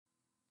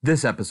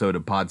This episode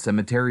of Pod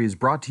Cemetery is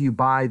brought to you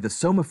by the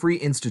Soma Free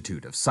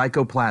Institute of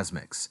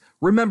Psychoplasmics.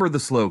 Remember the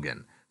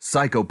slogan,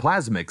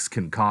 Psychoplasmics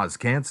can cause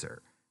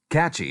cancer.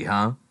 Catchy,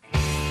 huh?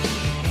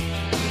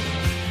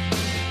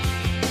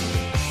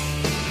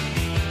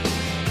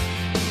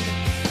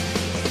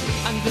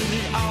 Under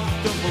the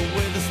October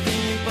with the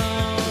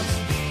steamboats,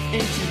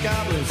 ancient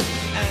goblins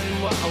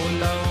and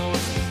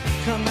wallows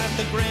come at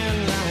the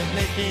grand light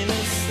making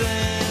a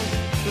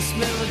sound. The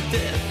smell of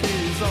death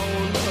is all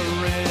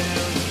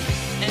around,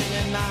 and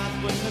at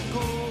night when the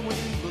cold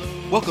wind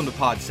blows. Welcome to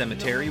Pod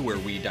Cemetery, where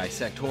we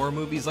dissect horror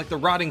movies like the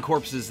rotting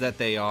corpses that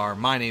they are.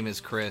 My name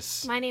is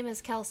Chris. My name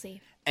is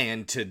Kelsey.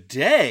 And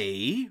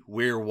today,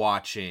 we're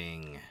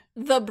watching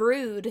The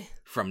Brood.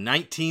 from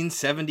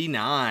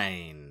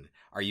 1979.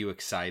 Are you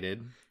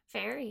excited?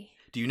 Very.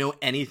 Do you know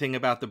anything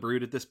about The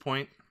Brood at this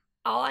point?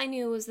 All I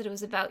knew was that it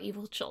was about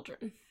evil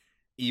children.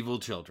 Evil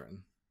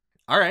children.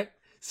 All right.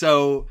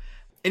 So,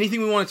 anything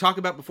we want to talk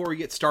about before we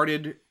get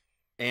started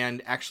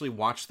and actually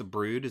watch The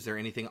Brood? Is there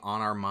anything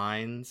on our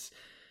minds?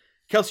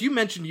 Kelsey, you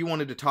mentioned you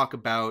wanted to talk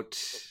about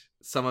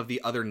some of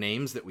the other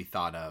names that we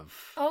thought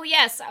of. Oh,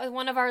 yes.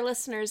 One of our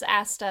listeners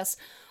asked us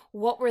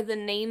what were the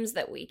names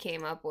that we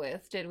came up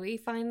with. Did we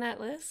find that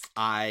list?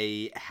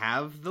 I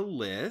have the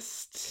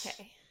list.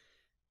 Okay.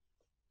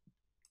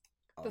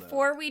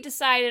 Before we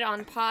decided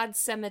on Pod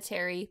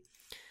Cemetery,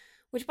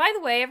 which, by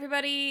the way,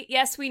 everybody,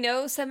 yes, we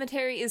know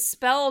cemetery is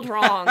spelled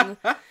wrong.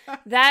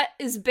 That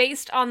is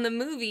based on the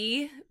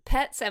movie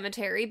Pet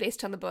Sematary,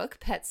 based on the book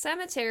Pet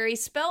Sematary,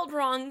 spelled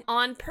wrong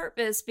on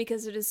purpose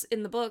because it is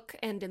in the book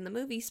and in the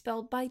movie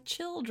spelled by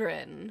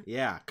children.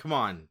 Yeah, come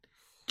on.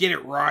 Get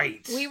it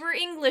right. We were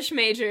English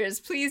majors.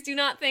 Please do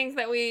not think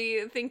that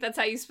we think that's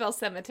how you spell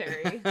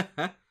cemetery.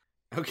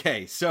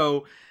 Okay,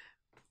 so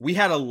we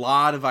had a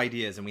lot of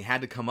ideas, and we had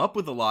to come up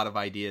with a lot of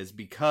ideas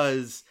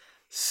because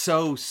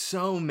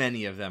so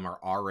many of them are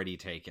already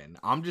taken.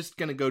 I'm just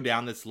going to go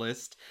down this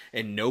list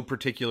in no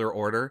particular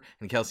order.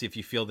 And Kelsey, if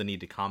you feel the need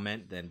to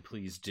comment, then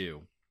please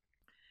do.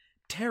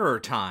 Terror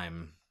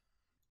Time.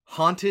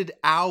 Haunted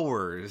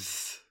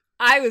Hours.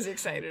 I was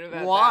excited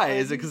about Why? that.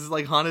 Is it because it's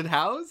like Haunted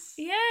House?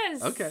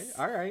 Yes. Okay,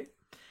 all right.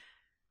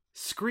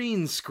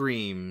 Screen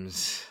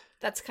Screams.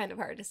 That's kind of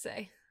hard to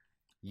say.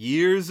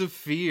 Years of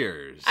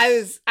Fears.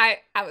 I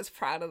was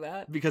proud of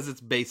that. Because it's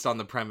based on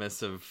the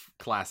premise of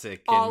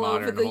classic and All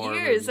modern over the horror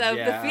years movies. of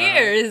Yeah. the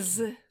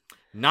fears.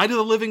 Night of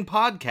the Living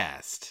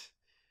Podcast.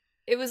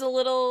 It was a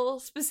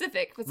little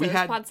specific with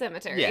Pod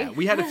Cemetery. Yeah,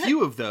 we had a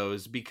few of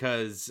those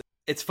because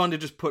it's fun to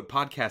just put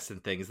podcasts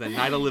and things. Then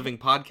Night of the Living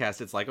Podcast,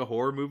 it's like a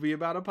horror movie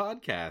about a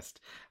podcast.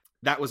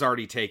 That was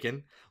already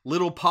taken.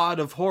 Little Pod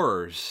of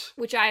Horrors.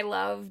 Which I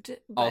loved.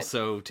 But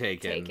Also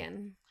taken.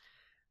 taken.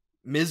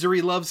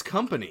 Misery Loves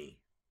Company.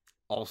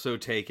 Also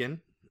taken.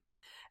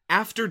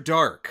 After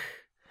Dark.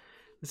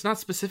 It's not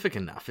specific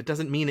enough. It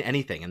doesn't mean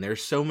anything. And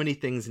there's so many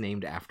things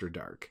named After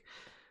Dark.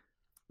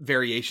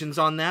 Variations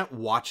on that.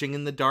 Watching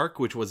in the Dark,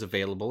 which was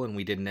available and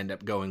we didn't end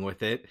up going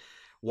with it.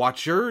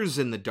 Watchers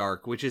in the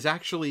Dark, which is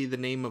actually the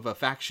name of a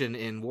faction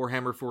in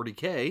Warhammer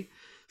 40k.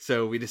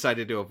 So we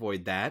decided to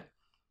avoid that.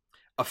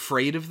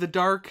 Afraid of the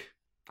Dark.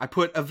 I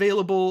put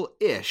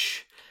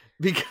available-ish.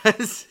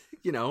 Because,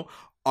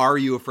 Are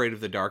You Afraid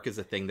of the Dark is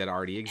a thing that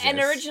already exists. And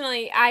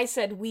originally I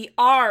said we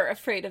are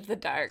afraid of the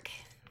dark.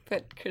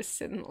 But Chris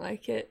didn't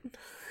like it.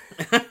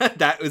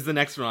 That was the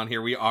next one on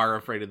here. We are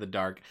afraid of the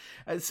dark.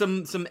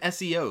 Some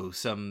SEO,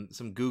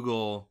 some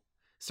Google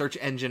search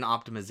engine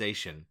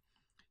optimization.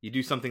 You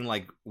do something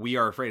like We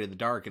Are Afraid of the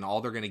Dark, and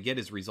all they're going to get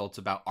is results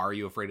about Are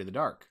You Afraid of the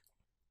Dark?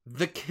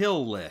 The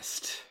Kill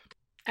List.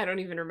 I don't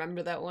even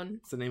remember that one.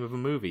 It's the name of a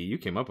movie. You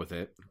came up with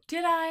it.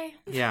 Did I?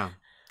 Yeah.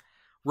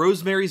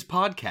 Rosemary's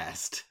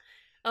Podcast.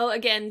 Oh,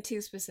 again,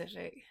 too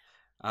specific.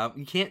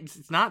 You can't.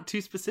 It's not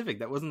too specific.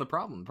 That wasn't the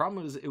problem. The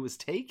problem was it was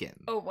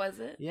taken. Oh, was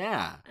it?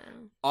 Yeah.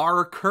 Oh.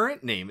 Our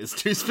current name is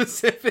too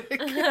specific.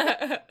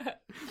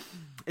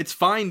 It's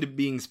fine to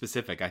being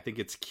specific. I think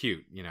it's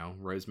cute,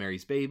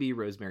 Rosemary's Baby,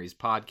 Rosemary's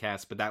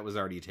Podcast, but that was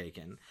already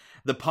taken.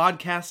 The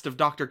Podcast of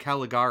Dr.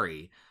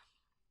 Caligari.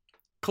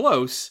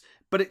 Close,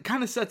 but it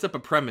kind of sets up a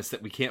premise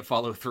that we can't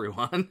follow through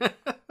on.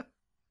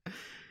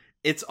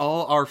 It's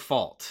All Our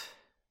Fault.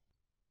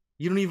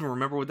 You don't even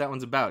remember what that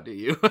one's about, do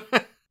you?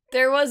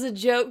 There was a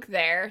joke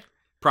there.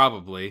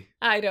 Probably.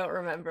 I don't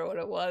remember what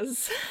it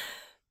was.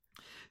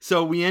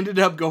 So we ended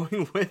up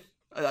going with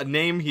a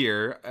name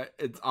here.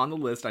 It's on the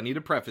list. I need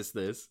to preface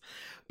this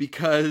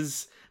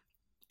because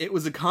it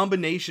was a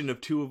combination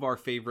of two of our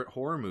favorite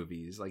horror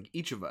movies. Like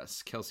each of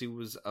us, Kelsey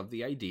was of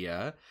the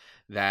idea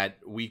that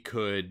we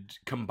could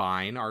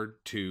combine our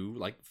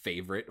two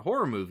favorite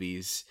horror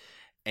movies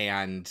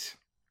and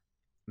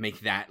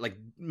make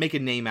a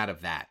name out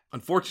of that.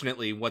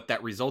 Unfortunately, what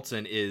that results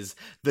in is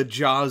the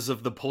Jaws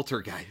of the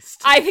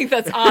Poltergeist. I think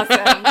that's awesome.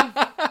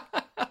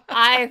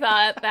 I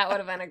thought that would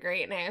have been a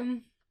great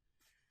name.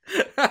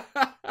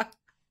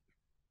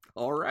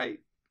 All right.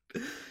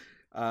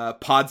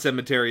 Pod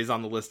Cemetery is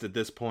on the list at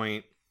this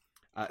point.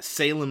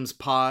 Salem's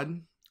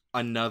Pod,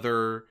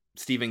 another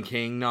Stephen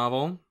King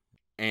novel.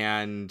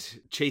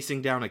 and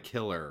chasing down a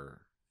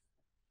killer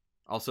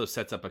also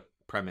sets up a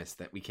premise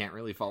that we can't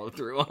really follow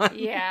through on.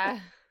 Yeah.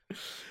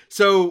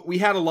 So we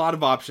had a lot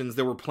of options.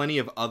 There were plenty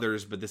of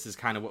others, but this is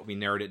kind of what we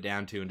narrowed it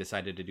down to and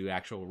decided to do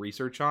actual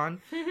research on.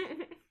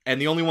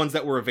 And the only ones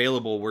that were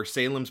available were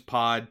Salem's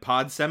Pod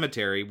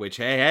Cemetery, which,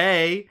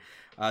 hey,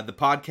 the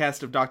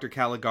podcast of Dr.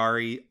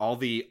 Caligari, all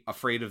the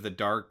Afraid of the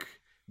Dark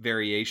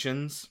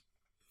variations,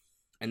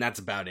 and that's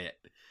about it.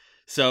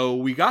 So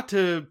we got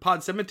to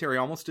Pod Cemetery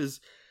almost as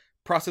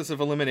process of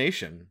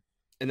elimination.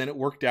 And then it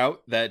worked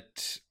out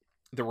that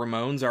the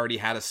Ramones already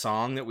had a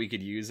song that we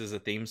could use as a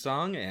theme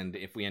song, and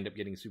if we end up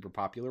getting super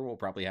popular, we'll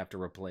probably have to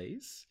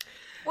replace.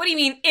 What do you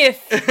mean, if?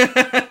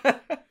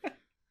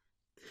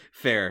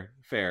 Fair.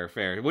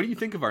 What do you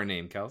think of our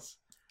name, Kels?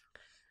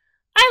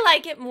 I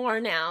like it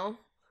more now.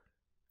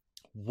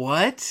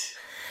 What?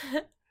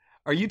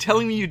 Are you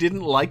telling me you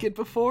didn't like it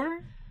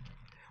before?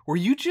 Were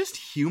you just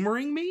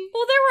humoring me?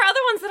 Well, there were other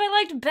ones that I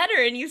liked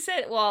better, and you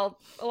said, well,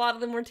 a lot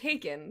of them were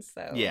taken,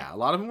 so... Yeah, a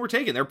lot of them were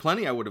taken. There are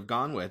plenty I would have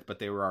gone with, but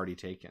they were already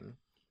taken.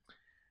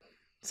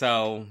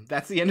 So,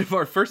 that's the end of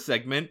our first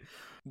segment.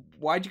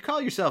 Why'd you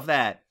call yourself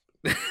that?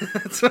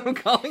 That's what I'm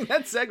calling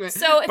that segment.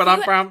 So,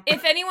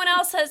 if anyone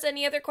else has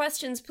any other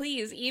questions,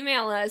 please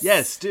email us.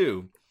 Yes,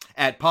 do.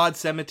 At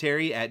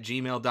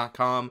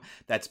podcemetery@gmail.com.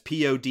 That's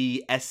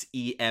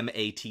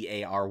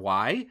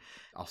PODSEMATARY.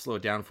 I'll slow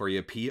it down for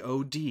you.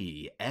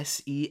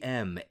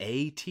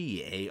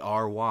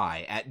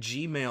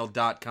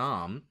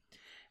 PODSEMATARY@gmail.com.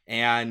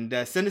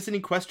 And send us any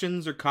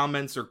questions or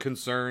comments or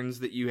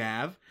concerns that you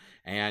have,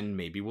 and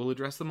maybe we'll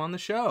address them on the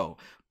show.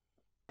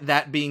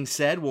 That being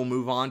said, we'll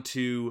move on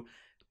to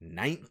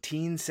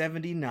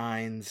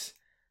 1979's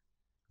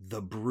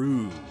The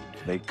Brood.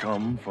 They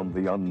come from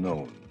the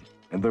unknown,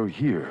 and they're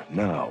here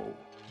now,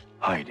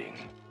 hiding,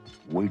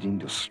 waiting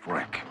to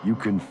strike. You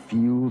can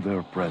feel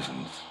their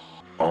presence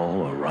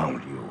all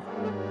around you.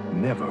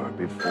 Never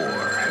before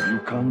have you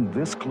come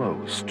this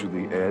close to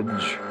the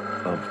edge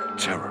of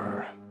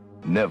terror.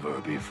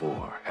 Never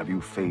before have you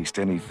faced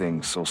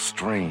anything so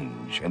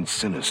strange and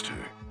sinister,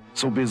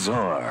 so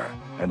bizarre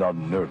and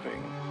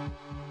unnerving.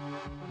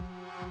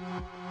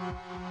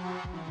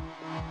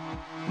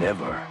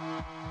 Never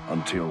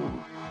until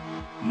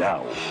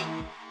now.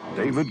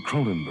 David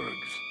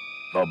Cronenberg's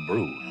The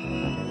Brood.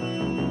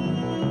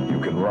 You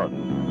can run,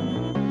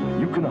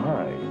 you can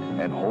hide,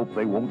 and hope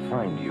they won't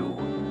find you,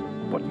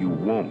 but you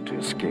won't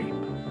escape.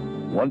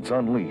 Once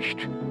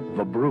unleashed,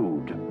 The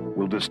Brood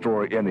will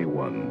destroy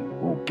anyone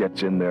who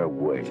gets in their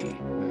way.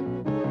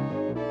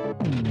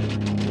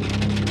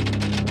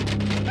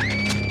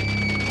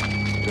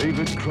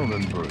 David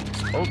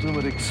Cronenberg's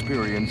ultimate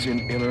experience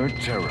in inner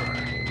terror,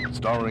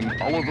 starring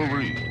Oliver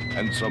Reed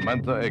and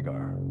Samantha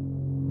Eggar.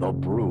 The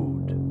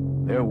Brood.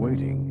 They're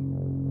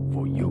waiting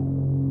for you.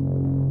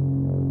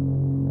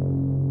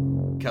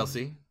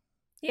 Kelsey?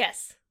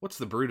 Yes. What's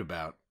The Brood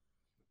about?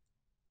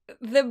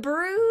 The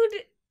Brood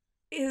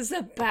is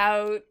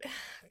about...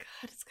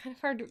 God, it's kind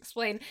of hard to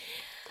explain.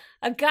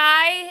 A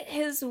guy,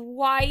 his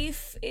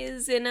wife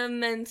is in a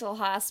mental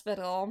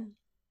hospital.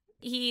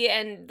 He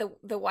and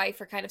the wife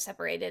are kind of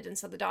separated, and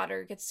so the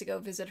daughter gets to go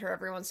visit her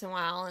every once in a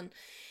while, and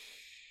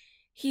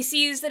he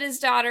sees that his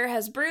daughter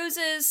has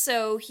bruises,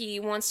 so he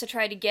wants to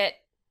try to get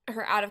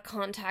her out of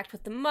contact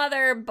with the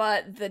mother,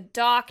 but the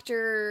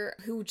doctor,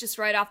 who just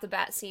right off the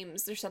bat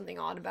seems there's something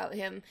odd about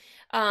him,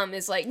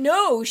 is like,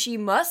 no, she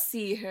must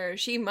see her,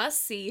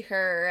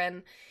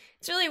 and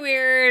it's really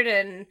weird,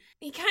 and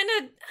he kind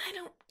of, I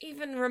don't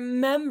even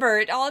remember,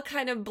 it all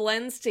kind of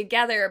blends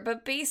together,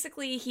 but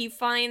basically he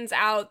finds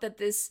out that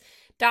this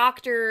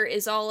doctor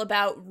is all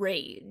about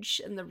rage,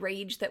 and the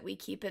rage that we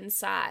keep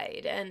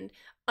inside, and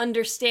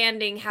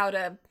understanding how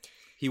to...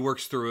 He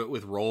works through it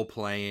with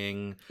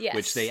role-playing, yes,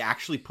 which they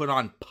actually put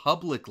on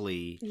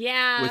publicly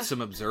with some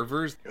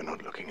observers. You're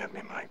not looking at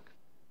me, Mike.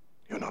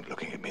 You're not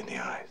looking at me in the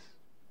eyes.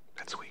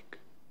 That's weak.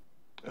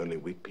 Only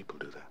weak people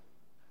do that.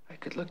 I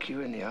could look you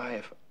in the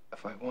eye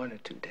if I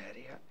wanted to,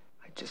 Daddy.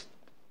 I just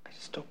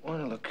don't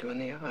want to look you in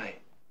the eye.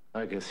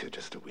 I guess you're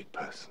just a weak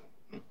person.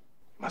 You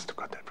must have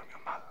got that from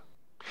your mother.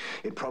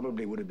 It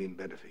probably would have been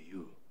better for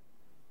you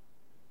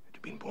had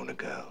you been born a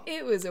girl.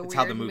 It was a It's weird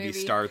how the movie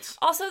starts.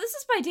 Also, this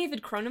is by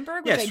David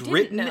Cronenberg, which I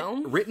didn't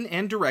know. Written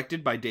and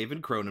directed by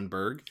David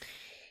Cronenberg.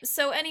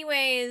 So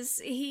anyways,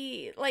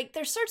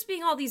 there starts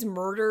being all these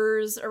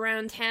murders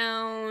around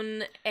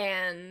town,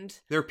 and...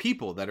 There are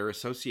people that are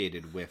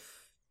associated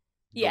with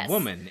the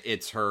woman.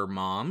 It's her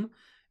mom.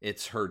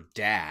 It's her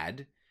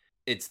dad.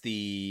 It's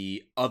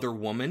the other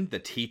woman, the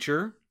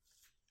teacher.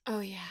 Oh,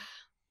 yeah.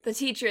 The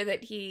teacher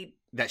that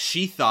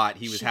she thought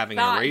he was having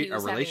a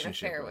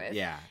relationship affair with.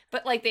 Yeah.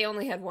 But, they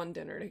only had one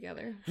dinner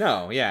together.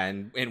 No, yeah.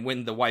 And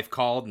when the wife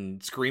called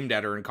and screamed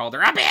at her and called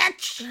her a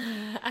bitch,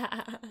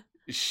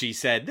 she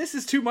said, this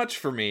is too much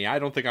for me. I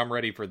don't think I'm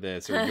ready for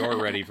this, or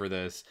you're ready for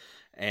this.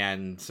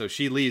 And so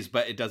she leaves,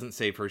 but it doesn't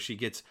save her. She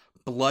gets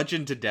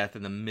bludgeoned to death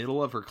in the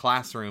middle of her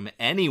classroom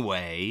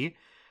anyway.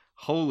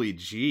 Holy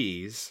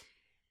jeez.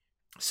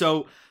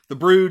 So The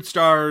Brood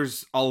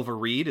stars Oliver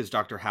Reed as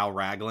Dr. Hal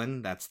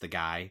Raglan. That's the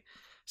guy.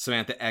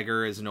 Samantha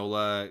Egger as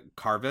Nola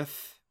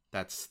Carveth.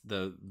 That's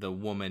the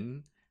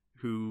woman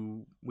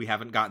who we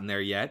haven't gotten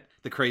there yet.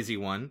 The crazy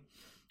one.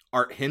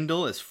 Art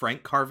Hindle as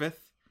Frank Carveth.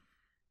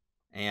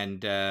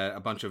 And a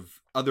bunch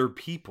of other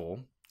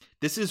people.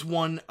 This is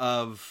one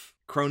of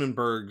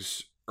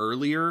Cronenberg's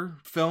earlier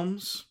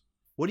films.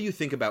 What do you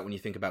think about when you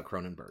think about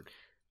Cronenberg?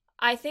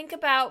 I think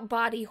about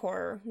body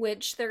horror,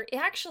 which there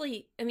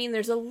actually, I mean,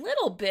 there's a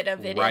little bit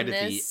of it Right in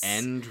at this. the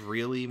end,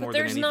 really, more But than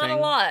there's anything? not a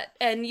lot.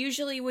 And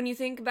usually when you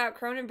think about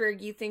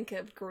Cronenberg, you think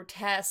of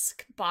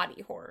grotesque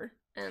body horror.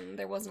 And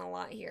there wasn't a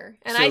lot here.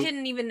 And I So-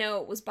 didn't even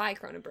know it was by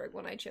Cronenberg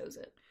when I chose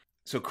it.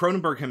 So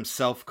Cronenberg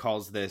himself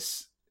calls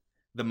this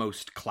the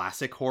most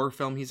classic horror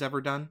film he's ever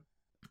done,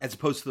 as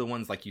opposed to the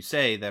ones, like you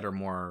say, that are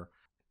more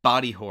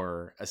body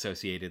horror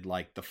associated,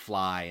 like The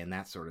Fly and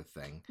that sort of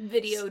thing.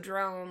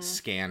 Videodrome.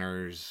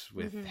 Scanners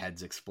with Mhm.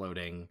 heads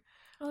exploding.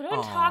 Oh,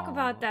 don't talk Aw.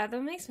 about that.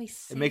 That makes me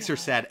sad. It makes her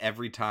sad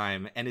every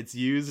time, and it's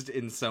used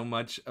in so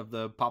much of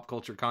the pop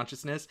culture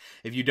consciousness.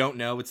 If you don't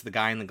know, it's the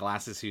guy in the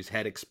glasses whose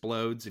head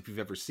explodes. If you've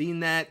ever seen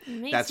that, It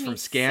makes that's me from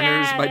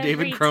Scanners sad by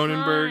David every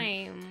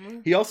Cronenberg.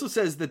 time. He also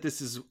says that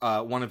this is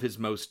one of his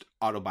most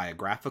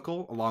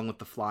autobiographical, along with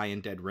The Fly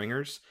and Dead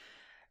Ringers.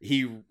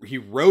 He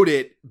wrote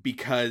it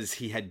because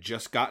he had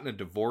just gotten a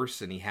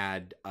divorce and he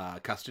had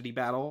a custody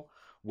battle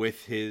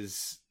with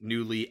his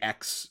newly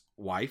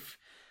ex-wife.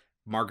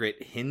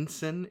 Margaret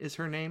Hinson is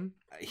her name.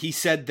 He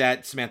said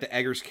that Samantha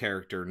Egger's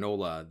character,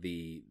 Nola,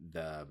 the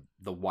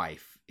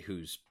wife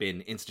who's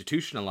been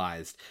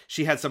institutionalized,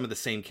 she had some of the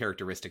same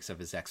characteristics of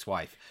his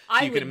ex-wife. So I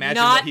you can would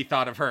imagine not- what he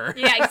thought of her.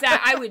 Yeah,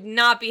 exactly. I would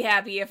not be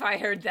happy if I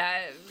heard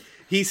that.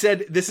 He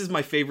said, this is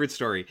my favorite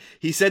story.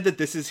 He said that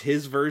this is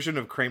his version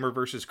of Kramer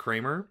versus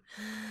Kramer.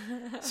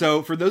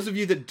 So for those of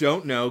you that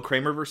don't know,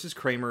 Kramer versus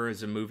Kramer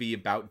is a movie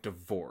about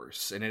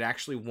divorce. And it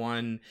actually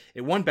won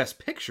Best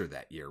Picture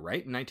that year,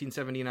 right? In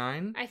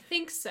 1979? I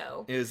think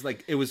so.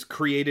 It was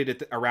created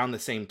at around the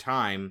same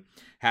time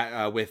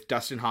with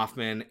Dustin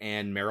Hoffman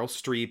and Meryl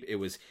Streep. It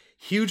was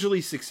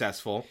hugely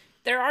successful.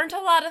 There aren't a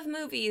lot of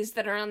movies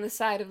that are on the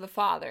side of the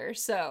father,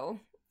 so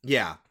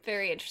Yeah.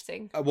 very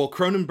interesting. Well,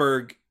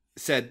 Cronenberg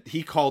said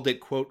he called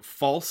it, quote,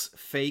 false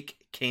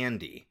fake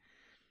candy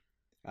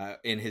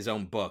in his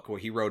own book, where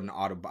he wrote an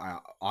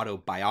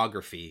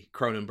autobiography,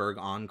 Cronenberg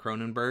on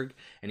Cronenberg,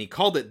 and he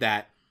called it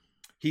that.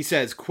 He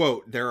says,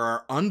 quote, there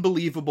are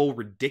unbelievable,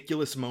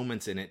 ridiculous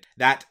moments in it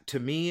that, to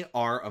me,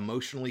 are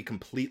emotionally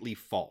completely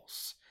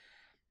false.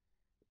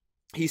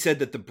 He said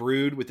that The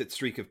Brood, with its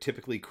streak of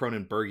typically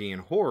Cronenbergian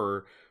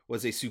horror,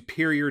 was a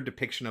superior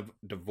depiction of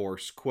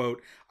divorce.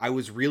 Quote, I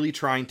was really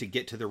trying to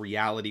get to the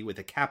reality with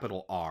a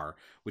capital R,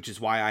 which is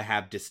why I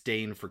have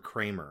disdain for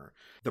Kramer.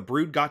 The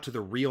Brood got to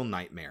the real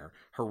nightmare,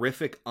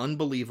 horrific,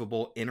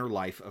 unbelievable inner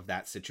life of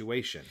that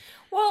situation.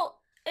 Well,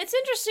 it's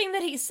interesting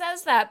that he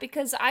says that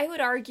because I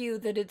would argue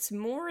that it's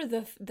more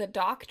the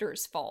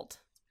doctor's fault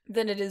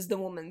than it is the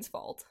woman's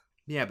fault.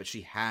 Yeah, but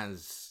she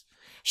has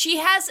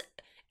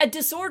A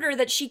disorder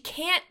that she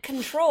can't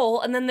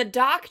control, and then the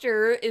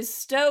doctor is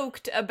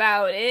stoked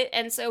about it,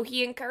 and so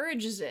he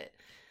encourages it.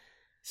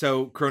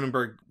 So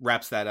Cronenberg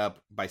wraps that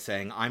up by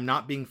saying, I'm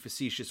not being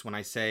facetious when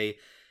I say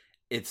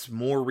it's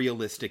more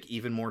realistic,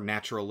 even more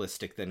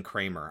naturalistic than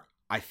Kramer.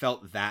 I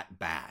felt that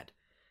bad.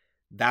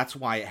 That's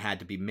why it had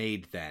to be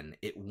made then.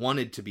 It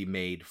wanted to be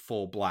made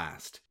full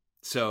blast.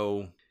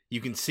 So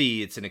you can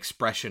see it's an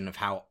expression of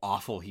how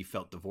awful he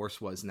felt divorce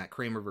was, and that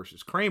Kramer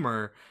versus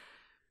Kramer,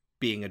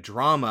 being a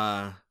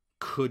drama,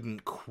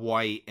 couldn't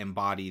quite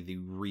embody the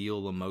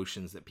real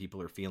emotions that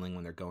people are feeling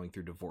when they're going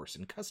through divorce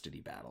and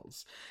custody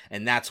battles.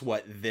 And that's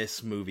what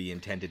this movie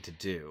intended to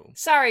do.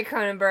 Sorry,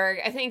 Cronenberg.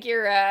 I think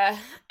you're,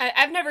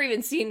 I've never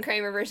even seen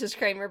Kramer versus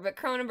Kramer, but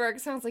Cronenberg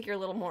sounds like you're a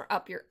little more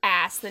up your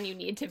ass than you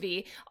need to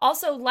be.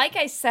 Also, like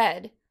I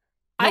said,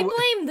 I No,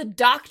 blame the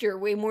doctor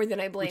way more than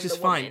I blame Which is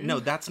the woman. fine.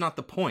 No, that's not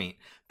the point.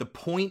 The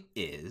point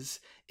is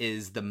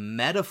the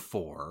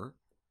metaphor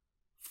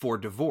for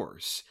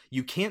divorce.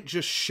 You can't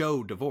just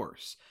show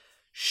divorce.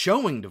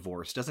 Showing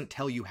divorce doesn't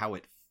tell you how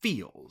it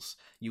feels.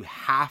 You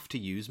have to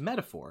use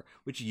metaphor,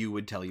 which you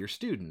would tell your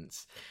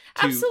students.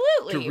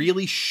 Absolutely. To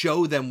really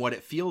show them what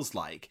it feels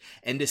like,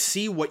 and to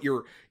see what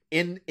you're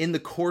in the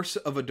course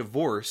of a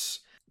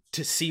divorce,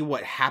 to see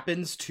what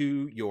happens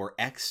to your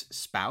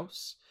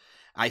ex-spouse.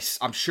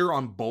 I'm sure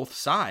on both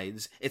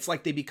sides, it's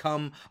like they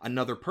become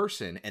another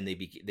person, and they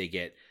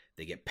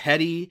get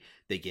petty,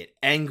 they get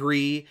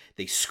angry,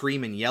 they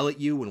scream and yell at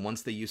you when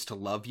once they used to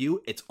love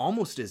you. It's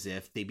almost as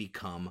if they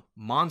become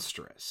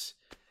monstrous.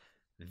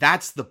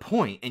 That's the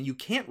point, and you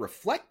can't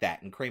reflect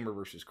that in Kramer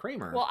versus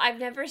Kramer. Well, I've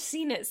never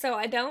seen it, so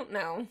I don't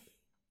know.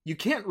 You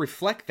can't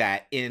reflect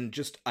that in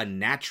just a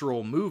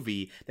natural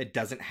movie that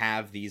doesn't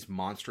have these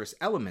monstrous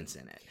elements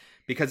in it,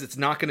 because it's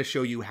not going to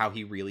show you how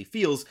he really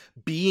feels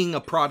being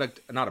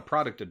not a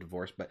product of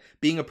divorce, but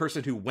being a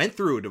person who went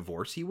through a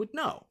divorce. He would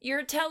know.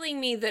 You're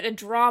telling me that a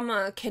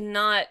drama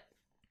cannot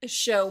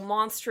show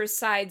monstrous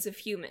sides of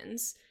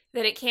humans,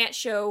 that it can't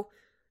show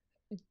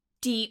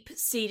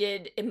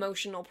deep-seated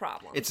emotional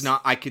problems. It's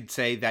not, I could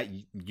say that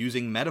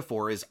using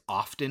metaphor is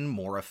often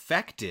more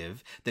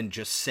effective than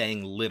just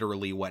saying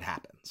literally what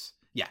happens.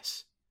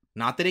 Yes.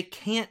 Not that it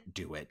can't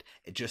do it,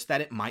 just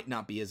that it might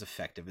not be as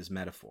effective as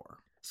metaphor.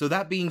 So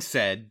that being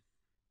said,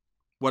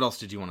 what else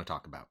did you want to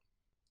talk about?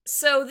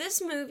 So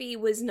this movie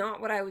was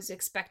not what I was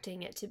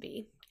expecting it to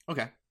be.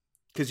 Okay.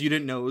 Because you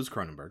didn't know it was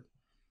Cronenberg.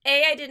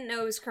 A, I didn't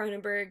know it was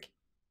Cronenberg.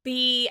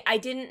 B, I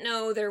didn't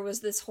know there was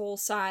this whole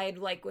side,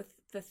 like, with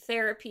the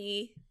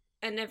therapy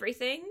and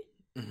everything.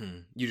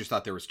 Mm-hmm. You just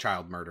thought there was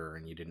child murder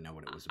and you didn't know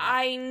what it was about.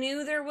 I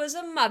knew there was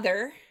a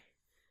mother.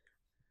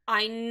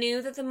 I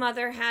knew that the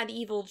mother had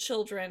evil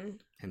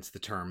children. Hence the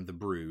term, the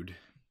brood.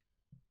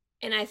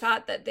 And I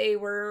thought that they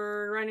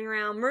were running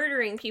around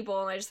murdering people,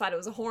 and I just thought it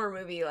was a horror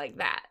movie like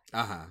that.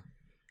 Uh-huh.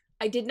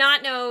 I did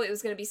not know it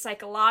was going to be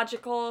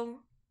psychological.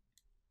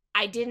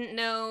 I didn't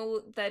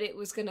know that it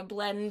was going to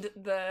blend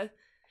the...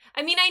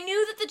 I mean, I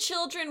knew that the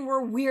children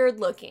were weird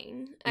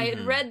looking. I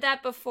had read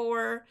that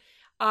before.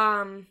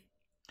 And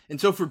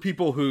so for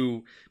people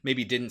who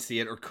maybe didn't see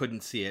it or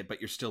couldn't see it,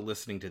 but you're still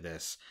listening to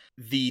this,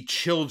 the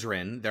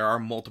children, there are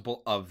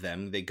multiple of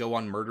them, they go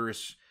on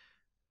murderous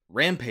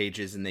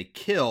rampages and they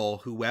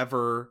kill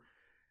whoever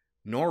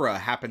Nora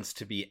happens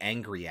to be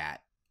angry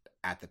at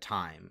the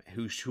time,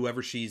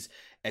 whoever she's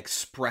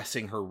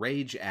expressing her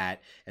rage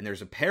at. And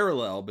there's a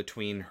parallel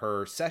between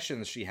her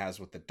sessions she has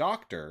with the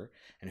doctor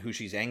and who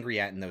she's angry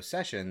at in those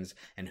sessions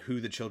and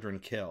who the children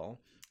kill.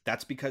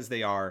 That's because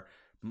they are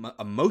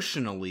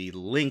emotionally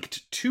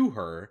linked to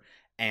her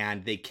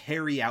and they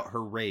carry out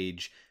her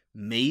rage,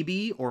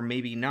 maybe or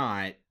maybe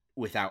not,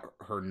 without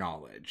her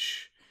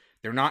knowledge.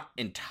 They're not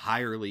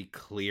entirely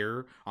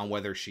clear on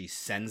whether she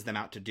sends them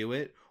out to do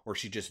it or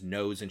she just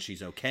knows and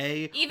she's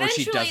okay, eventually, or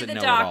she doesn't the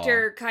know at all.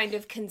 doctor kind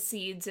of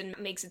concedes and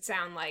makes it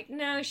sound like,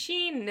 no,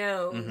 she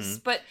knows. Mm-hmm.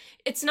 But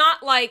it's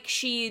not like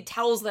she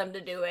tells them to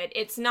do it.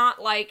 It's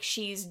not like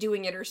she's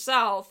doing it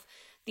herself.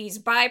 These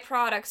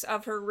byproducts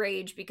of her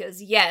rage,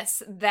 because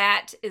yes,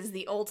 that is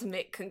the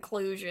ultimate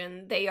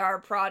conclusion. They are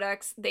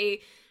products.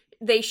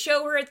 They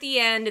show her at the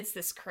end. It's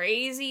this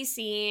crazy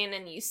scene,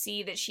 and you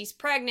see that she's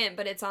pregnant,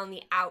 but it's on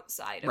the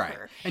outside of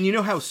her. And you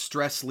know how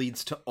stress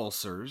leads to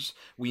ulcers.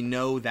 We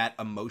know that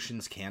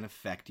emotions can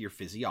affect your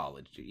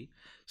physiology.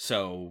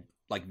 So,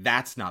 like,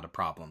 that's not a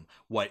problem.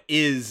 What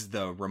is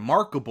the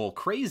remarkable,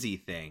 crazy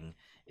thing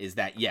is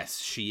that, yes,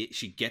 she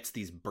gets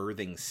these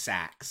birthing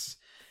sacs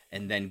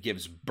and then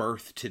gives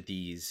birth to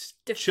these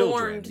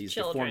deformed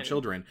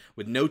children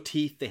with no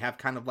teeth. They have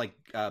kind of like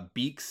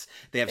beaks.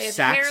 They have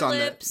sacs on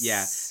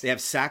they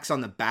have sacs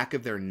on the back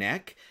of their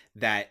neck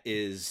that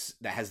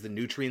has the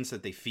nutrients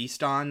that they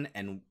feast on,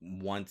 and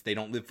once they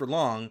don't live for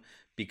long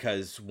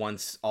because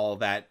once all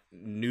the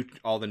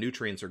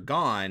nutrients are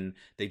gone,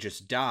 they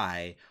just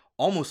die.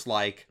 Almost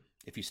like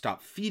if you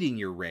stop feeding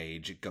your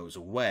rage, it goes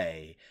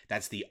away.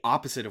 That's the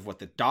opposite of what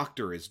the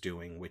doctor is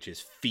doing, which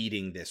is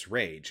feeding this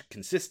rage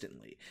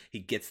consistently. He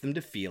gets them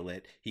to feel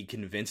it. He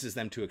convinces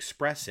them to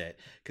express it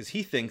because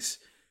he thinks,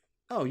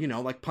 oh,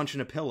 like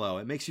punching a pillow,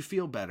 it makes you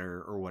feel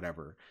better or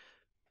whatever.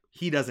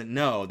 He doesn't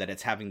know that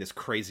it's having this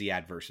crazy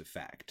adverse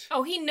effect.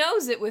 Oh, he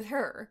knows it with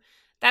her.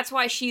 That's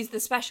why she's the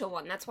special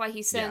one. That's why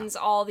he sends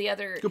all the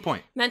other Good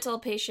point. mental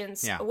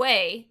patients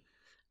away.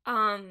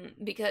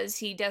 Because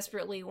he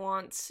desperately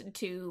wants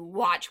to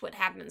watch what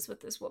happens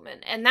with this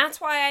woman. And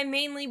that's why I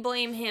mainly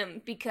blame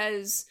him,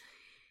 because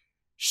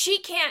she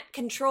can't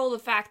control the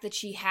fact that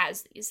she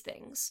has these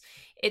things.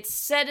 It's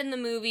said in the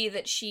movie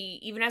that she,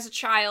 even as a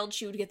child,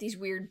 she would get these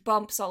weird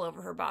bumps all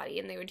over her body,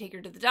 and they would take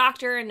her to the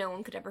doctor, and no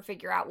one could ever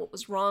figure out what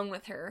was wrong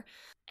with her.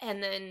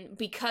 And then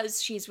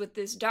because she's with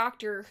this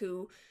doctor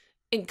who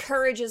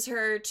encourages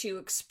her to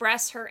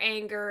express her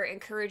anger,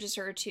 encourages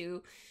her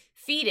to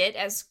feed it,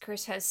 as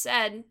Chris has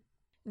said,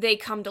 they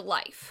come to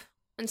life.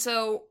 And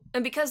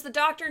because the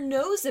doctor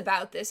knows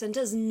about this and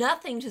does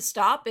nothing to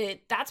stop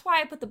it, that's why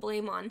I put the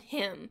blame on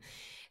him.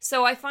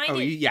 So I find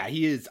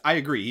he is. I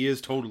agree. He is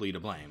totally to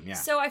blame. Yeah.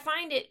 So I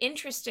find it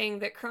interesting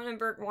that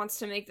Cronenberg wants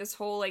to make this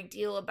whole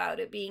deal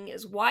about it being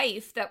his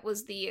wife. That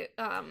was the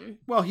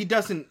Well, he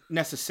doesn't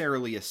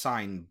necessarily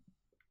assign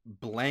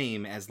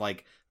blame as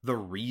like the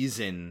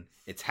reason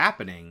it's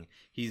happening.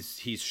 He's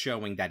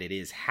showing that it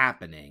is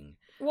happening.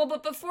 Well,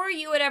 but before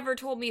you had ever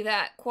told me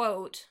that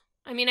quote,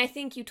 I mean, I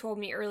think you told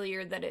me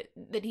earlier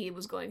that he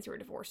was going through a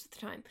divorce at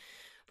the time.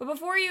 But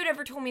before you had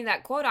ever told me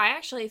that quote, I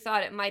actually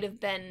thought it might have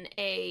been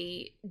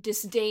a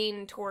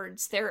disdain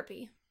towards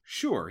therapy.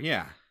 Sure,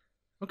 yeah.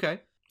 Okay,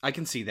 I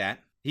can see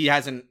that. He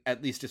hasn't,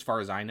 at least as far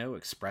as I know,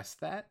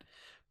 expressed that.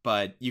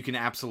 But you can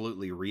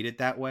absolutely read it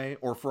that way.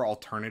 Or for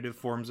alternative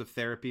forms of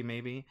therapy,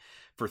 maybe.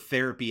 For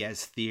therapy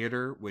as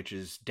theater, which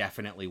is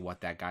definitely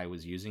what that guy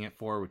was using it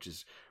for, which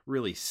is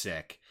really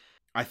sick.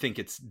 I think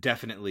it's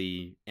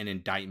definitely an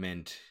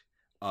indictment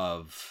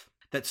of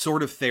that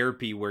sort of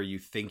therapy where you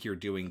think you're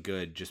doing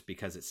good just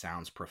because it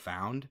sounds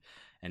profound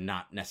and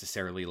not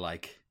necessarily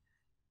like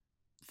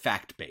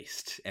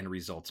fact-based and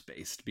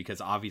results-based,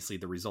 because obviously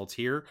the results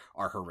here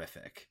are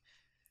horrific.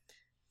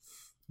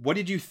 What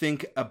did you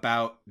think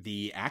about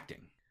the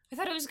acting? I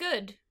thought it was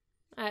good.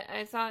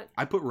 I thought...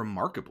 I put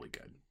remarkably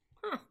good.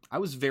 Huh. I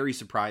was very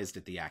surprised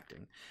at the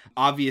acting.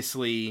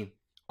 Obviously,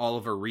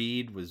 Oliver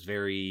Reed was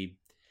very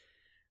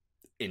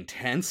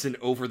intense and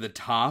over the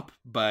top,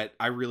 but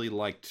I really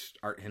liked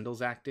Art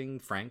Hindle's acting,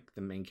 Frank,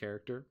 the main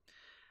character.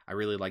 I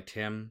really liked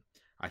him.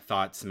 I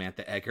thought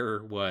Samantha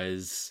Eggar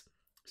was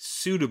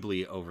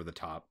suitably over the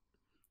top.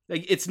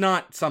 Like, it's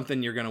not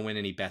something you're going to win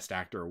any Best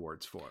Actor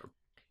awards for.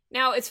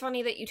 Now, it's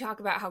funny that you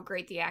talk about how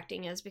great the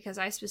acting is, because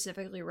I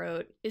specifically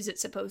wrote, is it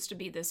supposed to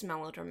be this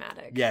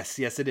melodramatic? Yes,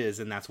 it is,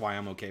 and that's why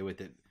I'm okay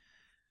with it.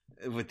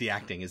 With the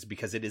acting, is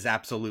because it is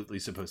absolutely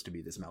supposed to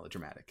be this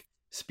melodramatic.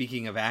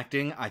 Speaking of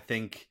acting, I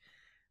think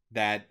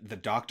that the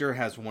Doctor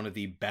has one of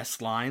the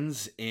best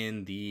lines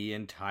in the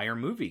entire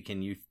movie.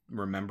 Can you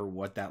remember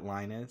what that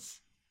line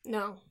is?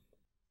 No.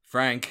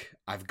 Frank,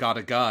 I've got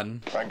a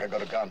gun. Frank, I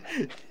got a gun.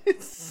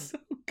 It's so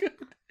good.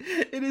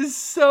 It is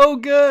so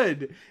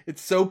good.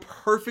 It's so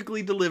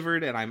perfectly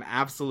delivered, and I'm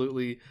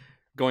absolutely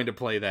going to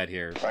play that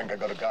here. Frank, I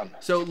got a gun.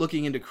 So,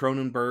 looking into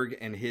Cronenberg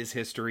and his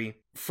history,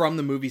 from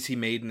the movies he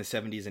made in the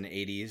 70s and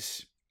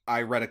 80s,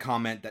 I read a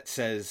comment that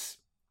says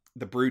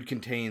The Brood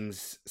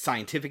contains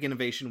scientific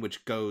innovation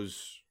which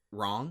goes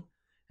wrong.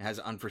 It has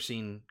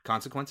unforeseen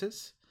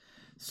consequences.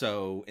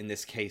 So, in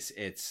this case,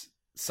 it's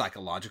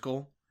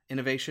psychological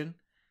innovation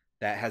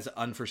that has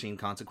unforeseen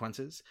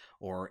consequences.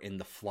 Or in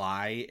The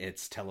Fly,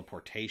 it's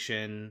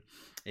teleportation.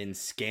 In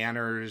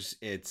Scanners,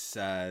 it's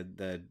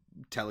the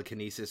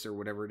telekinesis or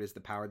whatever it is,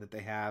 the power that they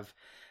have.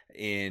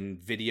 In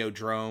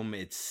Videodrome,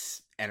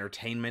 it's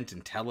entertainment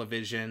and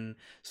television.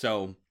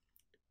 So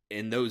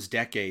in those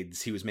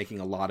decades, he was making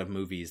a lot of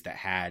movies that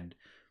had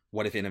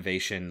what if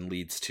innovation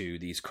leads to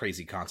these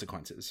crazy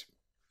consequences.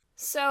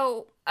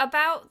 So,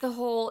 about the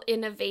whole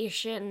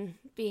innovation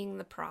being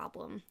the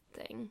problem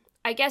thing,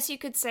 I guess you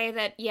could say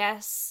that,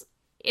 yes,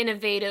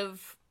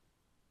 innovative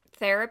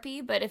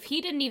therapy, but if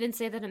he didn't even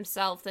say that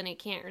himself, then it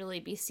can't really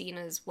be seen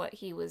as what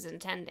he was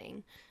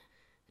intending.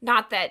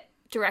 Not that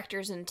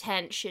director's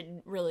intent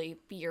should really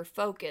be your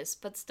focus,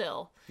 but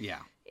still. Yeah.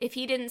 If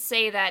he didn't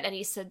say that and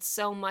he said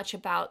so much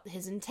about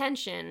his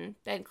intention,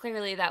 then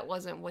clearly that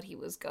wasn't what he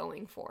was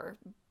going for.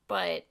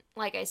 But,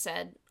 like I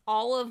said,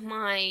 all of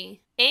my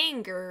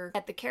anger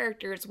at the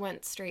characters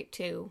went straight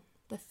to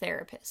the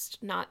therapist,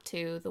 not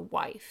to the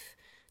wife.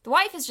 The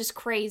wife is just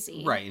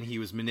crazy. Right, and he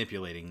was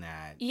manipulating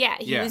that. Yeah,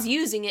 he was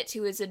using it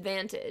to his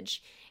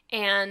advantage.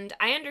 And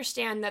I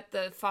understand that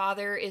the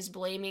father is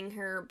blaming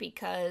her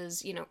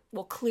because,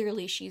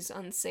 clearly she's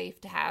unsafe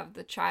to have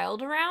the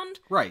child around.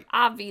 Right.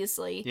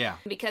 Obviously. Yeah.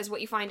 Because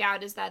what you find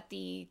out is that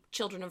the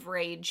Children of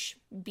Rage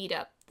beat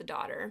up the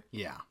daughter.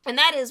 Yeah. And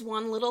that is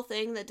one little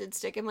thing that did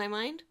stick in my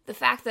mind. The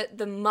fact that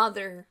the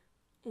mother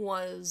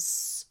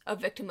was a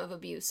victim of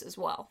abuse as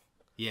well.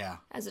 Yeah.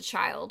 As a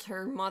child.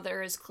 Her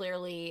mother is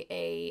clearly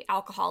a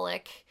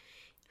alcoholic.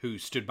 Who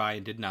stood by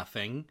and did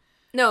nothing.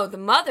 No, the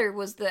mother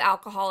was the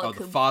alcoholic.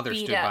 Oh, the father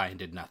stood by and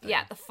did nothing.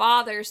 Yeah, the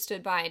father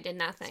stood by and did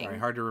nothing. Sorry,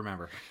 hard to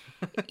remember.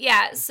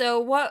 Yeah, so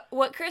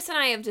what Chris and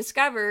I have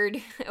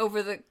discovered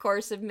over the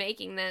course of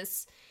making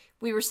this,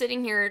 we were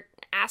sitting here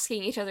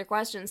asking each other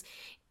questions.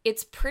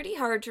 It's pretty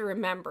hard to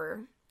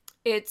remember.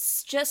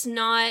 It's just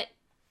not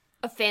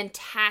a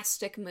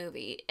fantastic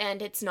movie,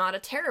 and it's not a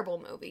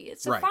terrible movie.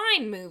 It's a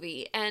fine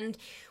movie, and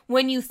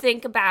when you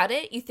think about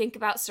it, you think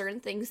about certain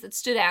things that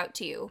stood out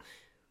to you.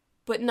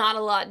 But not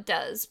a lot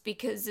does,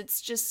 because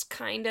it's just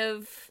kind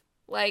of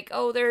like,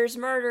 oh, there's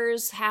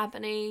murders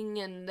happening,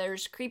 and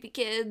there's creepy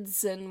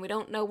kids, and we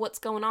don't know what's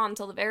going on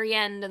until the very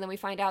end, and then we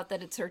find out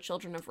that it's her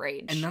Children of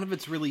Rage. And none of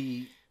it's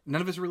really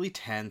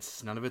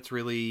tense. None of it's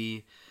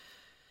really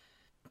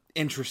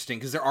interesting,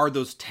 because there are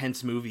those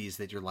tense movies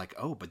that you're like,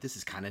 oh, but this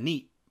is kind of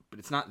neat. But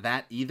it's not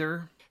that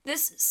either.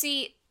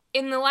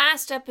 In the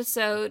last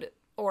episode,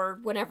 or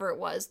whenever it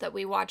was that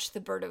we watched The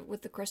Bird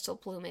with the Crystal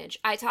Plumage,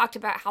 I talked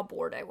about how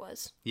bored I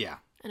was. Yeah.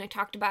 And I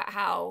talked about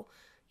how,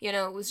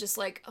 it was just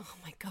like, oh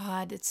my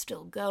God, it's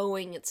still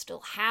going, it's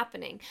still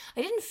happening.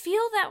 I didn't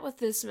feel that with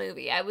this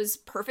movie. I was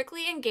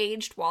perfectly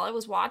engaged while I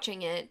was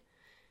watching it,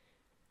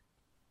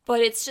 but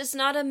it's just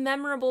not a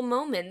memorable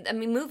moment.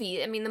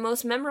 The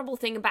most memorable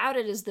thing about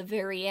it is the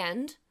very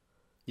end.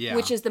 Yeah.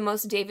 Which is the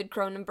most David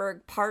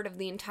Cronenberg part of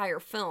the entire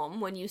film,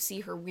 when you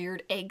see her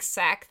weird egg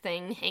sac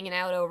thing hanging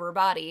out over her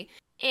body.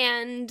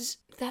 And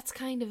that's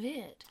kind of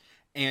it.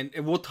 And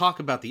we'll talk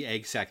about the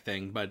egg sac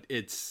thing, but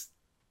it's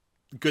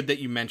good that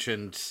you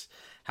mentioned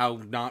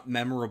how not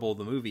memorable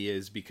the movie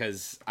is,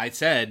 because I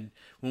said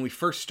when we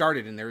first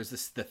started and there was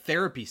the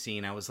therapy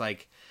scene, I was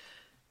like,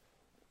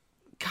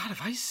 God,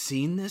 have I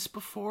seen this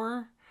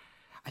before?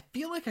 I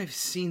feel like I've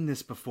seen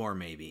this before,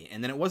 maybe.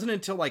 And then it wasn't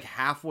until like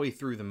halfway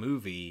through the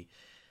movie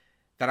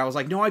that I was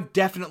like, no, I've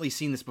definitely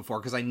seen this before,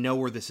 because I know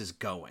where this is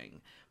going.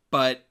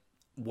 But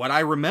what I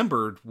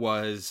remembered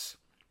was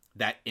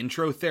that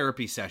intro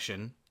therapy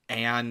session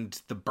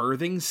and the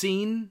birthing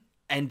scene,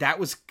 and that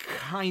was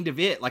kind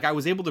of it. Like, I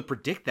was able to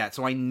predict that,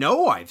 so I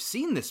know I've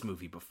seen this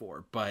movie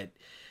before, but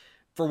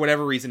for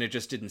whatever reason, it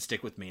just didn't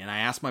stick with me. And I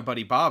asked my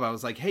buddy Bob, I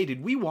was like, hey,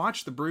 did we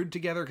watch The Brood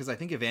together? Because I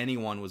think if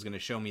anyone was going to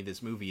show me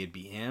this movie, it'd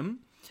be him.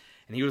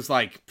 And he was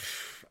like,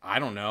 I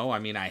don't know. I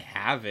mean, I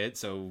have it,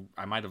 so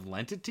I might have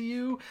lent it to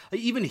you. Like,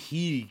 even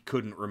he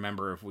couldn't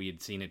remember if we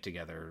had seen it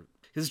together.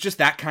 It's just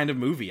that kind of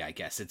movie, I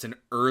guess. It's an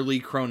early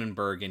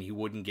Cronenberg, and he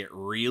wouldn't get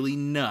really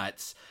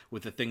nuts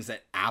with the things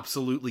that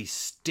absolutely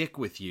stick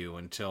with you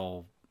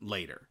until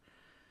later.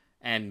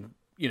 And,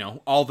 you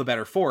know, all the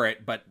better for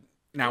it, but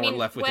now we're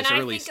left with this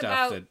early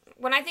stuff.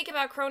 When I think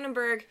about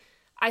Cronenberg,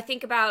 I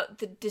think about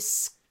the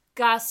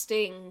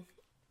disgusting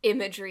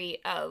imagery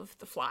of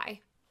The Fly.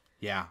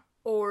 Yeah.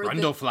 Or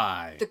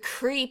Brundlefly. The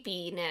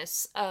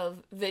creepiness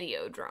of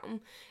Videodrome.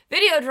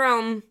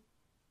 Videodrome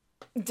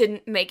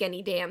didn't make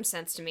any damn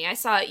sense to me. I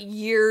saw it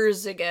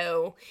years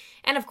ago,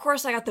 and of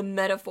course I got the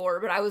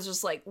metaphor, but I was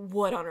just like,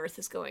 what on earth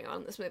is going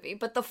on in this movie?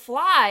 But The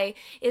Fly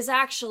is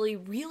actually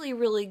really,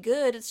 really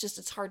good. It's just,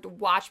 it's hard to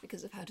watch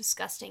because of how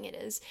disgusting it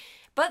is.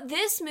 But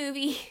this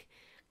movie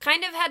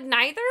kind of had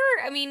neither.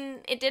 I mean,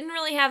 it didn't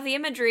really have the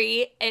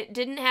imagery. It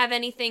didn't have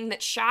anything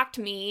that shocked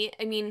me.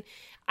 I mean,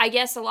 I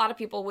guess a lot of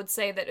people would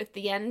say that if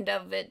the end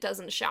of it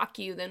doesn't shock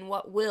you, then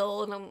what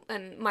will?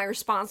 And my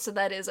response to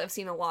that is I've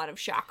seen a lot of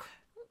shock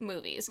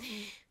movies.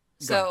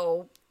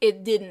 So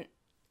it didn't.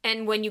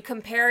 And when you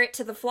compare it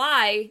to The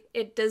Fly,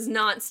 it does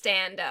not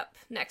stand up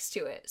next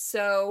to it.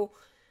 So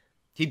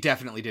he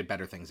definitely did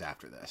better things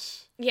after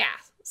this. Yeah.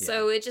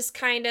 So it just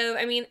kind of,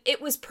 I mean,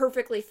 it was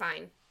perfectly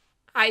fine.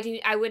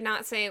 I would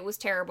not say it was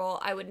terrible.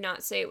 I would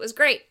not say it was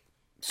great.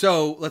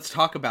 So let's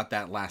talk about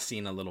that last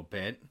scene a little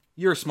bit.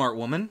 You're a smart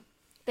woman.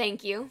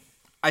 Thank you.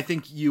 I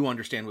think you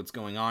understand what's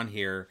going on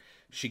here.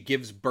 She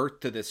gives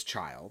birth to this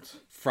child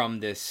from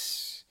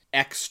this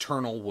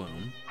external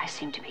womb. I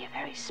seem to be a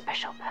very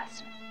special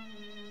person.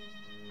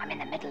 I'm in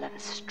the middle of a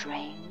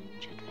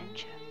strange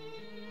adventure.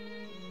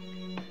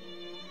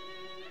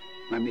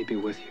 Let me be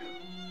with you.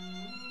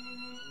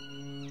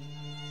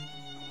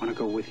 I want to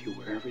go with you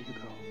wherever you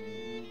go.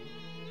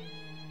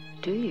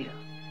 Do you?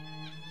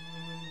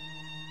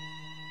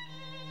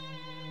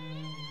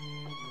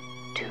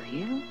 Do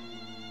you?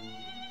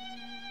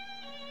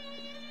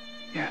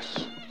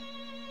 Yes.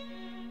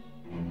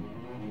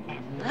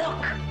 And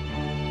look!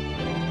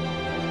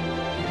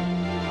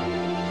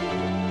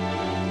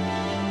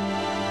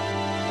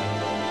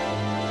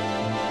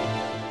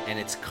 And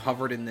it's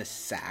covered in this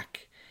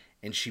sack,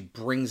 and she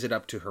brings it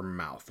up to her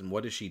mouth. And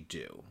what does she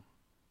do?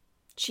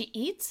 She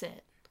eats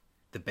it.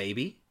 The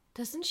baby?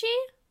 Doesn't she?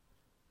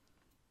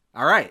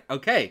 All right.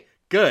 Okay.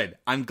 Good.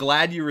 I'm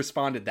glad you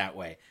responded that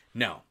way.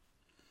 No.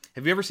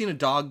 Have you ever seen a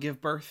dog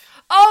give birth?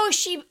 Oh,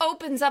 she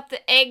opens up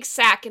the egg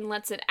sac and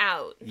lets it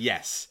out.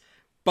 Yes.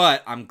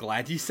 But I'm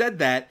glad you said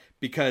that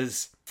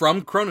because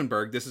from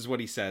Cronenberg, this is what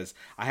he says.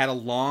 I had a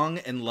long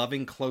and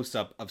loving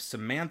close-up of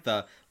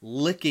Samantha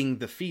licking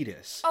the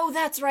fetus. Oh,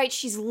 that's right.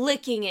 She's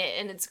licking it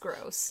and it's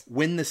gross.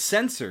 When the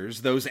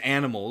censors, those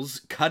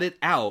animals, cut it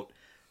out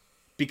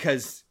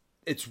because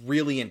it's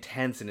really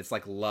intense and it's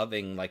like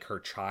loving like her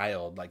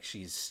child, like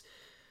she's,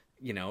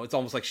 you know, it's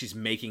almost like she's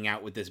making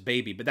out with this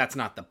baby, but that's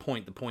not the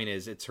point. The point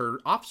is it's her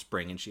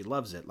offspring and she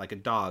loves it like a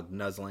dog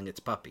nuzzling its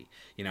puppy,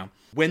 you know.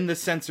 When the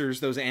censors,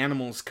 those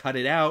animals, cut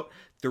it out,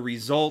 the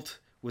result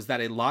was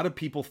that a lot of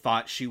people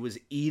thought she was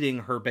eating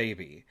her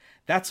baby.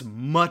 That's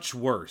much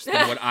worse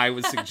than what I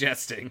was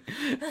suggesting.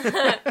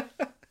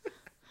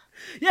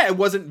 Yeah, it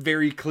wasn't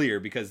very clear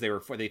because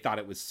they thought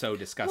it was so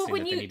disgusting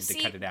that they needed to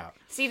cut it out.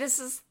 See, this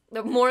is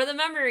more the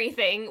memory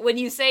thing. When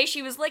you say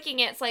she was licking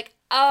it, it's like,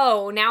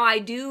 oh, now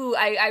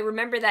I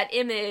remember that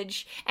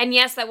image. And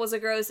yes, that was a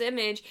gross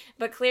image,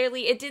 but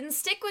clearly it didn't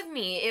stick with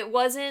me. It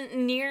wasn't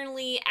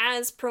nearly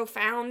as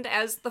profound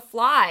as The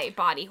Fly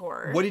body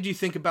horror. What did you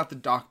think about the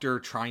doctor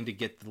trying to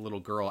get the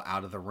little girl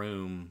out of the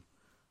room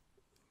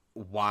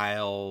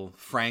while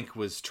Frank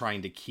was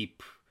trying to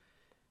keep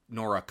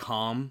Nora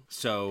calm?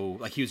 So,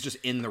 like, he was just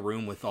in the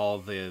room with all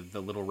the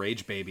little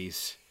rage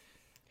babies.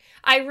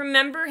 I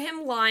remember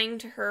him lying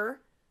to her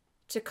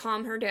to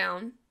calm her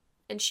down,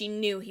 and she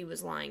knew he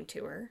was lying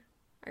to her.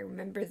 I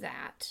remember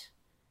that.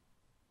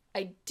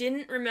 I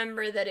didn't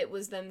remember that it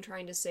was them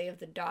trying to save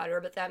the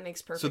daughter, but that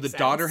makes perfect sense. So the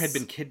daughter had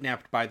been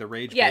kidnapped by the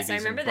rage yes,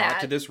 babies I remember and brought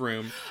that. to this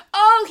room.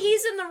 Oh,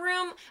 he's in the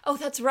room. Oh,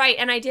 that's right.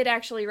 And I did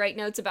actually write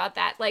notes about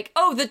that. Like,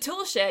 oh, the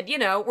tool shed, you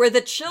know, where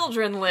the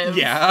children live.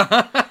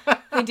 Yeah.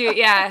 I do,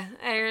 yeah.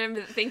 I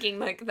remember thinking,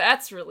 like,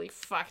 that's really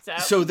fucked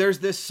up. So there's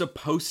this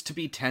supposed to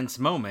be tense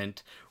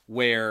moment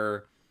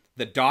where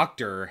the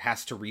doctor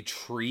has to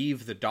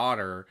retrieve the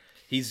daughter.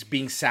 He's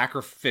being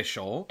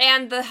sacrificial.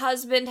 And the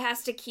husband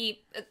has to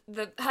keep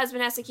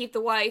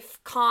the wife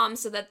calm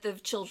so that the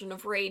children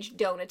of rage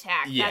don't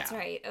attack. Yeah. That's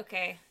right.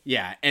 Okay.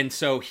 Yeah, and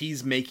so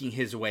he's making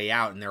his way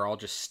out, and they're all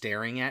just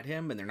staring at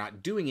him, and they're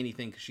not doing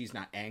anything because she's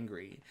not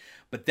angry.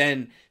 But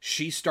then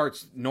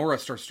Nora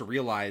starts to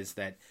realize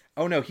that,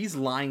 oh no, he's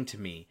lying to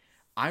me.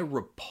 I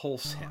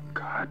repulse him.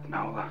 God,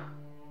 Nola.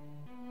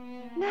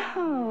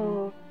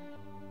 No.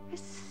 I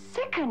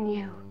sicken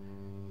you.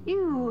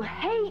 You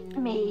hate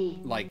me.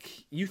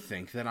 Like, you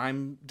think that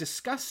I'm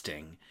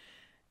disgusting.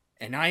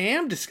 And I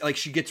am like,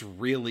 she gets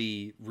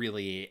really,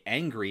 really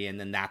angry, and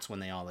then that's when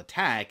they all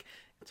attack.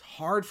 It's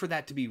hard for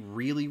that to be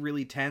really,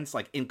 really tense.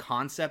 Like, in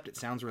concept, it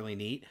sounds really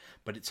neat,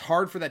 but it's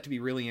hard for that to be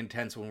really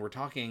intense when we're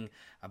talking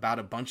about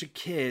a bunch of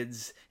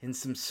kids in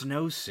some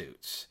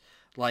snowsuits.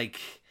 Like,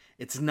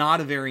 it's not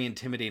a very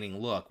intimidating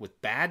look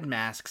with bad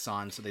masks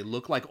on, so they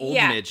look like old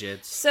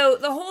midgets. So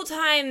the whole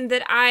time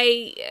that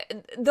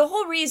the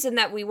whole reason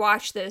that we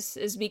watch this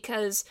is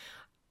because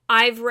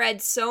I've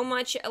read so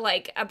much,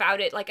 like, about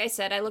it. Like I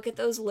said, I look at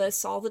those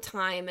lists all the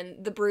time,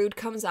 and The Brood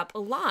comes up a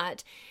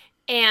lot.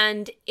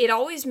 And it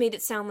always made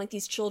it sound like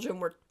these children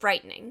were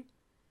frightening.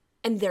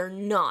 And they're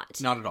not.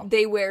 Not at all.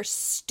 They wear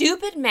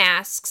stupid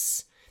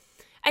masks.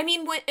 I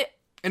mean,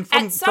 and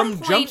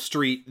from Jump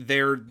Street,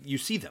 there you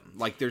see them.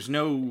 Like, there's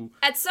no...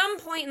 At some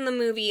point in the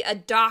movie, a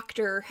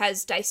doctor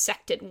has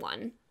dissected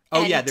one.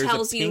 Oh, yeah,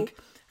 there's a pink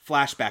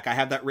flashback. I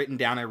have that written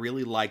down. I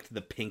really liked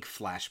the pink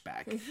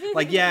flashback.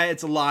 Like, yeah,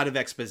 it's a lot of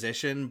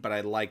exposition, but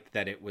I liked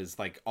that it was,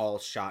 like, all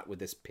shot with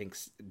this pink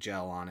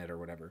gel on it or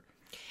whatever.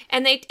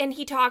 And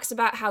he talks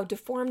about how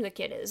deformed the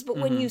kid is. But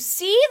when you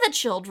see the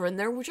children,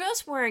 they're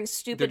just wearing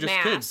stupid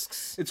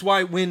masks. Kids. It's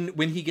why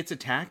when he gets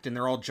attacked and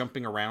they're all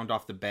jumping around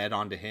off the bed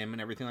onto him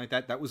and everything like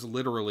that, that was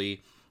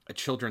literally a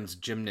children's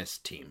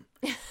gymnast team.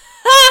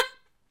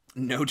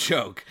 No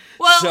joke.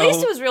 Well, at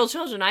least it was real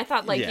children. I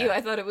thought, like you,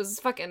 I thought it was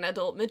fucking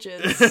adult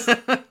midgets.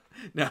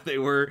 No, they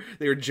were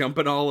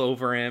jumping all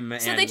over him.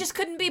 So they just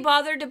couldn't be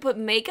bothered to put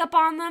makeup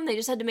on them? They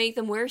just had to make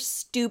them wear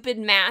stupid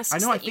masks. I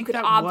know, I think you could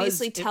that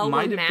obviously tell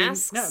were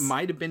masks. It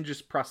might have been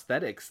just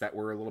prosthetics that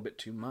were a little bit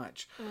too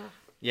much.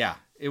 Yeah,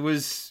 it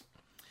was...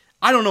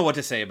 I don't know what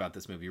to say about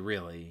this movie,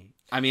 really.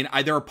 I mean,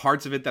 there are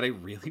parts of it that I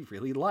really,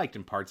 really liked,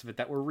 and parts of it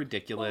that were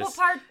ridiculous.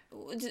 Well,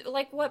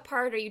 what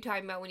part are you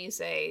talking about when you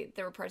say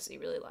there were parts that you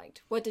really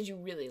liked? What did you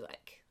really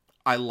like?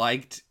 I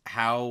liked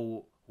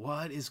how...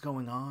 What is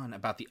going on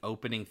about the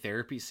opening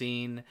therapy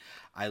scene?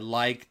 I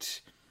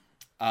liked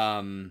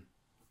the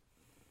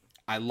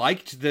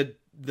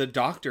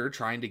doctor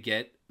trying to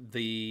get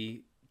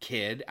the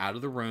kid out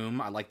of the room.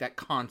 I liked that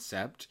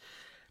concept.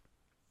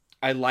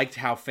 I liked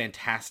how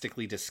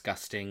fantastically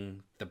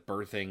disgusting the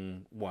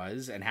birthing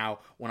was, and how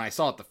when I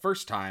saw it the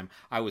first time,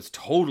 I was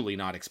totally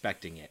not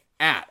expecting it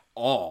at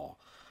all.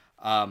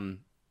 I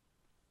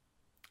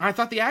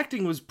thought the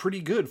acting was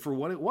pretty good for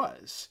what it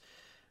was,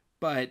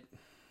 but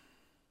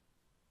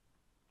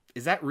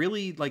is that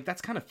really, like,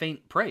 that's kind of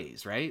faint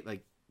praise, right?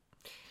 Like,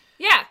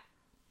 yeah.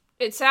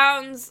 It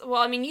sounds,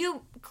 well, I mean,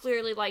 you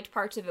clearly liked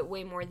parts of it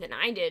way more than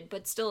I did,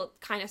 but still it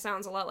kind of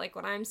sounds a lot like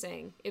what I'm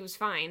saying. It was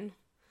fine.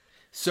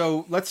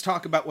 So let's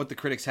talk about what the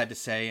critics had to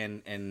say,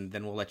 and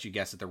then we'll let you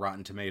guess at the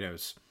Rotten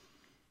Tomatoes.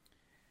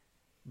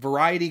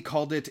 Variety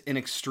called it an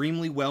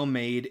extremely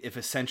well-made, if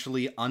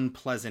essentially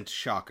unpleasant,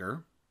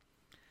 shocker.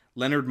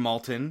 Leonard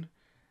Maltin,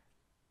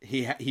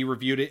 he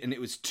reviewed it, and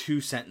it was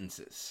 2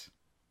 sentences.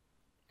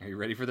 Are you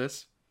ready for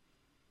this?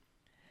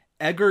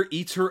 Edgar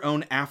eats her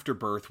own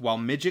afterbirth while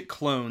midget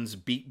clones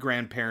beat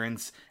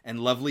grandparents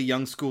and lovely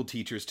young school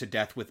teachers to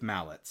death with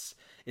mallets.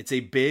 It's a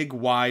big,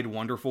 wide,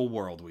 wonderful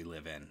world we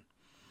live in.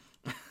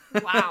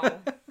 Wow.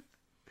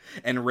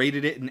 And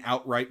rated it an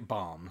outright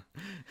bomb.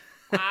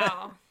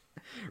 Wow.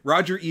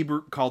 Roger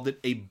Ebert called it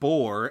a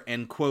bore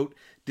and, quote,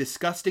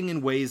 disgusting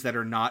in ways that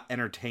are not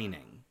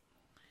entertaining.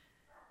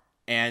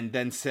 And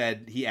then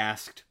he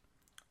asked,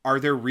 are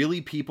there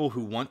really people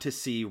who want to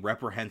see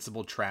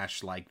reprehensible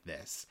trash like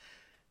this?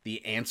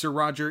 The answer,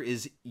 Roger,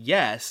 is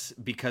yes,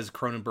 because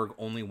Cronenberg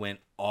only went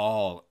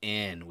all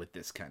in with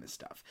this kind of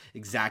stuff.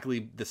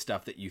 Exactly the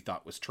stuff that you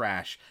thought was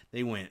trash.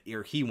 He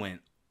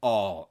went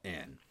all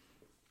in.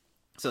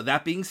 So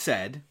that being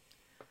said,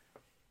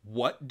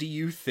 what do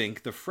you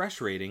think the fresh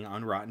rating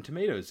on Rotten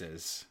Tomatoes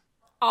is?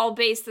 I'll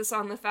base this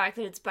on the fact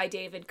that it's by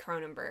David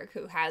Cronenberg,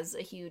 who has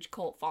a huge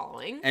cult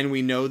following. And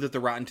we know that the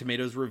Rotten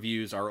Tomatoes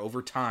reviews are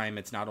over time.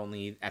 It's not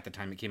only at the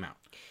time it came out.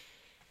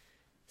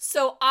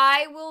 So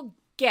I will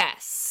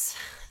guess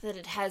that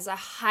it has a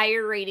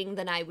higher rating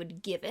than I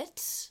would give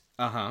it.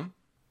 Uh-huh.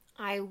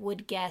 I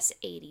would guess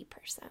 80%.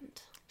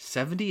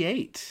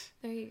 78.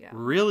 There you go.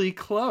 Really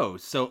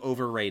close. So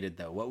overrated,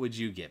 though. What would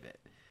you give it?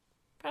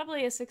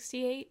 Probably a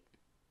 68.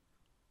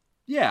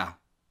 Yeah.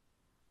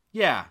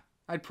 Yeah.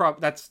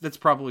 That's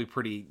probably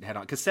pretty head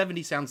on, because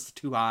 70 sounds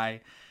too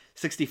high,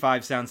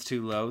 65 sounds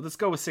too low. Let's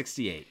go with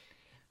 68.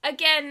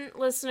 Again,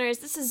 listeners,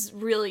 this is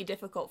really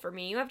difficult for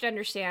me. You have to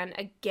understand,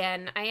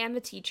 again, I am a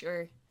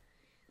teacher.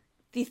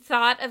 The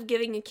thought of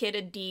giving a kid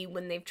a D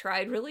when they've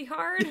tried really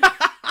hard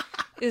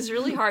is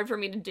really hard for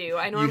me to do.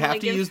 I normally you have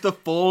to use the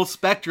full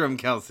spectrum,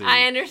 Kelsey.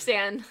 I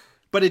understand.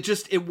 But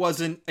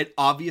it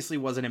obviously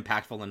wasn't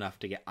impactful enough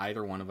to get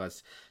either one of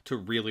us to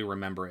really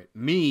remember it.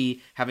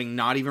 Me, having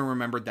not even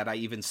remembered that I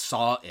even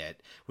saw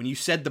it, when you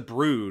said The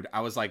Brood,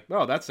 I was like,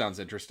 oh, that sounds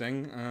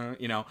interesting.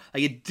 Like,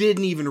 it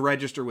didn't even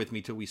register with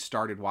me till we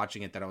started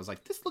watching it that I was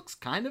like, this looks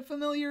kind of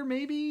familiar,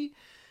 maybe?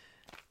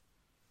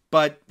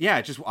 But yeah,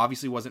 it just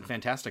obviously wasn't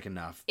fantastic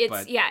enough. It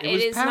was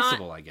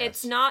passable, I guess.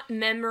 It's not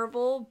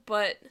memorable,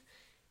 but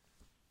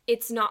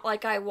it's not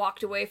like I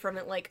walked away from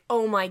it like,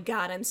 oh my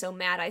god, I'm so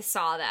mad I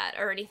saw that,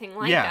 or anything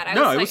like Yeah. that.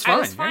 No, I it was fine. I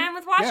was fine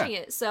with watching Yeah.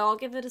 it, so I'll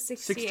give it a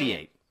 68.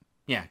 68.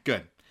 Yeah,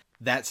 good.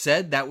 That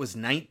said, that was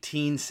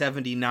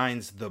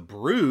 1979's The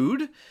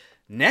Brood.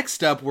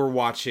 Next up, we're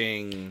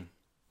watching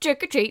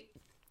Trick or treat.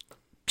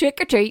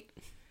 Trick or treat.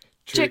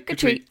 Trick or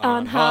treat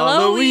on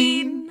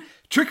Halloween.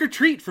 Trick or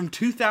Treat from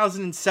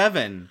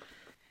 2007.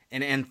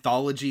 An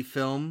anthology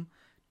film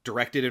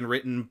directed and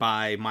written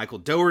by Michael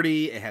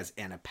Dougherty. It has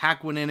Anna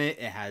Paquin in it.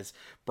 It has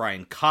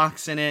Brian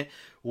Cox in it.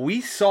 We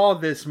saw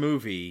this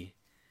movie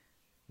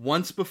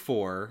once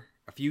before,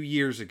 a few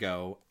years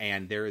ago,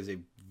 and there is a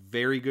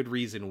very good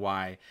reason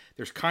why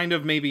there's kind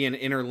of maybe an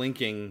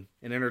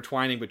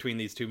intertwining between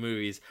these two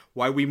movies,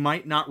 why we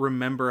might not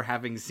remember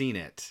having seen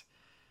it.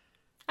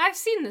 I've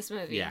seen this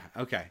movie. Yeah,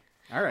 okay.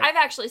 All right. I've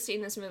actually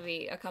seen this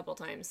movie a couple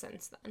times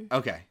since then.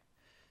 Okay.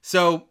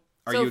 So,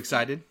 are you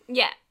excited?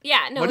 Yeah.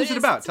 No. What is it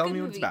about? It's a Tell good me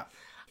what it's movie. about.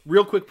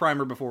 Real quick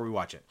primer before we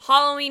watch it.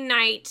 Halloween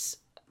night,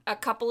 a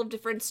couple of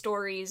different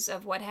stories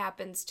of what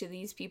happens to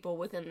these people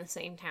within the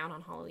same town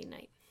on Halloween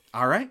night.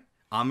 All right.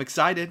 I'm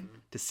excited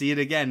to see it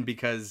again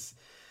because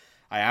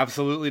I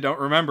absolutely don't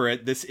remember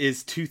it. This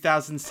is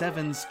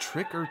 2007's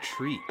Trick or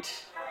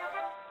Treat.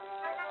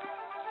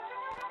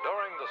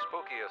 During the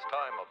spookiest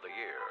time of the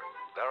year,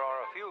 there are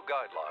a few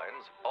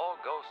guidelines all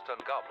ghosts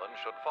and goblins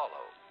should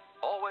follow.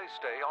 Always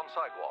stay on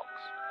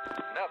sidewalks.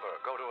 Never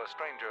go to a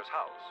stranger's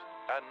house.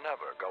 And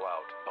never go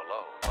out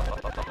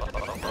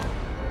alone.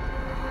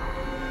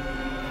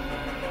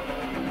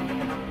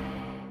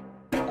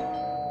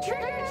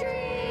 Trick or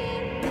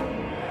treat!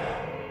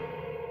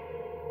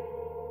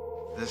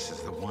 This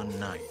is the one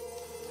night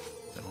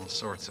that all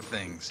sorts of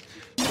things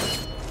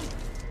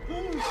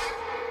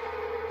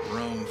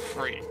roam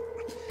free.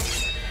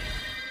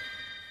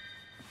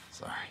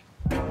 Sorry.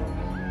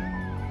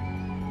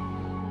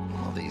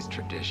 All these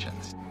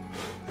traditions.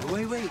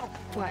 Wait.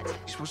 What? You're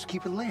supposed to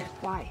keep it lit.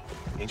 Why?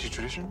 Ain't you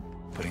tradition?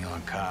 Putting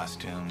on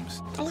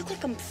costumes, I look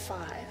like I'm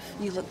 5.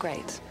 You look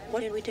great.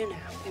 What did we do now?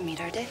 We meet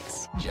our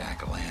dates.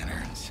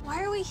 jack-o'-lanterns.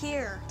 Why are we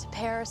here? To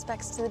pay our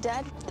respects to the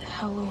dead? The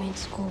Halloween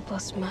school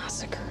bus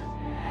massacre.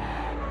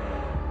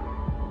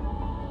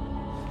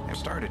 They've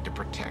started to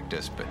protect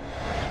us, but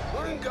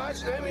What in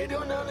God's name are you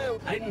doing down there?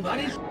 Hiding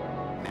buddies?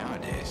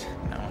 nowadays,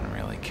 no one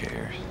really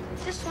cares.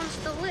 This one's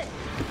still lit.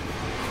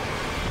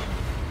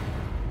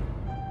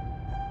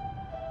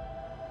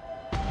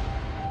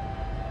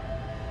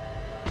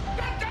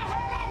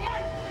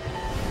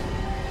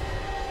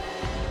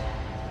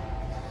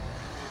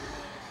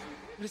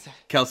 What is that?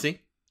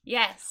 Kelsey,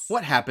 Yes.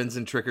 what happens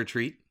in Trick or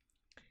Treat?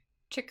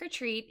 Trick or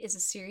Treat is a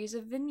series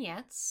of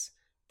vignettes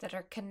that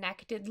are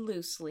connected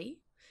loosely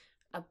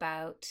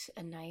about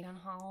a night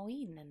on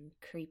Halloween and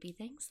creepy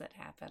things that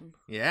happen.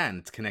 Yeah, and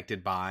it's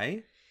connected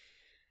by...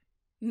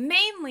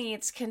 Mainly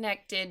it's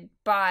connected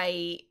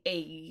by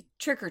a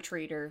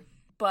trick-or-treater,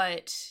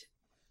 but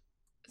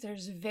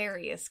there's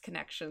various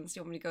connections. Do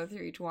you want me to go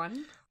through each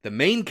one? The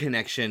main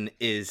connection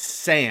is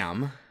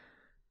Sam.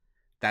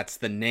 That's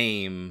the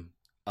name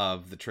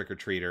of the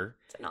trick-or-treater.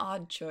 It's an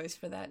odd choice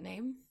for that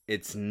name.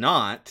 It's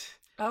not,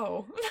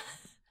 Oh.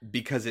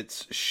 because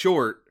it's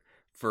short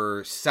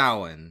for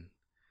Samhain,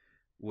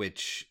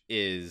 which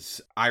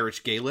is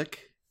Irish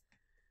Gaelic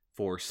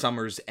for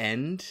Summer's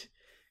End.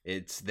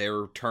 It's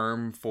their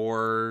term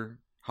for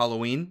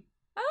Halloween.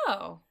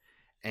 Oh.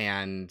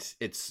 And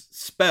it's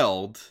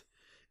spelled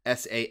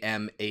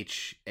Samhain.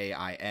 It's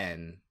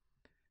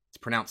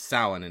pronounced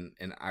Samhain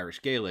in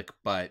Irish Gaelic,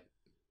 but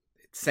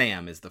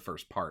Sam is the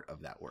first part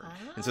of that word.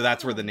 And so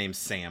that's where the name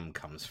Sam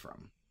comes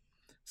from.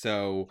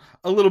 So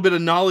a little bit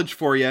of knowledge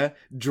for you,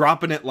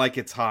 dropping it like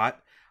it's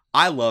hot.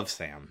 I love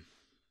Sam.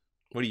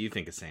 What do you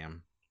think of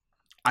Sam?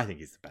 I think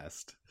he's the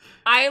best.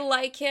 I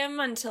like him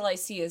until I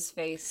see his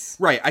face.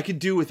 Right, I could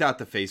do without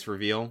the face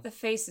reveal. The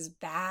face is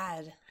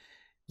bad.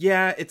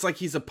 Yeah, it's like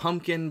he's a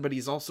pumpkin, but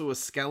he's also a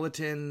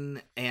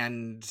skeleton,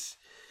 and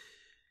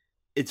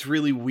it's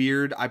really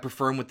weird. I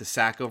prefer him with the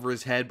sack over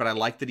his head, but I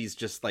like that he's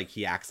just like,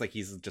 he acts like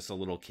he's just a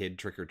little kid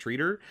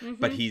trick-or-treater,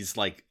 but he's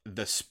like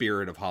the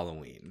spirit of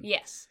Halloween.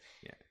 Yes.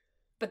 Yeah.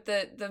 But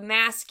the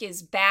mask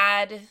is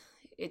bad.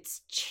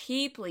 It's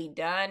cheaply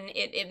done.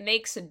 It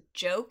makes a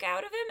joke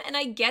out of him, and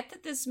I get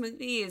that this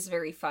movie is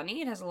very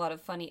funny. It has a lot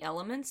of funny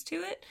elements to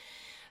it.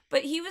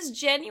 But he was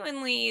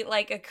genuinely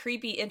like a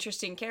creepy,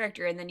 interesting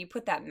character, and then you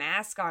put that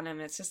mask on him,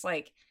 and it's just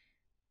like,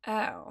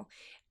 oh.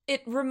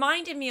 It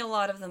reminded me a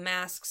lot of the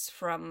masks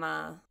from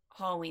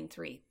Halloween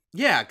 3.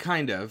 Yeah,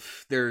 kind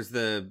of. There's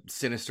the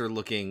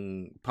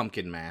sinister-looking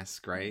pumpkin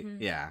mask, right?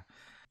 Mhm. Yeah.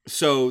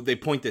 So they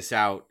point this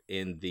out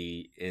on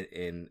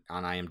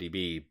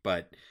IMDb,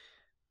 but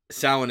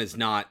Samhain is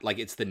not, like,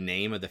 it's the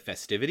name of the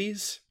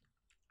festivities.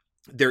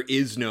 There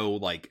is no,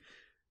 like,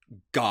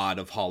 god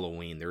of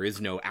Halloween. There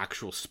is no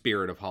actual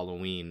spirit of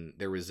Halloween.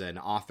 There was an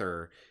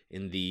author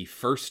in the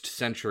 1st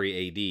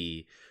century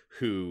AD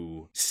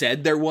who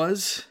said there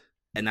was,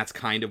 and that's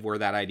kind of where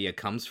that idea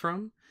comes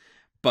from.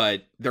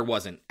 But there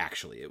wasn't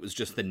actually. It was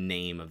just the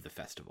name of the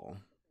festival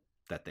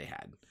that they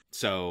had.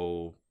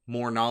 So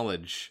More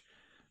knowledge.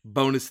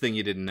 Bonus thing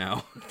you didn't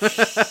know.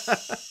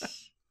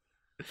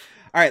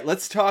 All right,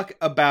 let's talk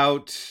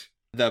about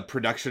the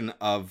production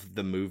of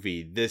the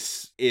movie.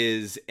 This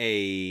is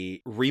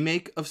a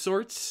remake of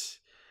sorts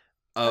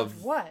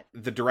of what?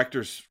 The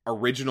director's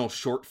original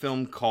short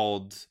film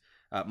called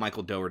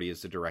Michael Dougherty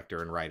is the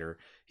director and writer.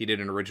 He did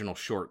an original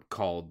short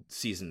called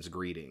Season's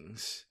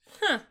Greetings.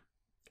 Huh.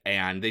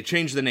 And they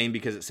changed the name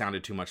because it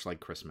sounded too much like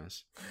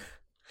Christmas.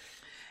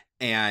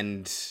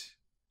 And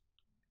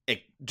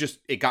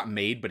it got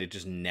made, but it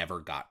just never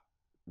got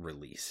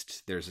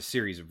released. There's a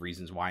series of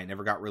reasons why it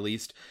never got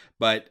released,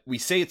 but we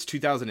say it's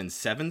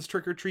 2007's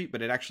Trick or Treat,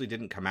 but it actually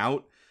didn't come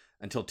out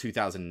until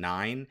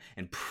 2009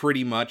 and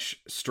pretty much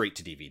straight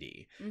to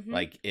DVD. Mm-hmm.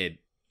 Like it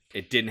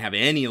didn't have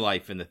any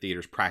life in the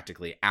theaters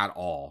practically at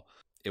all.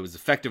 It was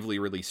effectively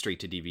released straight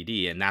to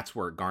DVD, and that's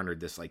where it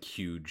garnered this like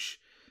huge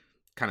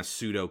kind of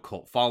pseudo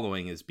cult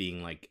following as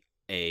being like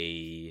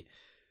a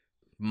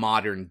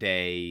modern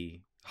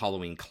day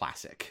Halloween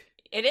classic.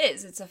 It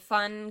is. It's a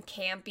fun,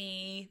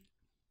 campy,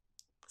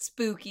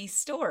 spooky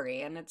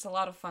story, and it's a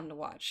lot of fun to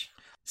watch.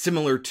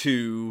 Similar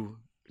to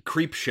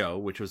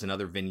Creepshow, which was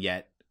another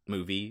vignette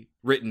movie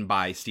written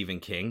by Stephen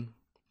King,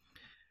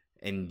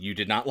 and you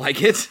did not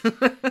like it.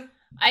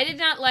 I did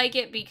not like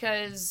it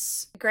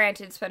because,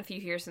 granted, it's been a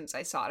few years since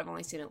I saw it. I've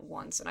only seen it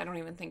once, and I don't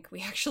even think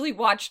we actually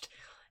watched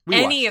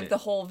any of the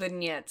whole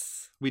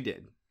vignettes. We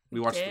did. We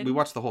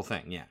watched the whole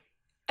thing, yeah.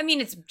 I mean,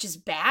 it's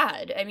just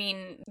bad. I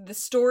mean, the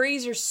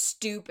stories are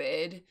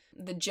stupid.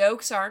 The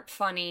jokes aren't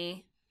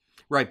funny.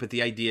 Right, but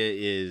the idea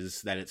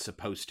is that it's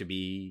supposed to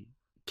be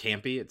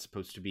campy. It's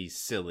supposed to be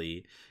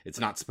silly. It's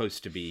not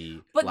supposed to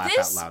be laugh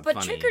out loud funny.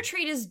 But Trick or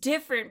Treat is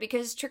different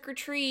because Trick or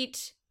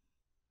Treat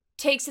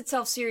takes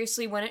itself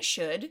seriously when it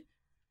should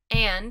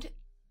and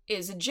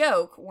is a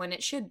joke when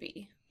it should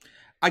be.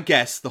 I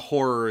guess the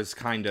horror is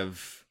kind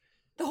of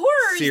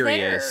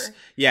serious. There.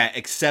 Yeah,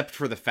 except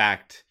for the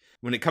fact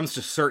when it comes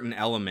to certain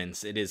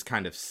elements, it is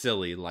kind of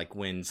silly, like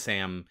when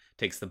Sam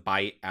takes the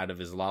bite out of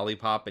his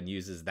lollipop and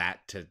uses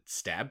that to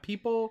stab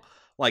people.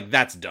 Like,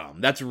 that's dumb.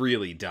 That's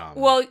really dumb.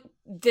 Well,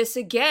 this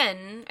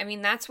again, I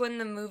mean, that's when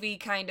the movie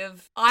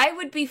I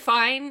would be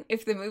fine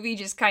if the movie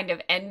just kind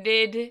of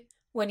ended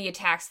when he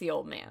attacks the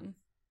old man.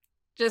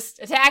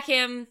 Just attack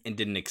him. And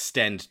didn't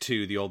extend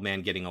to the old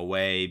man getting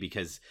away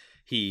because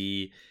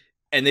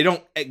and they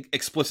don't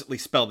explicitly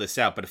spell this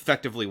out, but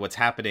effectively what's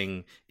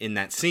happening in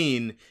that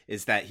scene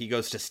is that he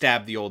goes to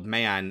stab the old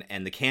man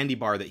and the candy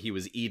bar that he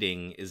was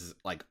eating is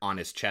like on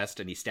his chest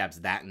and he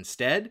stabs that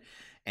instead.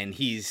 And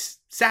he's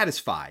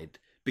satisfied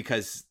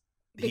because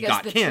he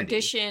got the candy.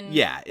 Tradition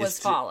was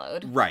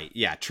followed. Right.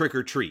 Yeah. Trick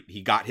or treat.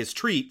 He got his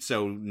treat,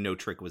 so no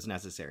trick was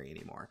necessary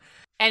anymore.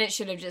 And it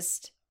should have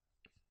just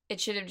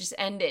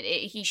ended.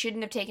 He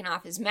shouldn't have taken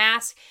off his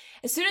mask.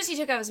 As soon as he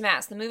took off his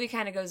mask, the movie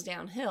kind of goes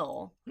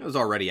downhill. It was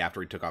already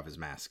after he took off his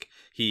mask.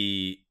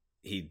 He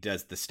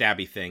does the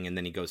stabby thing, and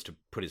then he goes to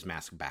put his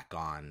mask back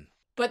on.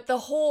 But the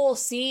whole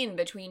scene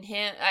between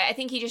him, I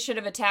think he just should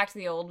have attacked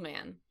the old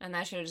man, and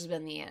that should have just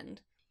been the end.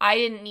 I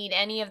didn't need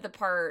any of the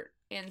part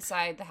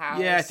inside the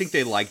house. Yeah, I think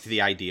they liked the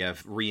idea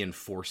of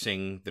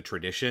reinforcing the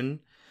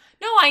tradition.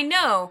 No, I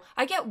know.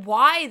 I get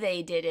why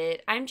they did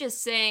it. I'm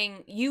just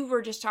saying, you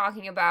were just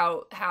talking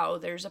about how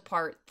there's a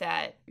part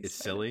that... It's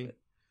silly?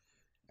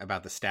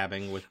 About the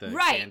stabbing with the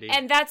Right, candy?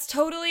 and that's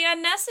totally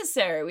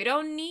unnecessary. We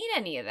don't need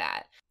any of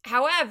that.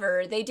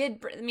 However, they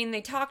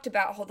talked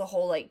about the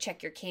whole, like,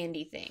 check your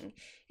candy thing.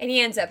 And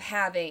he ends up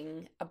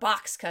having a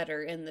box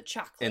cutter in the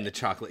chocolate. In the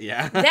chocolate,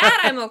 yeah.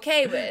 That I'm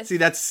okay with. See,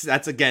 that's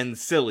again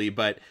silly,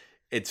 but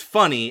it's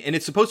funny, and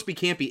it's supposed to be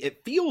campy.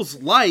 It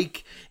feels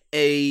like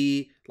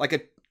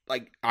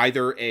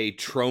either a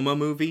trauma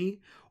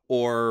movie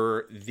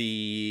or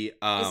the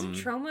Isn't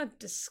trauma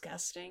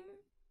disgusting?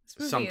 This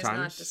movie sometimes is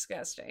not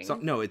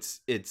disgusting. No,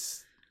 it's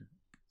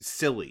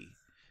silly,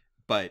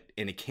 but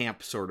in a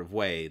camp sort of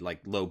way,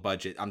 like low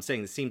budget. I'm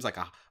saying it seems like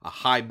a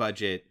high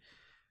budget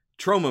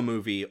trauma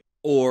movie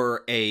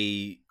or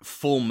a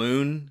Full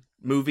Moon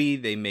movie.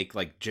 They make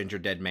like Ginger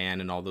Dead Man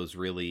and all those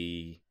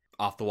really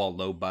off the wall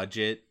low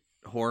budget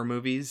horror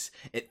movies.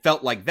 It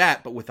felt like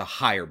that, but with a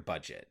higher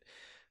budget.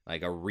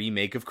 Like a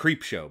remake of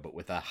Creepshow, but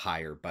with a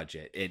higher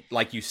budget. It,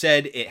 like you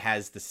said, it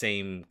has the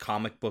same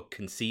comic book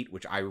conceit,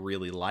 which I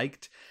really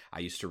liked. I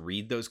used to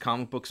read those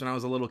comic books when I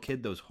was a little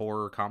kid, those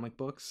horror comic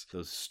books.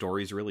 Those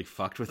stories really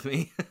fucked with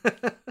me.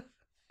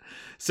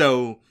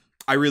 So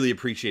I really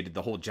appreciated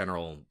the whole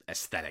general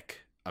aesthetic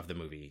of the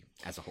movie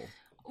as a whole.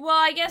 Well,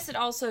 I guess it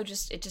also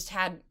just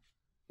had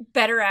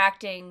better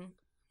acting,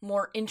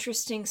 more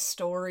interesting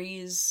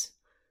stories.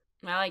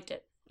 I liked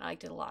it. I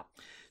liked it a lot.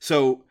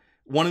 So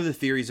one of the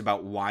theories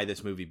about why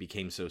this movie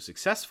became so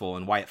successful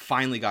and why it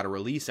finally got a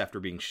release after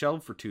being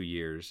shelved for 2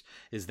 years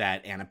is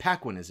that Anna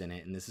Paquin is in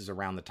it, and this is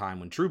around the time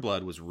when True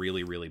Blood was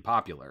really, really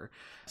popular.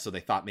 So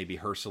they thought maybe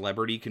her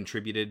celebrity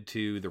contributed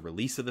to the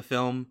release of the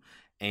film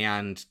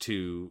and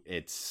to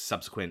its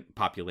subsequent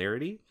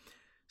popularity.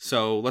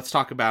 So let's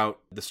talk about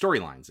the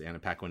storylines. Anna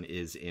Paquin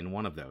is in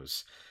one of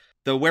those.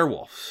 The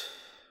werewolves.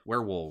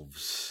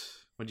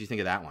 What do you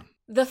think of that one?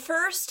 The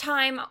first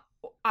time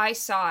I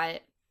saw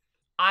it,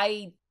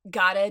 I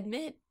gotta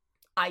admit,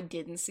 I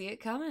didn't see it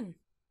coming.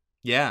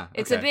 Yeah.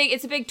 It's a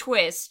big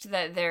twist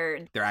that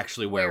they're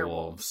actually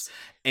werewolves.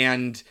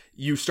 And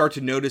you start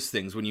to notice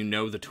things when you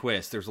know the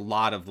twist. There's a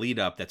lot of lead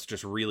up that's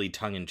just really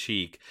tongue in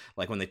cheek.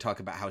 Like when they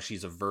talk about how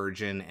she's a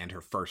virgin and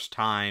her first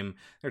time,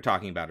 they're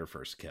talking about her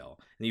first kill.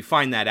 And you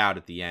find that out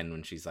at the end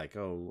when she's like,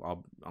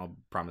 "Oh, I'll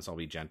promise I'll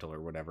be gentle,"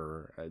 or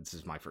whatever. This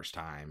is my first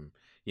time.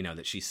 You know,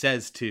 that she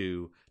says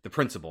to the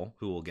principal,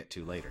 who we'll get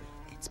to later.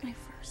 It's my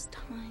first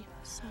time,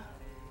 so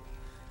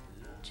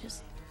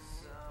just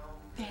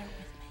bear with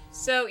me.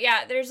 So,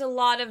 yeah, there's a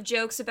lot of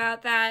jokes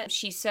about that.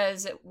 She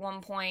says at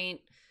one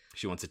point...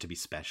 She wants it to be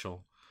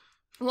special.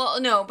 Well,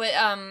 no, but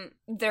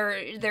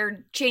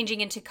they're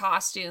changing into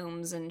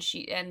costumes, and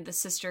the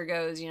sister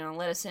goes, you know,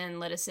 let us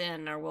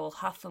in, or we'll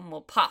huff and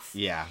we'll puff.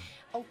 Yeah.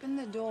 Open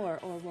the door,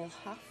 or we'll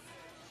huff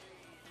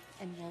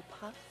and we'll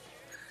puff.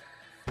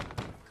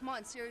 Come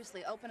on,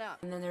 seriously, open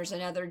up. And then there's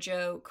another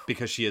joke.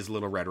 Because she is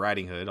Little Red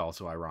Riding Hood,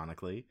 also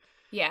ironically.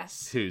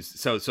 Yes.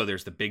 So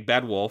there's the big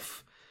bad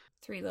wolf.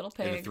 3 little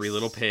pigs. And the 3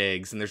 little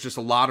pigs, and there's just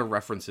a lot of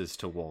references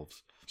to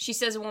wolves. She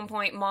says at one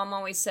point, Mom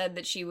always said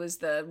that she was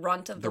the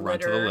runt of the litter.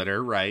 The runt of the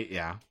litter, right,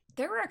 yeah.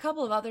 There were a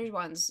couple of other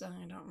ones.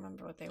 I don't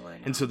remember what they were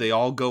now. And so they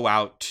all go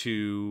out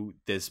to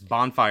this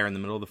bonfire in the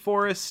middle of the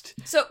forest.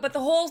 So, but the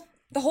whole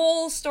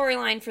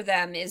storyline for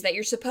them is that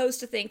you're supposed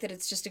to think that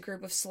it's just a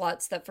group of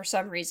sluts that for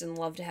some reason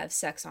love to have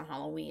sex on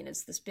Halloween.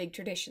 It's this big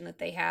tradition that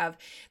they have.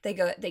 They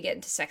get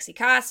into sexy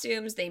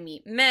costumes, they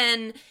meet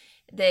men,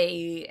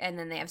 and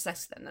then they have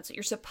sex with them. That's what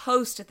you're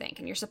supposed to think.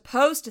 And you're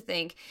supposed to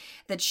think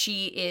that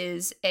she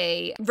is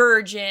a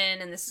virgin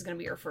and this is going to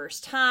be her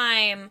first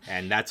time.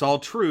 And that's all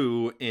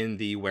true in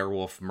the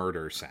werewolf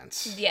murder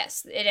sense.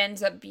 Yes, it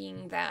ends up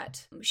being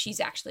that she's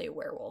actually a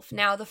werewolf.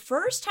 Now, the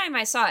first time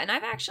I saw it, and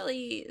I've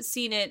actually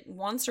seen it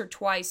once or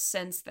twice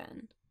since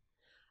then,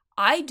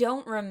 I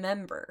don't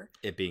remember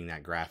it being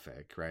that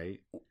graphic,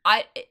 right?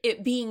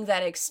 It being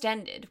that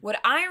extended.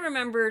 What I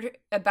remembered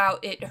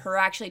about her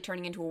actually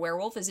turning into a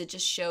werewolf is it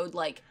just showed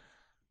like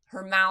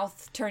her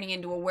mouth turning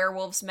into a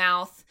werewolf's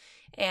mouth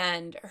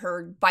and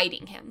her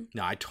biting him.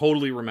 No, I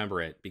totally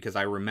remember it because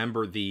I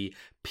remember the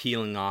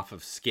peeling off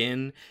of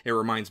skin. It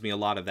reminds me a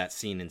lot of that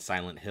scene in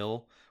Silent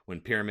Hill when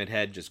Pyramid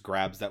Head just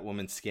grabs that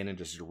woman's skin and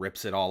just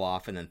rips it all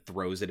off and then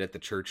throws it at the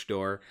church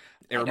door.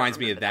 It reminds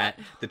me of that.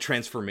 The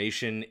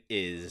transformation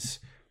is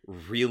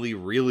really,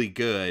 really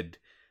good.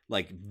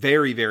 Like,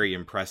 very, very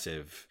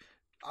impressive.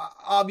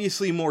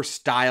 Obviously more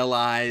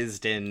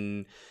stylized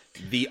and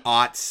the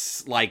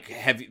aughts, like,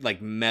 heavy,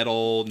 like,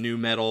 metal, new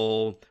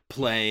metal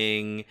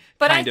playing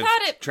kind of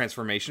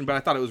transformation. But I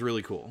thought it was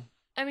really cool.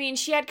 I mean,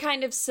 she had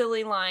kind of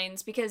silly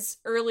lines because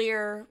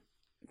earlier...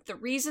 The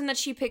reason that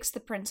she picks the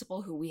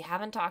principal, who we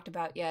haven't talked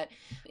about yet,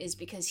 is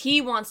because he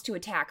wants to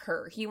attack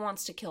her. He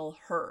wants to kill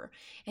her.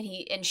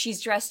 And she's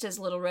dressed as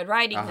Little Red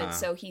Riding Hood,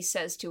 so he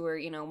says to her,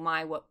 you know,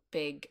 my, what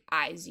big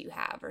eyes you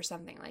have, or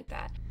something like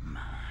that. My,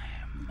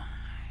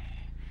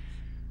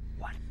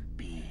 what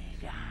big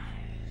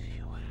eyes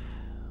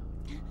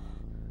you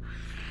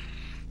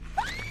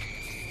have.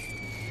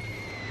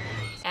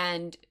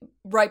 And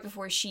right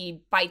before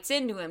she bites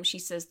into him, she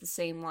says the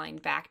same line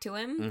back to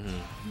him.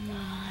 Mm-hmm.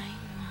 My,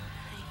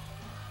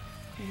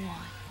 what big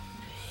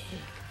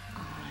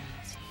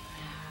eyes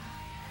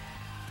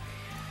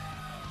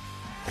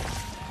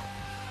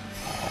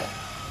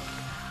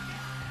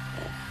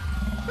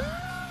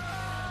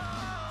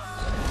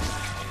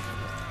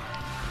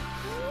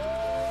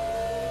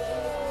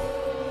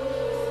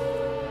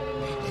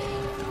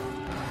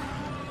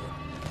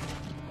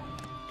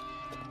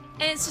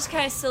And it's just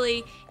kind of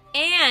silly.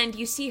 And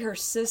you see her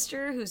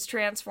sister, who's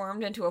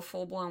transformed into a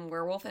full-blown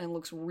werewolf, and it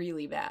looks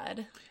really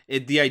bad.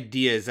 The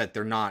idea is that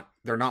they're not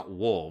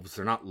wolves.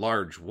 They're not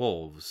large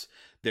wolves.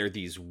 They're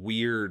these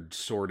weird,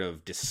 sort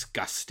of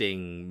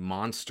disgusting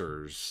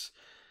monsters.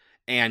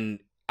 And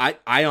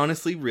I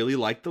honestly really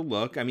like the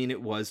look. I mean,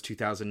 it was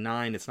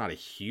 2009. It's not a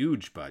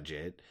huge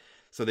budget,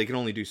 so they can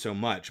only do so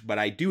much. But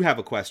I do have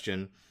a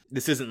question.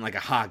 This isn't like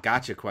a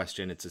gotcha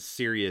question. It's a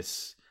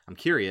serious... I'm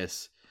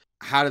curious.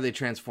 How do they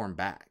transform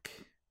back?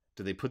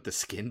 Do they put the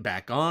skin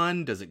back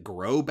on? Does it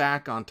grow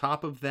back on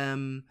top of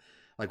them?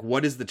 Like,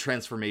 what is the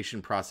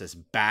transformation process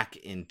back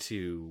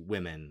into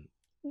women?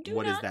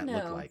 What does that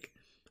look like?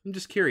 I'm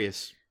just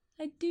curious.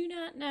 I do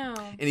not know.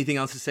 Anything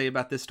else to say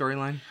about this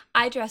storyline?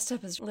 I dressed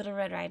up as Little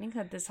Red Riding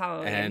Hood this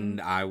Halloween. And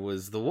I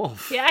was the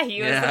wolf. Yeah,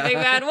 he was the big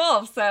bad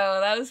wolf, so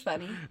that was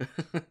funny.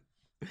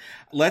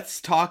 Let's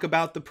talk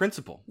about the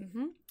principal.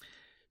 Mm-hmm.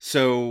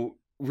 So,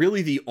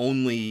 really the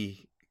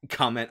only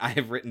comment I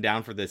have written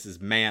down for this is,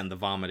 man, the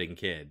vomiting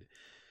kid.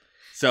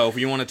 So if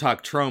you want to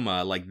talk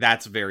trauma, like,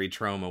 that's very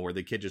trauma, where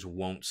the kid just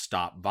won't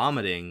stop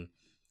vomiting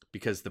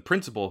because the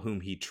principal,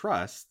 whom he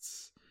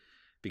trusts,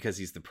 because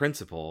he's the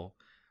principal,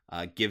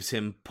 gives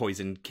him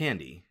poisoned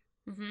candy.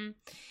 Mm-hmm.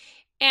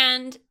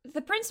 And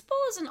the principal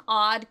is an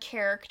odd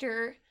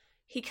character.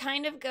 He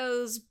kind of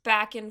goes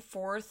back and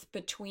forth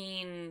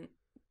between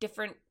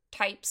different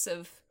types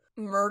of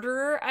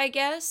murderer, I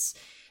guess.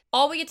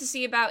 All we get to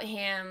see about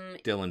him,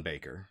 Dylan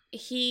Baker.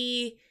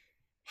 He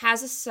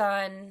has a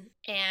son,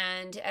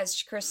 and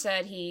as Chris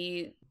said,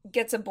 he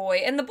gets a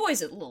boy, and the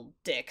boy's a little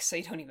dick, so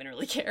you don't even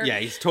really care. Yeah,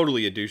 he's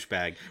totally a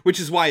douchebag, which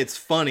is why it's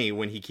funny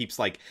when he keeps,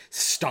 like,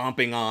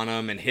 stomping on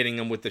him and hitting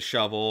him with the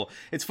shovel.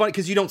 It's funny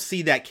because you don't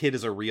see that kid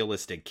as a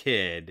realistic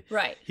kid.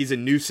 Right. He's a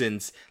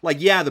nuisance. Like,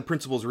 yeah, the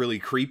principal's really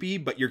creepy,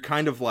 but you're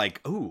kind of like,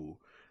 ooh,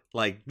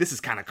 like, this is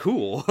kind of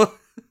cool.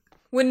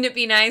 Wouldn't it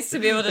be nice to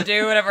be able to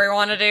do whatever we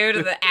want to do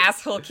to the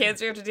asshole kids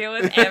we have to deal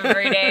with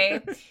every day?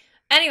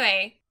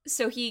 Anyway,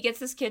 so he gets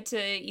this kid to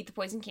eat the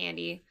poison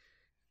candy,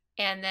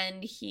 and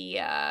then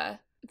he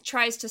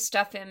tries to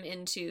stuff him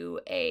into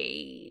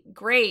a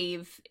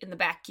grave in the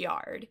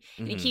backyard.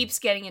 And he keeps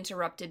getting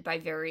interrupted by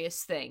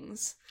various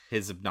things.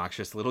 His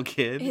obnoxious little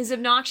kid. His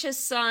obnoxious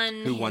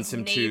son. Who wants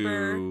him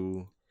neighbor,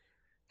 to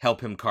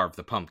help him carve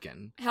the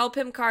pumpkin. help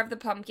him carve the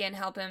pumpkin,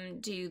 help him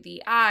do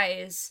the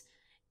eyes.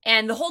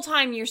 And the whole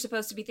time you're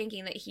supposed to be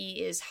thinking that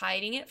he is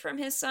hiding it from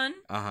his son.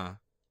 Uh-huh.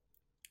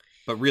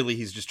 But really,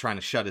 he's just trying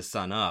to shut his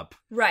son up.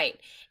 Right.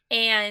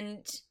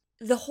 And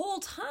the whole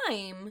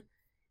time,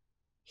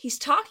 he's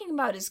talking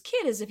about his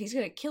kid as if he's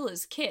going to kill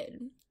his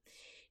kid.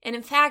 And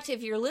in fact,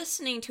 if you're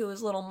listening to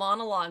his little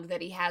monologue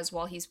that he has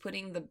while he's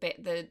putting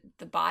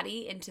the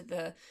body into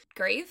the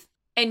grave,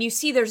 and you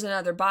see there's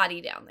another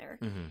body down there,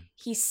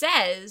 he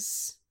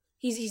says,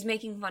 he's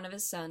making fun of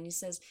his son. He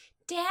says,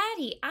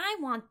 "Daddy, I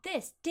want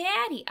this.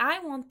 Daddy, I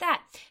want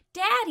that.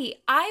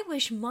 Daddy, I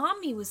wish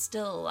Mommy was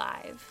still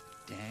alive."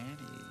 Daddy,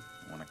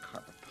 I want to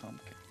carve a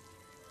pumpkin.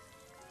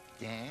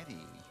 Daddy,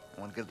 I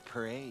want to go to the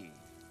parade.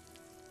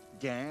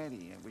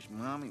 Daddy, I wish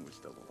Mommy was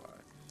still alive.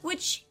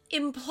 Which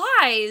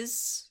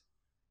implies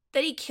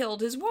that he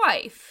killed his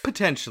wife.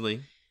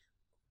 Potentially.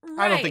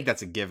 Right. I don't think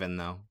that's a given,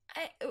 though.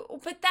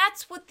 But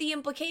that's what the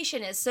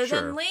implication is. So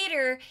Sure. then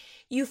later,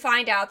 you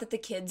find out that the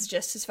kid's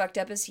just as fucked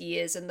up as he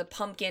is, and the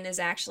pumpkin is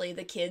actually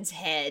the kid's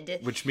head.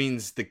 Which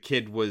means the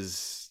kid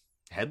was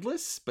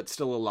headless, but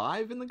still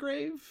alive in the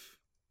grave?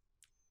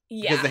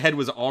 Yeah. Because the head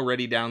was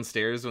already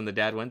downstairs when the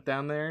dad went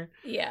down there?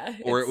 Yeah.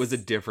 Or it was a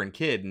different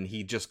kid, and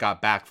he just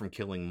got back from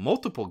killing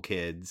multiple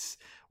kids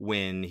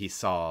when he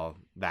saw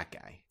that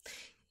guy.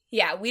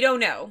 Yeah, we don't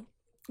know.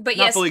 But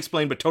Not yes. fully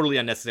explained, but totally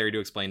unnecessary to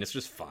explain. It's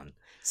just fun.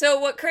 So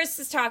what Chris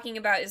is talking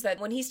about is that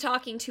when he's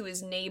talking to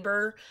his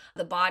neighbor,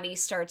 the body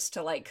starts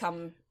to like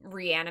come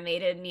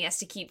reanimated, and he has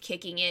to keep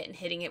kicking it and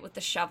hitting it with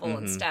the shovel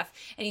and stuff.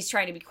 And he's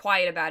trying to be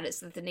quiet about it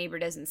so that the neighbor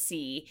doesn't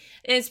see.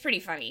 And it's pretty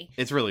funny.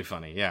 It's really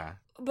funny, yeah.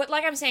 But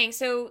like I'm saying,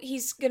 so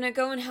he's gonna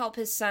go and help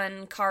his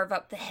son carve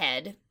up the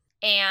head.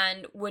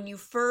 And when you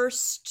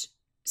first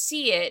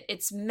see it,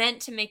 it's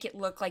meant to make it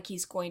look like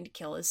he's going to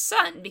kill his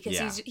son, because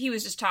Yeah. he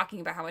was just talking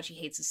about how much he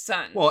hates his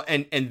son. Well,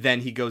 and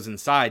then he goes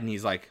inside and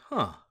he's like,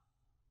 huh.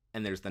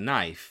 And there's the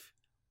knife.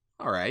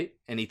 All right.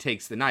 And he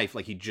takes the knife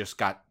like he just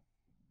got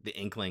the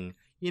inkling.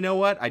 You know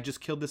what? I just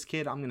killed this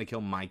kid. I'm going to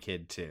kill my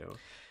kid too.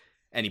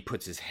 And he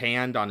puts his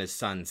hand on his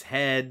son's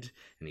head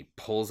and he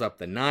pulls up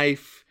the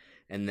knife.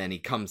 And then he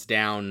comes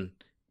down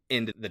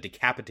into the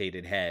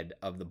decapitated head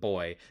of the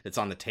boy that's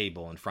on the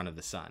table in front of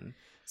the son.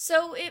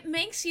 So it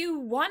makes you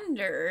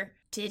wonder,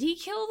 did he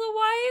kill the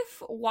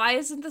wife? Why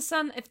isn't the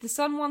son, if the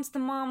son wants the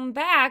mom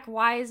back,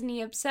 why isn't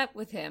he upset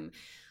with him?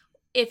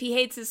 If he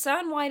hates his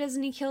son, why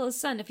doesn't he kill his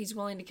son if he's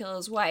willing to kill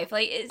his wife?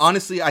 Like,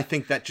 honestly, I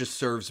think that just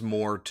serves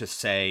more to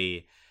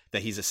say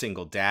that he's a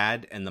single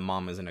dad and the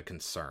mom isn't a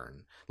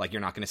concern. Like,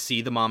 you're not going to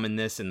see the mom in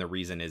this, and the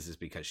reason is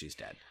because she's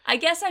dead. I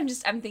guess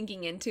I'm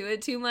thinking into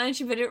it too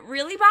much, but it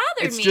really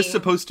bothered me. It's just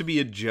supposed to be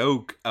a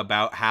joke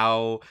about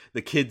how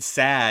the kid's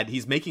sad.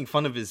 He's making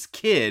fun of his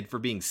kid for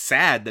being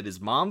sad that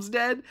his mom's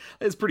dead.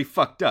 It's pretty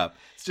fucked up.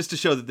 It's just to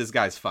show that this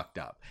guy's fucked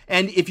up.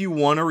 And if you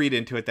want to read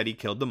into it that he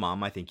killed the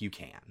mom, I think you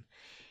can.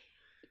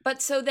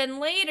 But so then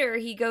later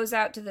he goes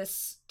out to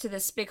this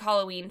big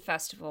Halloween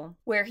festival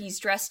where he's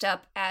dressed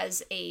up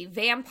as a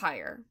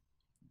vampire.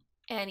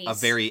 And he's a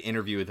very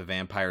Interview with a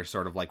Vampire,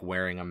 sort of like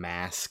wearing a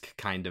mask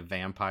kind of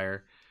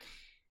vampire.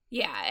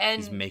 Yeah,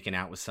 and he's making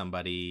out with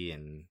somebody,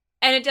 and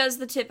it does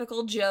the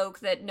typical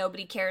joke that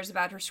nobody cares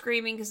about her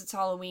screaming because it's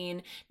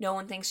Halloween. No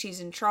one thinks she's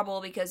in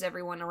trouble because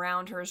everyone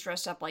around her is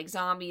dressed up like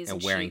zombies.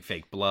 And wearing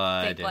fake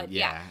blood.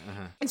 Yeah.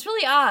 Uh-huh. It's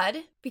really odd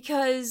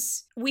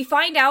because we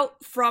find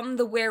out from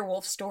the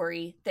werewolf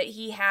story that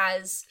he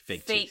has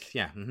fake teeth.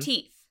 Yeah. Mm-hmm.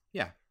 Teeth.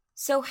 Yeah.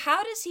 So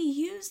how does he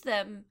use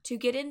them to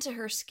get into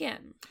her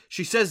skin?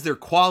 She says they're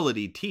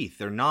quality teeth.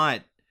 They're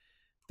not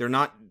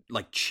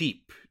like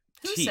cheap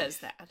Who teeth. says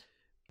that?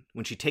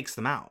 When she takes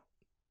them out.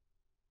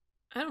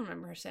 I don't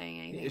remember her saying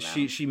anything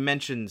about She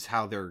mentions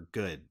how they're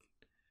good.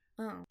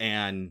 Oh.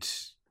 And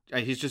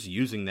he's just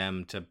using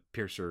them to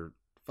pierce her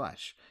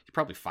flesh. He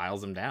probably files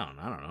them down.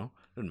 I don't know.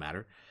 Doesn't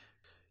matter.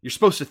 You're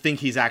supposed to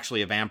think he's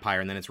actually a vampire,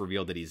 and then it's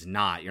revealed that he's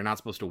not. You're not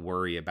supposed to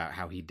worry about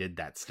how he did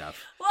that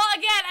stuff. Well,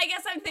 again, I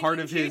guess I'm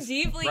thinking too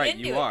deeply right,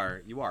 into you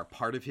it. are.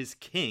 Part of his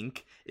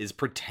kink is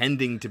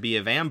pretending to be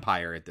a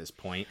vampire at this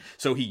point.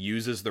 So he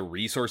uses the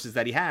resources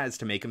that he has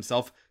to make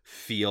himself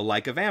feel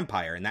like a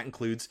vampire. And that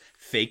includes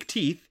fake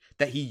teeth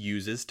that he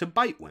uses to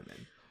bite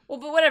women. Well,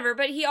 but whatever.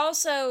 But he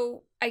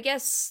also, I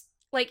guess,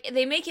 like,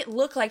 they make it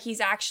look like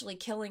he's actually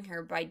killing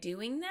her by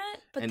doing that,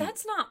 but And-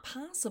 that's not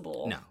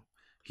possible. No.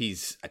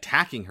 He's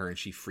attacking her and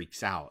she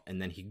freaks out,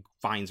 and then he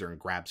finds her and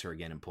grabs her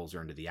again and pulls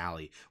her into the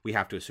alley. We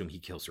have to assume he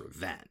kills her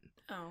then.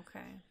 Oh,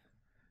 okay.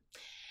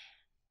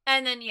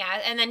 And then,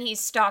 he's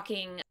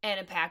stalking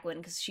Anna Paquin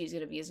because she's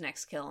going to be his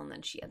next kill, and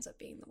then she ends up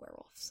being the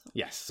werewolf. So.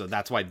 Yes, so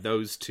that's why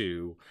those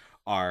two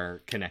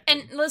are connected.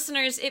 And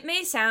listeners, it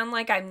may sound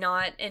like I'm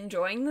not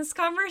enjoying this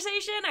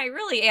conversation. I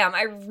really am.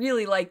 I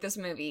really like this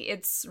movie.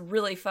 It's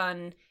really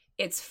fun.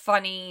 It's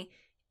funny.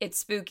 It's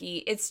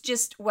spooky. It's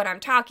just when I'm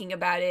talking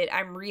about it,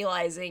 I'm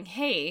realizing,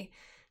 hey,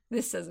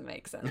 this doesn't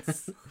make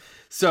sense.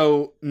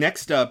 So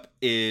next up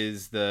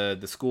is the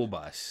school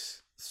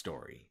bus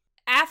story.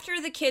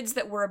 After the kids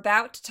that we're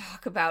about to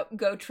talk about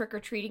go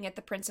trick-or-treating at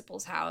the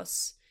principal's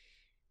house,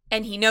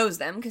 and he knows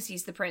them because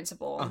he's the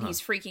principal, and he's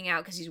freaking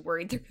out because he's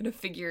worried they're going to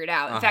figure it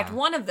out. In fact,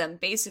 one of them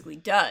basically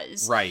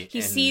does. Right.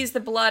 He sees the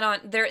blood on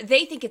there.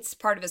 They think it's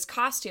part of his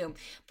costume,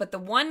 but the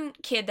one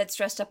kid that's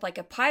dressed up like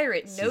a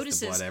pirate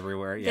notices the blood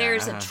everywhere. Yeah.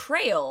 there's a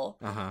trail,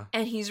 Uh-huh.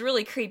 and he's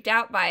really creeped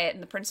out by it.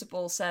 And the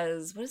principal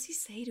says, "What does he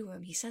say to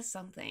him?" He says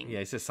something. Yeah,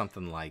 he says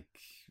something like,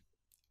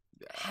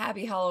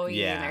 "Happy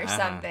Halloween" or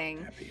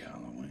something. Happy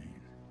Halloween.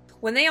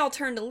 When they all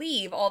turn to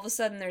leave, all of a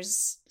sudden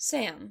there's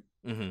Sam.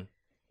 Mm-hmm.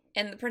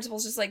 And the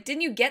principal's just like,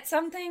 "Didn't you get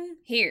something?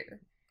 Here."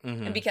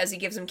 Mm-hmm. And because he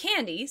gives him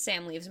candy,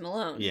 Sam leaves him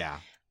alone. Yeah.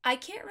 I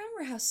can't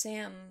remember how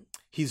Sam...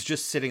 He's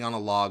just sitting on a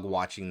log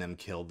watching them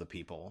kill the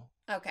people.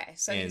 Okay,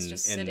 so he's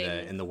just in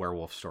sitting... the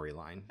werewolf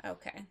storyline.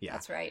 Okay, Yeah.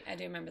 that's right. I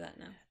do remember that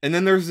now. And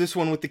then there's this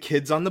one with the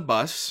kids on the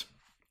bus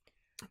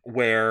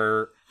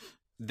where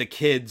the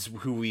kids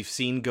who we've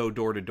seen go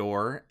door to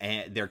door,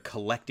 and they're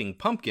collecting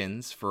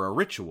pumpkins for a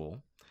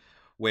ritual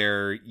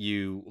where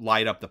you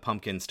light up the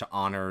pumpkins to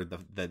honor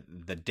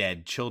the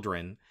dead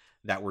children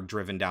that were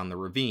driven down the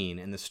ravine.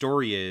 And the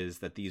story is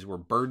that these were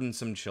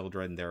burdensome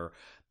children.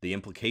 The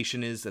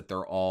implication is that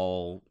they're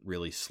all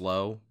really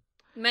slow.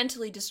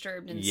 Mentally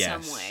disturbed in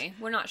some way.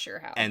 We're not sure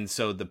how. And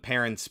so the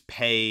parents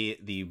pay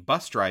the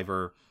bus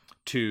driver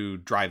to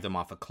drive them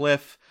off a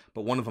cliff,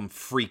 but one of them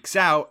freaks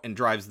out and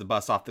drives the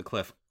bus off the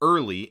cliff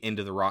early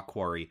into the rock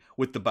quarry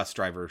with the bus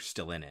driver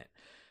still in it.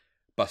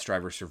 Bus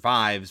driver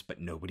survives, but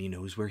nobody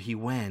knows where he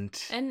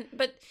went.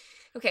 But,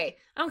 okay,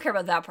 I don't care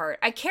about that part.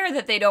 I care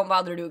that they don't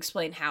bother to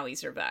explain how he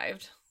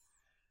survived.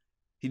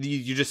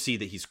 You just see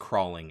that he's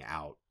crawling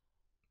out.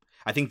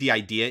 I think the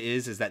idea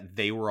is that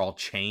they were all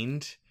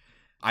chained.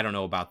 I don't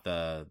know about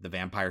the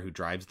vampire who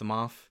drives them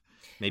off.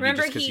 Maybe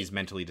Remember, just because he's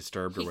mentally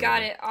disturbed or he whatever.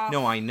 got it off.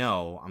 No, I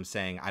know. I'm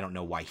saying I don't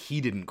know why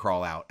he didn't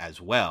crawl out as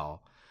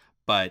well.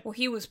 But Well,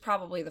 he was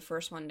probably the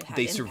first one to have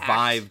they impact.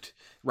 survived.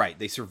 Right.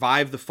 They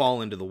survived the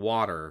fall into the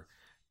water.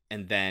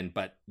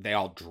 But they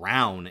all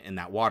drown in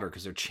that water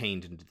because they're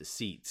chained into the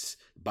seats.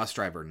 The bus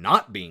driver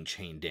not being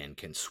chained in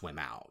can swim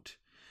out.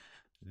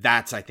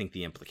 That's, I think,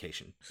 the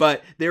implication.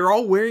 But they're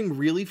all wearing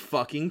really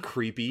fucking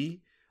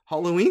creepy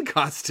Halloween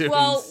costumes.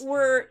 Well,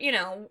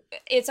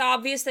 it's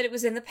obvious that it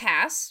was in the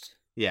past,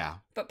 yeah.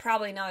 but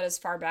probably not as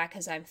far back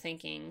as I'm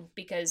thinking,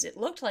 because it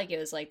looked like it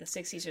was like the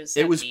 60s or the 70s.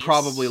 It was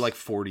probably like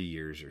 40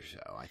 years or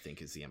so, I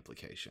think, is the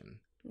implication.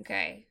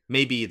 Okay.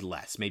 Maybe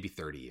less, maybe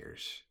 30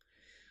 years.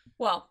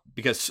 Well,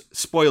 because,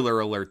 spoiler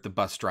alert, the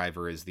bus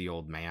driver is the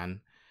old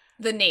man.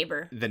 The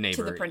neighbor. The neighbor.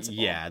 To the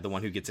principal. Yeah, the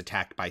one who gets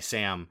attacked by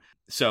Sam.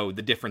 So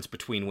the difference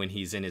between when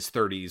he's in his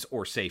 30s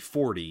or, say,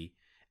 40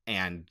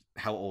 and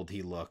how old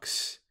he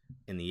looks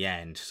in the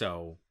end.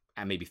 So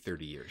maybe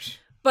 30 years.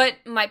 But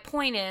my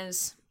point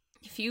is,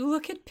 if you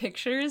look at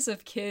pictures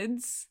of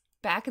kids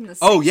back in the 60s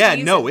oh yeah,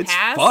 no, it's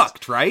past,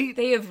 fucked, right?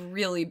 They have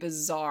really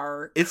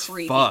bizarre, it's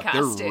creepy fucked.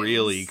 costumes. They're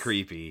really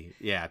creepy.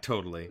 Yeah,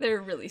 totally.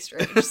 They're really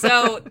strange.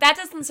 So that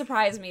doesn't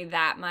surprise me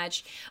that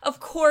much. Of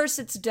course,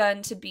 it's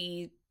done to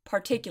be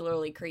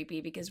particularly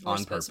creepy because we're On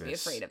supposed to be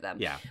purpose. afraid of them.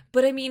 Yeah.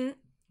 But I mean,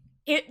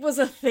 it was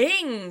a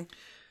thing.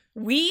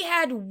 We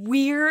had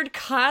weird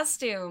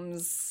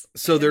costumes.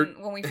 So they're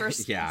when we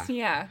first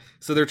yeah.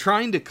 So they're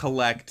trying to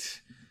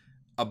collect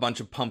a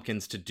bunch of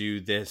pumpkins to do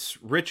this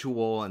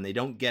ritual, and they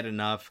don't get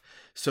enough,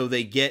 so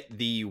they get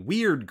the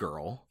weird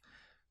girl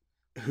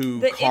who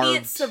the carved...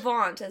 idiot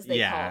savant, as they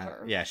call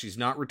her. Yeah, she's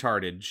not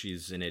retarded,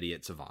 she's an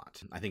idiot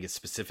savant. I think it's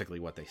specifically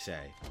what they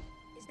say.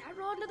 Is that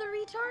Rhonda the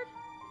retard?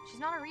 She's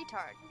not a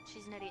retard.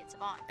 She's an idiot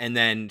savant. And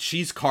then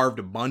she's carved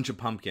a bunch of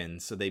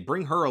pumpkins, so they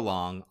bring her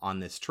along on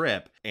this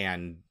trip,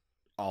 and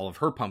all of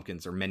her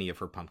pumpkins, or many of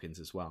her pumpkins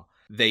as well.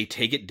 They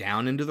take it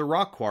down into the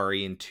rock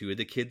quarry, and two of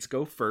the kids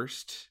go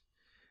first,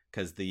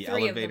 because the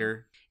Three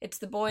elevator... It's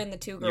the boy and the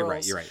two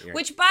girls. You're right.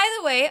 Which, by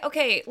the way,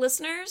 okay,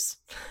 listeners,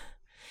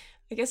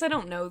 I guess I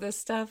don't know this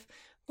stuff.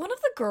 One of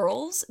the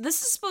girls,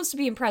 this is supposed to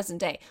be in present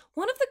day,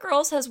 one of the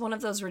girls has one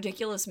of those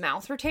ridiculous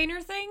mouth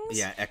retainer things.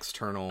 Yeah,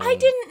 external... I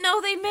didn't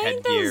know they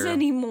made those headgear.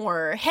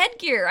 anymore.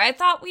 Headgear. I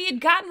thought we had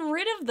gotten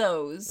rid of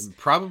those.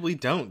 Probably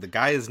don't. The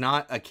guy is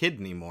not a kid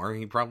anymore.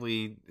 It's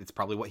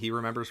probably what he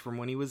remembers from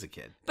when he was a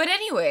kid. But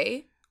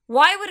anyway,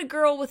 Why would a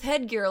girl with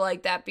headgear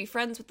like that be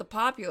friends with the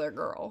popular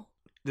girl?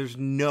 There's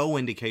no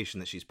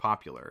indication that she's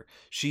popular.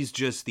 She's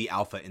just the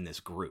alpha in this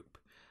group.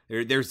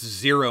 There's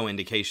zero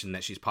indication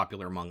that she's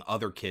popular among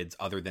other kids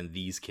other than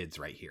these kids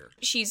right here.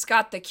 She's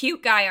got the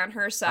cute guy on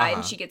her side,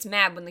 and she gets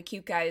mad when the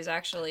cute guy is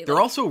actually...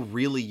 They're also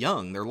really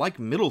young. They're like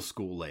middle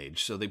school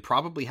age, so they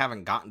probably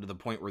haven't gotten to the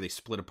point where they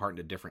split apart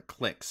into different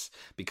cliques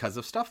because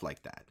of stuff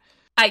like that.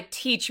 I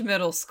teach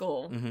middle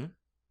school. Mm-hmm.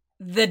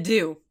 They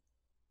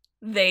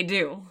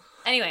do.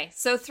 Anyway,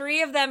 so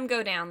 3 of them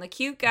go down. The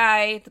cute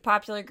guy, the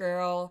popular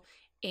girl,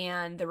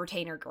 and the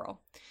retainer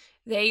girl.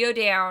 They go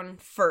down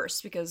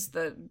first because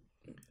the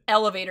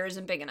elevator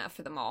isn't big enough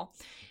for them all.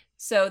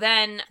 So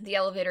then the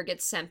elevator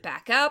gets sent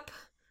back up.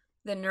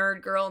 The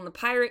nerd girl and the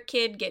pirate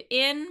kid get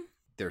in.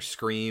 There's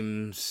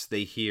screams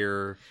they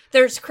hear.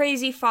 There's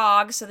crazy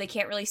fog, so they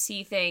can't really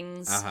see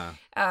things.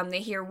 Uh-huh.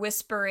 They hear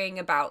whispering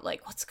about,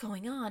 like, what's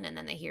going on, and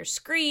then they hear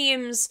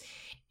screams.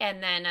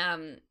 And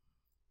then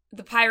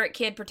the pirate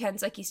kid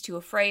pretends like he's too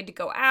afraid to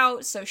go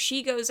out, so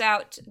she goes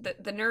out.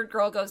 The nerd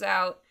girl goes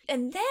out.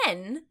 And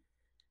then...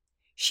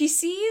 she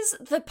sees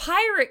the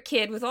pirate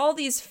kid with all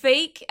these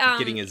fake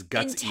getting his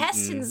guts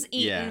intestines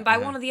eaten by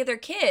one of the other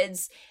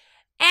kids.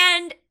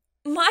 And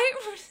my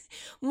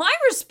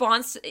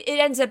response, it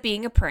ends up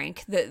being a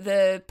prank.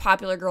 The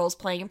popular girl is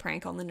playing a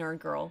prank on the nerd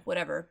girl,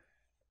 whatever.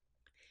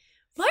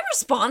 My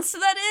response to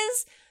that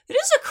is, it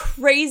is a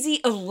crazy,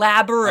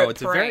 elaborate prank. Oh,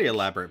 it's a very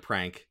elaborate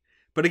prank.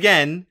 But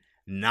again,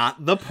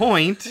 not the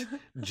point,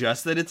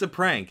 just that it's a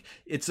prank.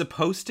 It's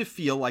supposed to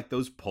feel like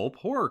those pulp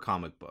horror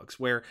comic books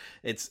where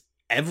it's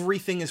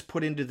everything is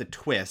put into the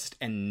twist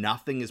and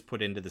nothing is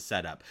put into the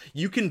setup.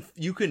 You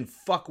can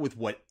fuck with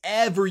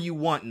whatever you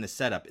want in the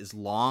setup as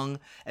long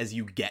as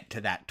you get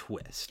to that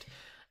twist.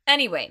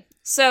 Anyway,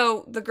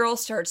 so the girl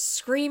starts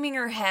screaming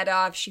her head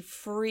off. She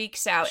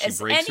freaks out. She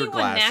breaks her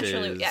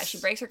glasses. She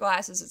breaks her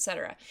glasses,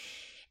 etc.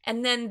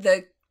 And then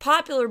the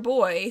popular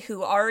boy,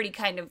 who already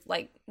kind of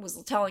like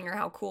was telling her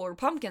how cool her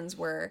pumpkins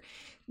were,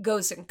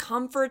 goes and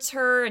comforts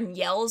her and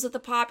yells at the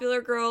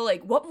popular girl,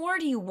 like, what more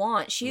do you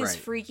want? She is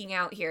freaking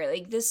out here.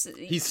 Like, this...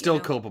 He's still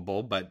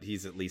culpable, but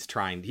he's at least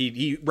trying.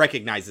 He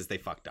recognizes they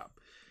fucked up.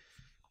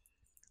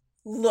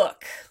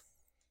 Look,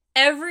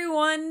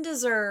 everyone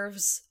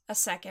deserves a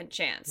second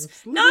chance.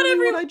 Not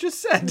everyone. What I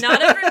just said.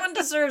 Not everyone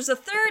deserves a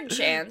third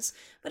chance,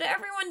 but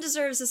everyone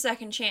deserves a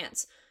second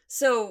chance.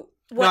 So...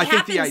 what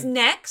happens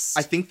next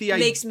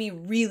makes me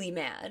really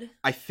mad.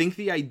 I think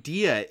the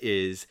idea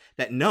is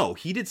that, no,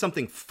 he did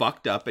something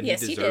fucked up and he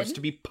deserves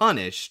to be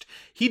punished.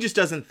 He just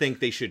doesn't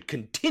think they should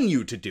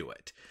continue to do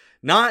it.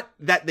 Not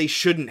that they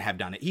shouldn't have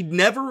done it. He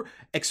never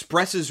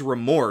expresses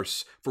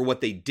remorse for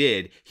what they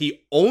did.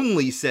 He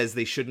only says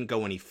they shouldn't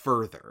go any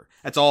further.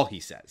 That's all he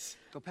says.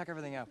 Go pack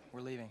everything up.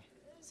 We're leaving.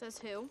 Says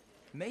who?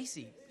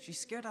 Macy. She's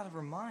scared out of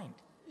her mind.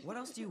 What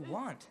else do you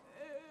want?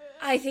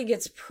 I think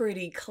it's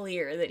pretty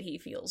clear that he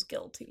feels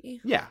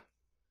guilty. Yeah.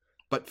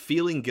 But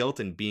feeling guilt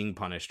and being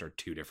punished are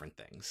two different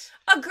things.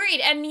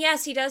 Agreed. And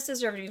yes, he does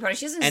deserve to be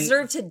punished. He doesn't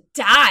deserve to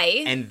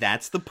die. And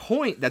that's the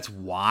point. That's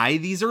why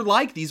these are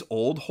like these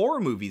old horror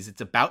movies. It's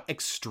about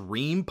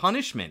extreme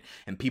punishment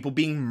and people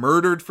being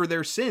murdered for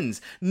their sins.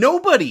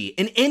 Nobody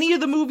in any of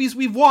the movies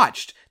we've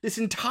watched this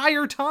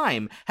entire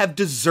time have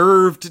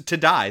deserved to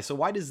die. So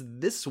why does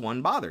this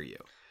one bother you?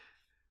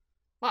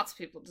 Lots of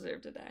people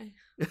deserve to die.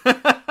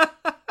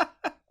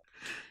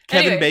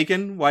 Kevin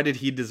Bacon, why did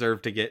he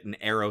deserve to get an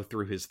arrow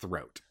through his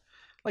throat?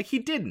 Like, he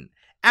didn't.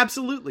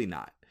 Absolutely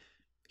not.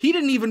 He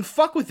didn't even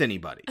fuck with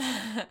anybody.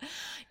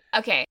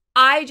 Okay,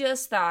 I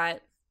just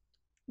thought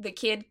the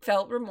kid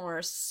felt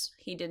remorse.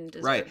 He didn't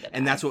deserve to die.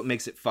 And that's what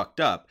makes it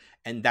fucked up.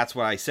 And that's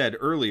what I said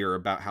earlier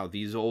about how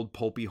these old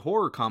pulpy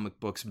horror comic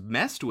books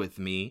messed with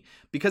me,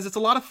 because it's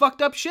a lot of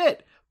fucked up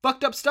shit.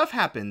 Fucked up stuff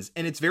happens,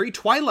 and it's very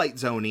Twilight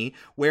Zone-y,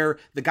 where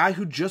the guy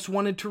who just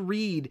wanted to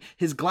read,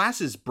 his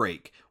glasses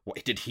break.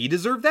 What, did he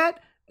deserve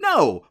that?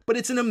 No, but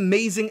it's an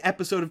amazing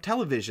episode of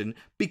television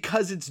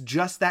because it's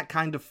just that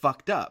kind of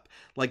fucked up.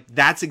 Like,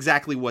 that's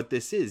exactly what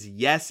this is.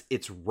 Yes,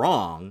 it's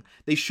wrong.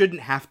 They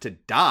shouldn't have to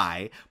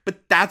die,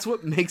 but that's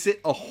what makes it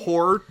a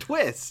horror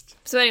twist.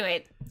 So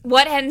anyway,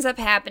 what ends up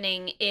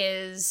happening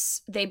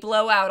is they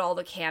blow out all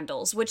the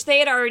candles, which they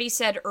had already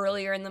said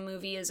earlier in the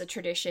movie is a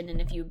tradition,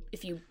 and if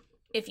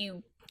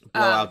you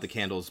blow out the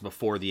candles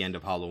before the end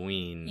of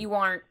Halloween, you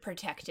aren't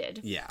protected.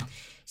 Yeah.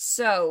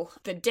 So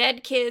the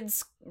dead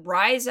kids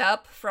rise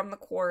up from the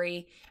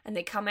quarry and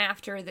they come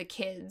after the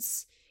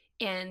kids.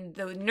 And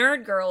the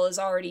nerd girl is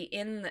already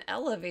in the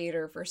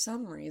elevator for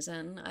some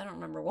reason. I don't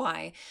remember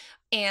why.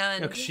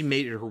 And no, 'cause she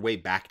made her way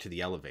back to the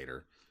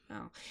elevator.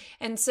 Oh.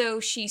 And so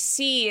she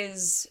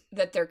sees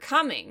that they're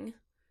coming.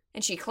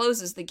 And she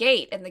closes the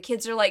gate, and the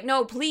kids are like,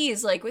 no,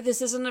 please, like,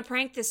 this isn't a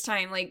prank this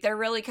time, like, they're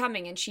really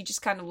coming, and she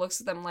just kind of looks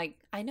at them like,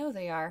 I know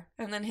they are,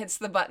 and then hits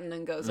the button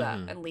and goes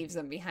up and leaves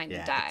them behind to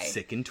die. It's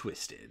sick and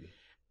twisted.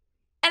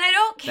 And I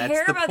don't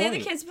care about the other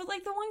kids, but,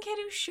 like, the one kid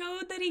who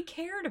showed that he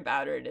cared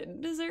about her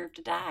didn't deserve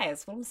to die,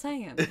 that's what I'm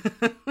saying.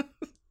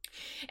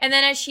 And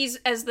then as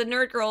the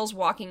nerd girl's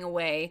walking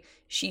away,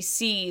 she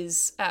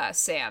sees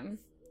Sam,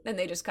 and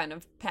they just kind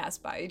of pass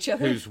by each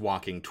other. Who's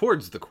walking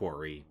towards the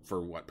quarry,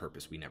 for what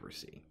purpose we never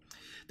see.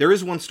 There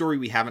is one story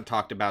we haven't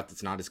talked about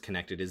that's not as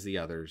connected as the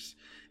others,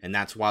 and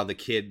that's while the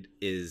kid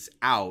is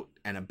out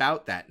and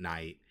about that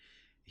night,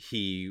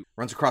 he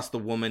runs across the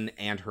woman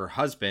and her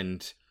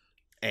husband,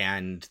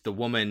 and the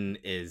woman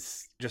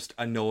is just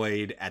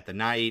annoyed at the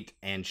night,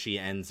 and she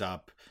ends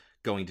up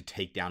going to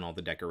take down all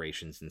the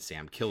decorations, and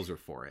Sam kills her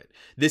for it.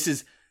 This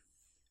is,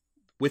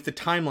 with the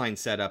timeline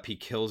set up, he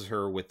kills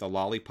her with the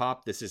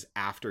lollipop. This is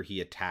after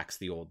he attacks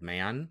the old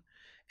man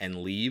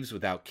and leaves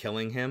without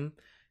killing him.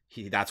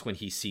 That's when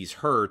he sees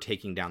her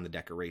taking down the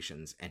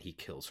decorations, and he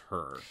kills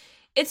her.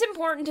 It's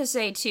important to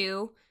say,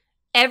 too,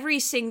 every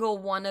single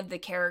one of the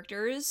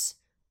characters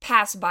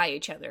pass by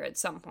each other at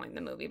some point in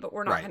the movie, but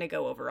we're not going to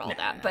go over all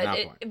that.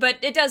 But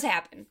it does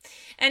happen.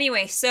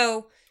 Anyway,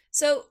 so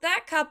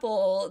that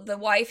couple, the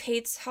wife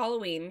hates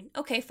Halloween.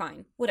 Okay,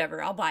 fine.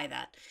 Whatever, I'll buy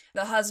that.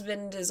 The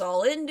husband is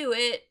all into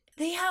it.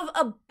 They have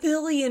a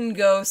billion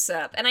ghosts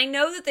up. And I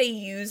know that they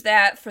use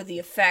that for the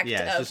effect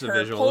of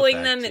her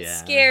pulling them. It's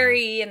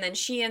scary. And then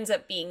she ends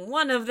up being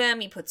one of them.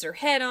 He puts her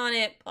head on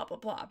it. Blah, blah,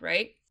 blah,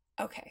 right?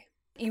 Okay.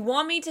 You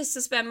want me to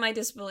suspend my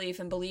disbelief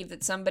and believe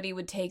that somebody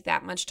would take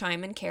that much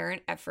time and care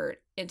and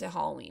effort into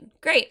Halloween.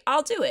 Great,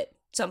 I'll do it.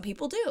 Some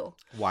people do.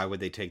 Why would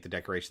they take the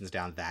decorations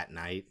down that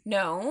night?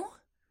 No.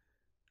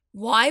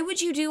 Why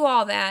would you do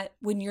all that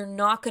when you're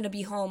not going to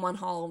be home on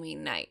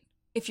Halloween night?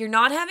 If you're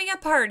not having a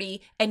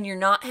party and you're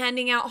not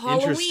handing out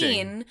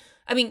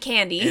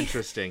candy.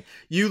 Interesting.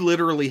 You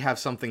literally have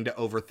something to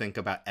overthink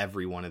about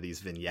every one of these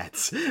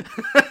vignettes.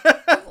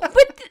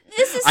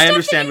 This is I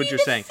understand what you're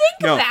saying.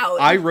 About.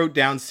 I wrote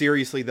down,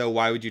 seriously though,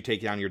 why would you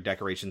take down your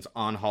decorations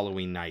on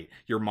Halloween night?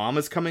 Your mom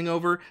is coming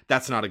over?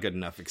 That's not a good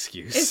enough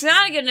excuse. It's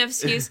not a good enough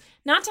excuse.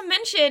 Not to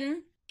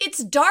mention,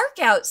 it's dark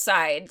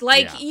outside.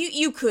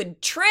 You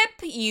could trip,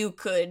 you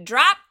could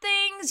drop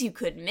things, you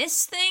could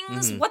miss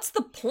things. Mm-hmm. What's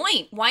the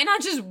point? Why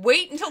not just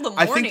wait until the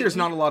morning? I think there's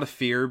not a lot of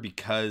fear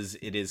because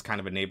it is kind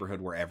of a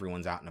neighborhood where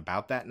everyone's out and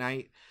about that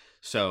night.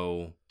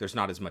 So there's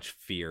not as much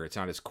fear. It's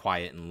not as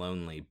quiet and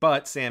lonely.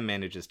 But Sam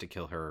manages to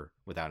kill her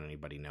without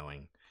anybody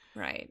knowing.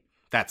 Right.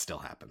 That still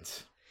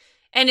happens.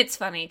 And it's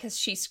funny because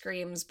she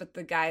screams, but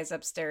the guy's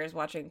upstairs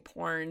watching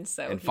porn,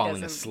 and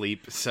falling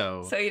asleep.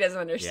 So he doesn't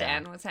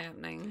understand what's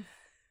happening.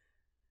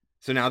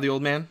 So now the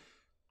old man?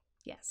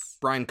 Yes.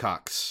 Brian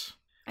Cox.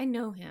 I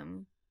know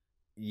him.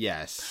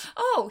 Yes.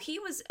 Oh,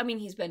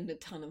 he's been in a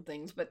ton of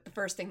things, but the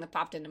first thing that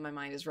popped into my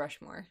mind is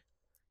Rushmore.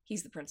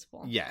 He's the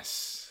principal.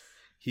 Yes.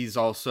 He's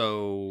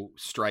also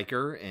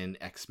Stryker in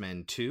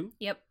X-Men 2.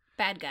 Yep.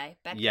 Bad guy.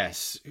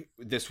 Yes.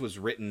 This was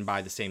written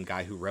by the same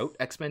guy who wrote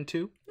X-Men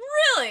 2.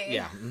 Really?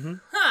 Yeah. Mm-hmm.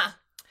 Huh.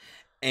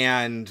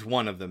 And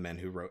one of the men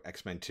who wrote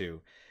X-Men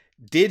 2.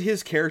 Did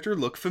his character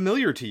look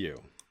familiar to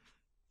you?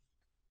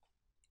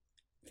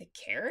 The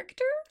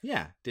character?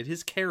 Yeah. Did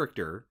his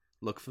character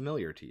look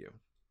familiar to you?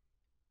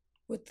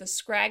 With the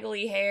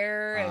scraggly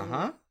hair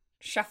and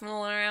shuffling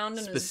around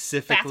in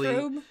his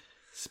bathrobe?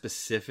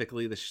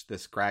 Specifically the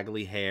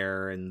scraggly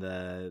hair and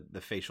the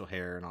facial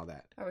hair and all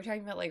that. Are we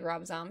talking about like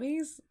Rob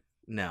Zombies?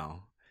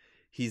 No.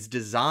 He's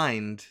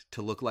designed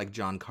to look like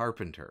John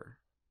Carpenter.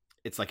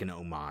 It's like an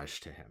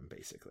homage to him,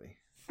 basically.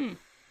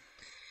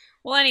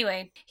 Well,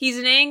 anyway, he's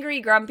an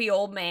angry, grumpy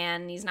old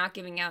man. He's not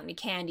giving out any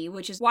candy,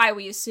 which is why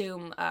we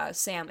assume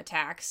Sam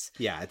attacks.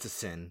 Yeah, it's a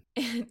sin.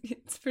 And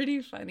it's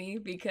pretty funny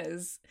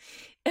because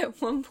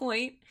at one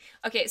point...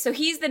 Okay, so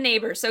he's the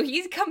neighbor. So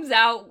he comes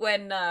out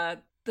when...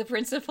 the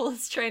principal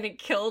is trying to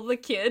kill the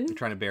kid.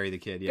 Trying to bury the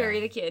kid, yeah. Bury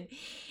the kid.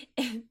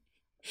 And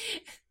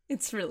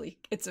it's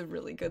a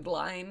really good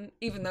line,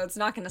 even though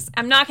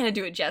I'm not gonna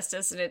do it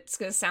justice and it's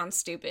gonna sound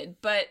stupid,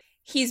 but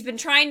he's been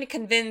trying to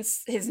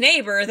convince his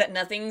neighbor that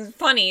nothing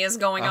funny is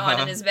going on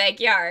in his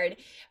backyard.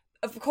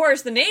 Of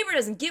course, the neighbor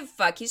doesn't give a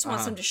fuck. He just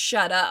wants him to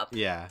shut up.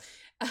 Yeah.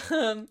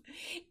 The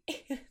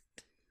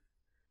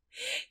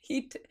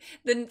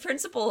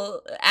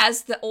principal,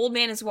 as the old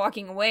man is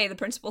walking away, the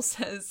principal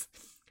says,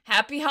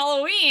 "Happy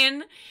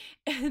Halloween,"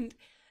 and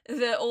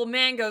the old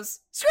man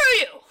goes, "Screw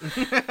you!"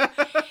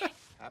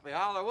 Happy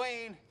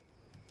Halloween!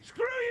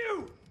 Screw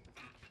you!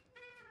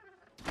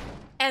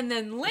 And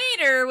then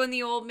later, when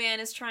the old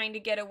man is trying to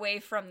get away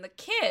from the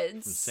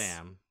kids... From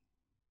Sam.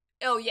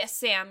 Oh, yes,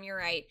 Sam, you're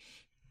right.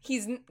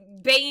 He's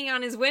banging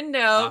on his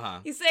window.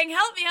 He's saying,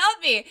 "Help me,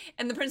 help me!"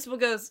 And the principal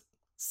goes,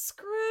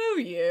 "Screw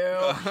you."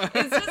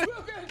 It's just...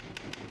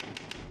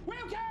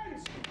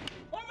 Wilkins!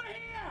 Over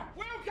here!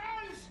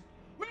 Wilkins!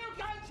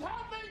 Wilkins,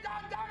 help me,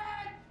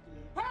 goddammit!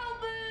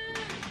 Help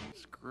me!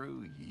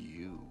 Screw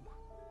you.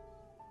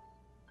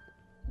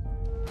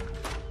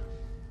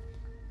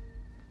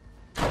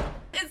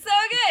 It's so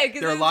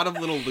good. There are a lot of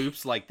little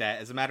loops like that.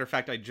 As a matter of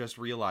fact, I just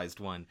realized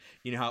one.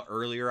 You know how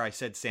earlier I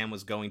said Sam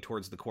was going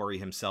towards the quarry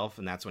himself,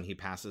 and that's when he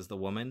passes the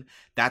woman?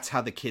 That's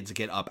how the kids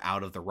get up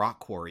out of the rock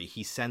quarry.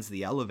 He sends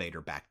the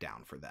elevator back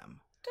down for them.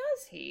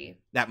 Does he?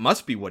 That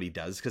must be what he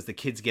does, because the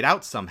kids get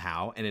out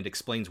somehow, and it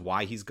explains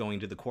why he's going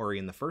to the quarry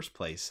in the first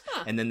place.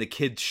 Huh. And then the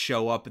kids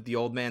show up at the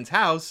old man's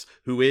house,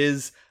 who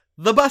is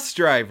the bus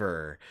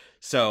driver.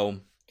 So...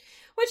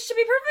 Which, to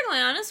be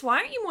perfectly honest, why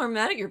aren't you more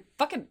mad at your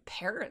fucking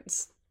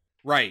parents?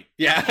 Right.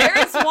 Yeah.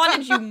 Parents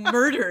wanted you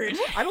murdered.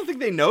 I don't think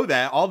they know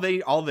that. All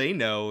they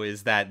know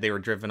is that they were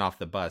driven off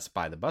the bus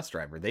by the bus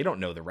driver. They don't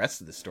know the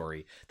rest of the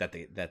story that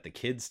the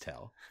kids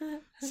tell.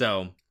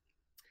 So,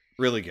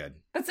 really good.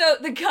 But so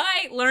the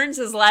guy learns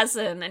his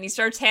lesson and he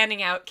starts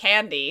handing out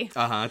candy.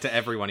 To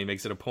everyone. He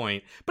makes it a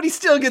point. But he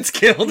still gets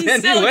killed He anyway.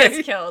 still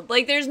gets killed.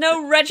 Like, there's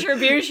no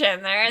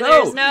retribution there.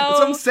 No, There's no that's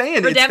what I'm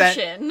saying.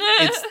 redemption.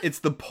 It's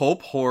the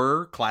pulp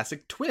horror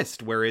classic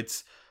twist, where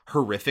it's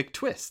horrific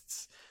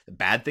twists.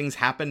 Bad things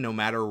happen no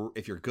matter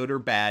if you're good or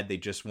bad. They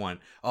just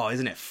want, oh,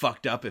 isn't it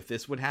fucked up if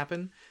this would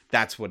happen?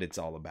 That's what it's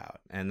all about.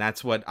 And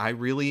that's what I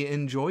really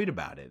enjoyed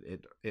about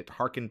it. It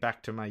harkened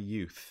back to my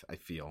youth, I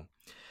feel.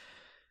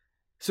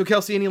 So,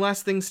 Kelsey, any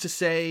last things to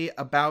say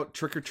about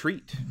Trick or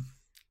Treat?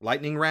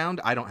 Lightning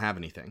round? I don't have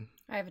anything.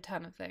 I have a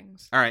ton of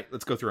things. All right,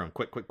 let's go through them.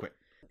 Quick.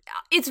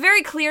 It's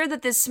very clear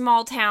that this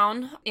small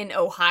town in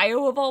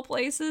Ohio, of all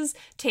places,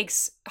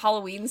 takes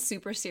Halloween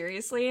super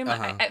seriously. And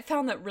I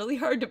found that really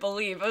hard to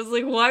believe. I was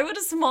like, why would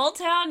a small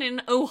town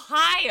in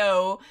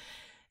Ohio...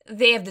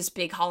 They have this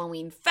big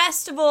Halloween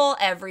festival.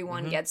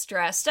 Everyone gets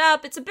dressed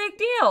up. It's a big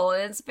deal.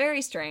 It's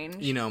very strange.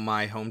 You know,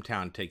 my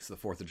hometown takes the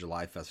 4th of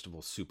July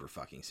festival super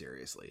fucking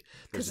seriously.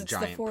 There's a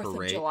giant the 4th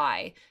parade. of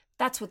July.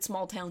 That's what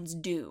small towns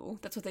do.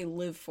 That's what they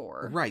live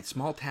for. Right.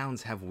 Small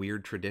towns have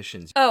weird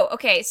traditions. Oh,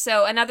 okay.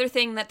 So another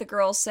thing that the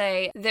girls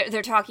say,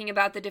 they're talking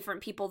about the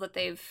different people that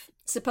they've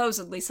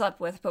supposedly slept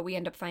with, but we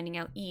end up finding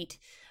out eat.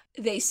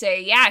 They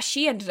say, yeah,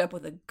 she ended up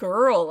with a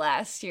girl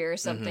last year or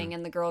something.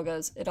 And the girl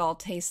goes, it all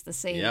tastes the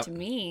same to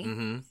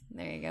me.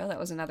 There you go. That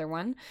was another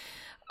one.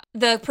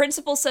 The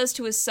principal says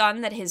to his son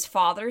that his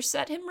father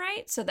set him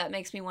right. So that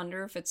makes me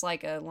wonder if it's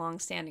like a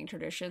long-standing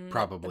tradition.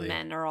 Probably. That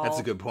the men are all That's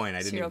a good point.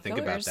 I didn't even think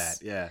killers. about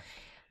that. Yeah.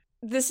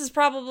 This is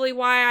probably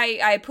why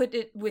I put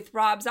it with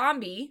Rob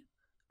Zombie.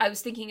 I was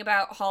thinking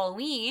about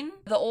Halloween.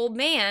 The old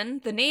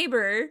man, the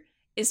neighbor,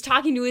 is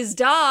talking to his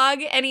dog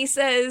and he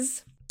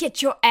says...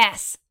 Get your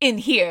ass in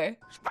here.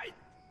 Spite.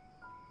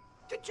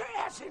 Get your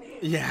ass in here.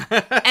 Yeah.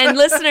 And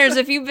listeners,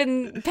 if you've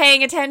been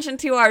paying attention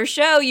to our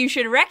show, you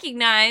should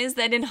recognize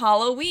that in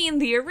Halloween,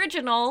 the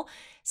original,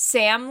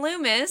 Sam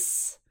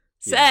Loomis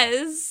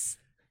says,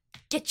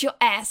 get your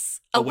ass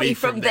away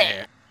from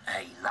there.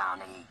 Hey,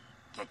 Lonnie,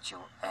 get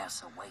your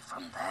ass away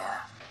from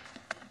there.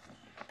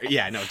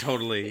 Yeah, no,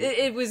 totally.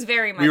 It was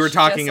very much We were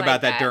talking just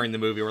about like that during the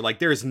movie. We're like,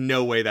 there's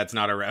no way that's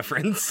not a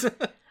reference.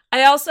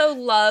 I also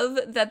love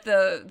that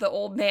the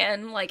old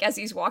man, like, as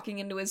he's walking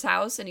into his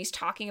house and he's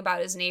talking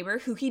about his neighbor,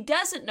 who he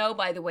doesn't know,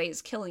 by the way,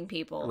 is killing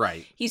people.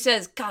 Right. He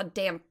says,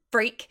 goddamn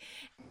freak.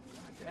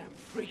 Goddamn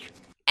freak.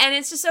 And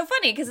it's just so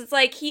funny because it's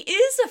like, he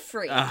is a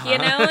freak, you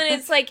know? And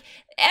it's like,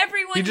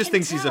 everyone He just can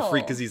thinks he's a tell.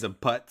 freak because he's a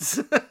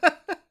putz.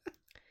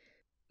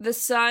 The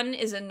son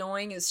is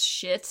annoying as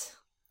shit.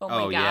 Oh my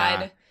God.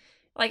 Yeah.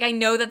 Like, I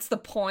know that's the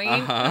point.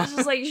 I was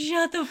just like,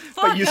 shut the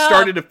fuck up. But you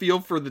started to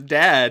feel for the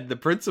dad, the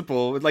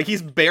principal. Like,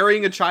 he's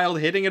burying a child,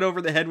 hitting it over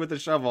the head with a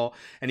shovel,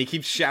 and he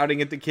keeps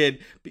shouting at the kid,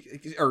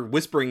 or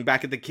whispering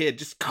back at the kid,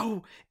 just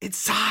go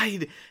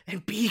inside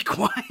and be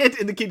quiet.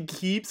 And the kid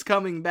keeps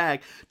coming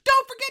back.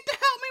 Don't forget to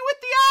help me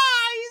with the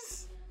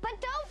eyes! But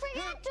don't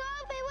forget to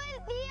help me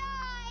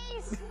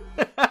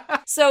with the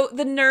eyes! So,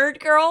 the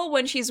nerd girl,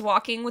 when she's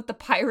walking with the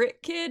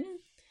pirate kid...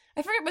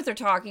 I forget what they're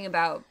talking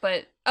about,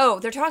 but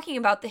they're talking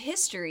about the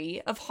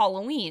history of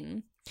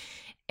Halloween.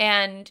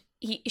 And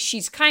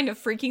she's kind of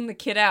freaking the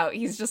kid out.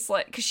 He's just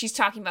like, because she's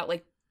talking about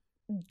like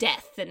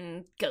death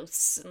and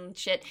ghosts and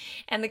shit.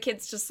 And the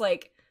kid's just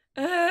like,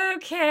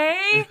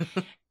 okay.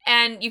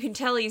 And you can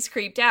tell he's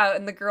creeped out.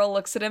 And the girl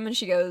looks at him and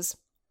she goes,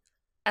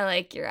 I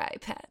like your eye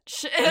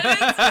patch. And it's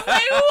just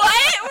like,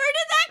 what? Where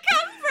did that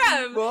come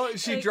from? Well,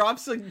 she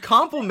drops a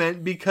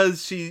compliment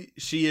because she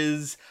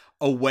is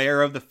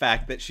aware of the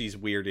fact that she's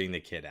weirding the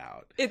kid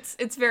out. It's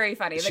very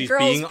funny. The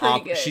girl's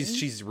pretty good.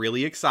 She's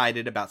really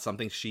excited about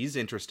something she's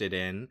interested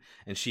in,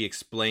 and she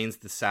explains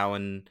the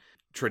Samhain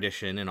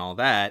tradition and all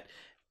that,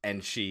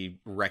 and she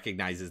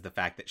recognizes the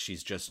fact that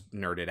she's just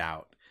nerded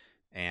out.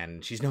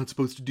 And she's not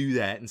supposed to do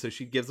that, and so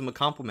she gives him a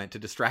compliment to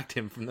distract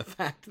him from the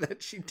fact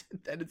that she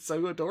did that. It's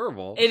so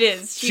adorable. It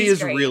is. She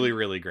is great. really,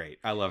 really great.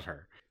 I love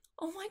her.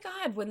 Oh my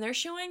God, when they're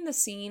showing the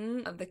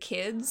scene of the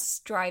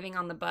kids driving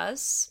on the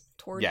bus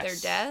toward their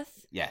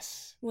death.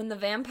 Yes. When the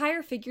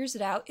vampire figures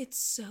it out, it's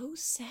so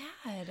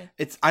sad.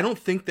 I don't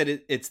think that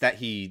it's that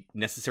he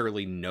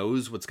necessarily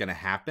knows what's going to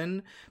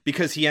happen,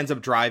 because he ends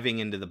up driving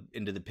into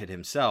the pit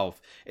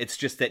himself. It's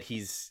just that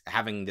he's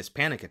having this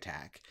panic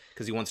attack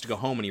because he wants to go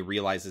home and he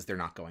realizes they're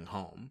not going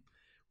home.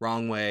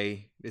 Wrong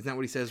way. Isn't that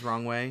what he says?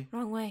 Wrong way?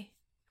 Wrong way.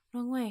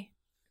 Wrong way.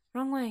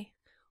 Wrong way.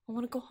 I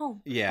want to go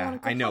home. Yeah,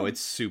 I know.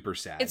 It's super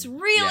sad. It's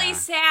really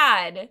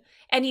sad.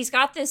 And he's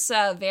got this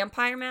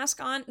vampire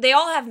mask on. They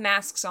all have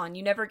masks on.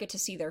 You never get to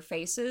see their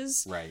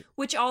faces. Right.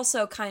 Which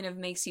also kind of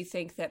makes you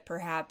think that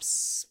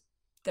perhaps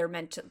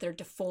they're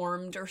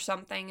deformed or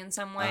something in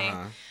some way.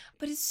 Uh-huh.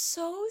 But it's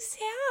so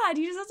sad.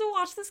 You just have to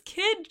watch this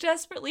kid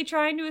desperately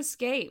trying to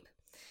escape.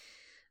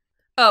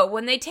 Oh,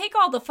 when they take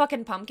all the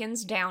fucking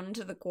pumpkins down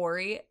into the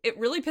quarry, it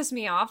really pissed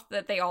me off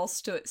that they all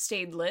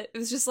stayed lit. It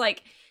was just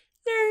like,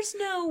 there's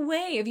no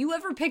way. Have you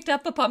ever picked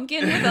up a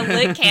pumpkin with a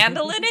lit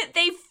candle in it?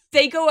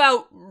 They go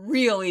out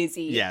real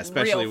easy. Yeah,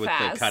 especially real with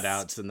fast. the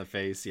cutouts in the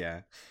face,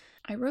 yeah.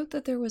 I wrote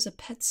that there was a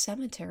Pet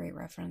Sematary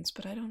reference,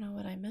 but I don't know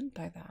what I meant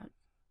by that.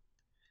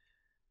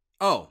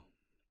 Oh,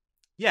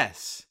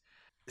 yes.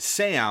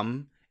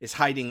 Sam is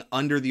hiding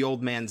under the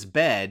old man's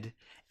bed,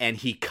 and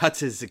he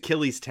cuts his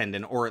Achilles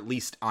tendon, or at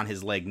least on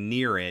his leg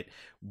near it,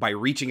 by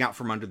reaching out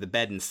from under the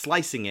bed and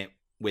slicing it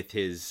with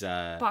his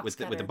with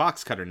the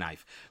box cutter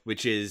knife,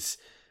 which is,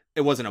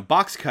 it wasn't a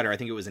box cutter. I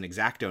think it was an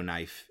X-Acto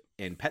knife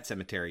in Pet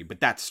Sematary, but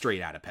that's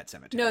straight out of Pet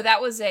Sematary. No,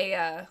 that was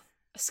a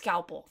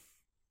scalpel.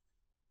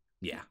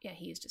 Yeah. Yeah,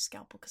 he used a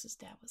scalpel because his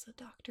dad was a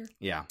doctor.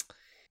 Yeah.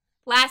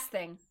 Last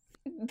thing.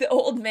 The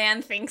old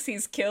man thinks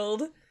he's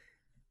killed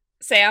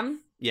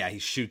Sam. Yeah, he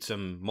shoots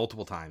him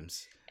multiple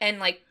times. And,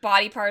 like,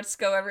 body parts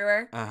go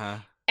everywhere. Uh-huh.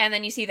 And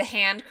then you see the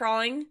hand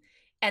crawling.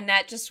 And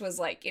that just was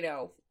like,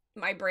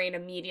 my brain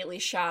immediately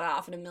shot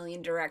off in a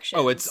million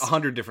directions. Oh, it's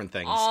 100 different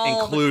things,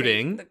 all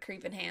including... the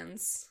creeping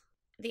hands.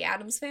 The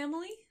Addams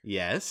Family?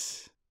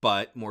 Yes,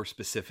 but more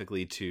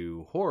specifically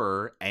to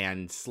horror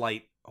and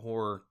slight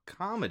horror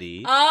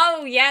comedy.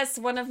 Oh, yes,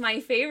 one of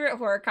my favorite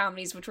horror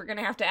comedies, which we're going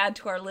to have to add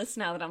to our list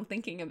now that I'm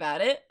thinking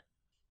about it.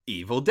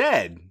 Evil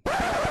Dead.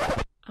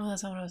 Oh,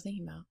 that's not what I was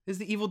thinking about. Is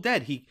the Evil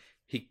Dead. He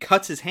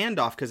cuts his hand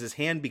off because his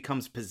hand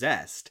becomes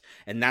possessed,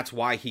 and that's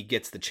why he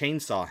gets the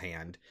chainsaw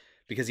hand,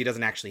 because he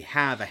doesn't actually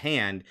have a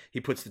hand. He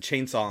puts the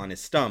chainsaw on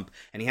his stump,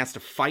 and he has to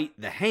fight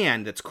the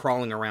hand that's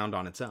crawling around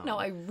on its own. No,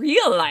 I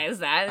realize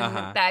that, and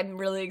Uh-huh. I'm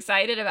really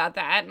excited about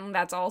that, and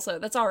that's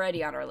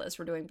already on our list.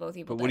 We're doing both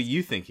Evil But what are Deads.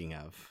 you thinking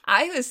of?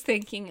 I was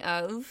thinking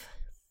of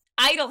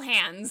Idle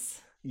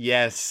Hands.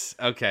 Yes.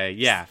 Okay.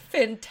 Yeah.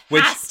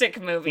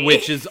 Fantastic movie.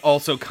 Which is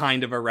also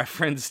kind of a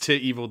reference to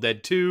Evil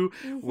Dead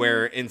 2,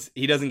 where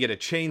he doesn't get a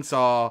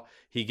chainsaw,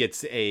 he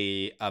gets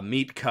a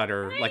meat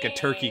cutter, like a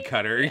turkey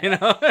cutter,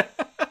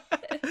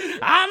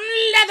 I'm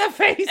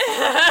Leatherface!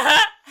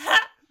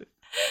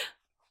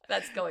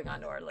 That's going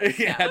on to our list.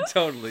 Yeah, now.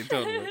 totally.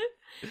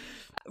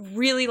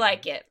 Really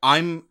like it.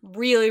 I'm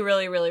really,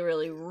 really, really,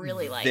 really,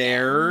 really like it.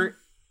 There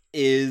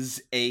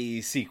is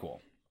a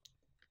sequel.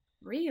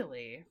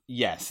 Really?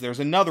 Yes,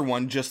 there's another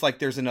one, just like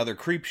there's another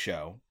Creep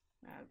Show.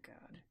 Oh,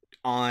 God.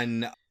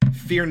 On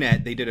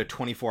FearNet, they did a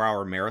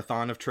 24-hour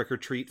marathon of Trick or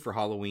Treat for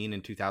Halloween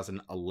in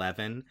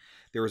 2011.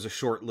 There was a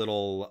short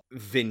little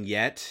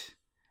vignette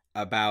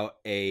about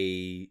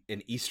an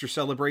Easter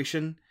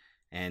celebration,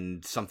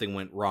 and something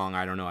went wrong.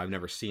 I don't know. I've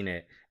never seen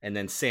it. And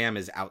then Sam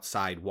is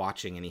outside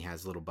watching, and he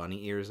has little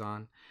bunny ears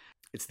on.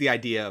 It's the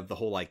idea of the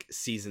whole like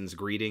season's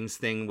greetings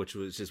thing, which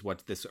was just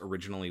what this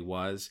originally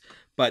was.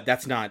 But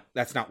that's not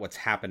what's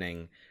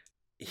happening.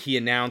 He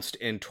announced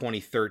in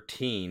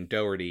 2013,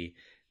 Doherty,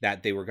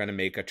 that they were going to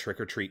make a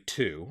Trick or Treat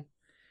 2.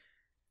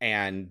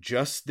 And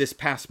just this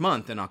past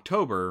month in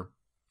October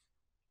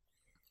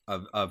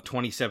of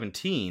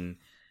 2017,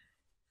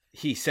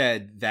 he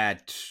said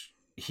that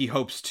he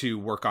hopes to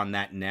work on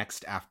that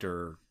next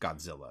after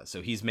Godzilla.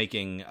 So he's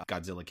making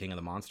Godzilla King of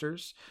the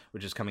Monsters,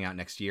 which is coming out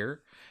next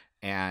year.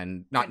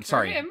 And not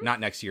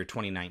next year,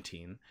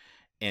 2019.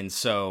 And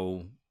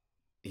so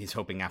he's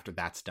hoping after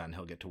that's done,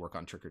 he'll get to work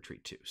on Trick or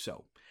Treat 2.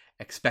 So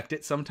expect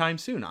it sometime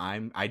soon.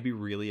 I'd be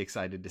really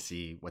excited to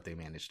see what they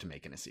manage to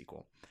make in a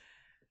sequel.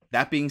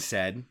 That being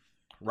said,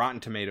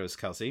 Rotten Tomatoes,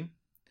 Kelsey,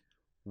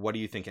 what do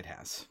you think it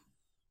has?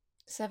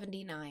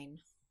 79.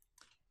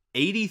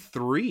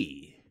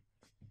 83.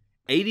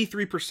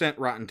 83%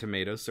 Rotten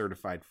Tomatoes,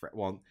 certified fresh.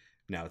 Well,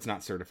 no, it's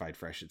not certified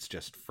fresh. It's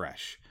just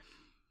fresh.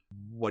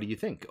 What do you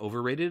think?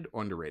 Overrated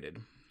or underrated?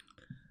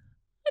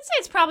 I'd say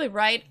it's probably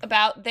right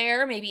about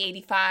there, maybe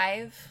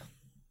 85.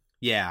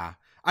 Yeah.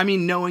 I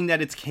mean, knowing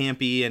that it's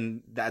campy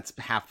and that's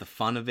half the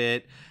fun of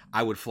it,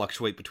 I would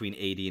fluctuate between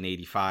 80 and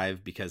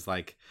 85 because,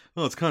 like,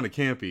 well, it's kind of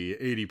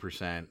campy,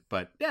 80%.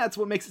 But yeah, that's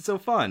what makes it so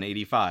fun,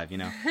 85,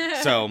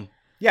 So,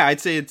 yeah, I'd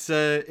say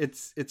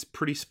it's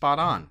pretty spot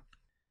on.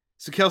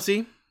 So,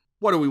 Kelsey,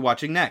 what are we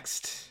watching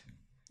next?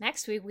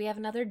 Next week, we have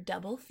another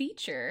double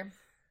feature.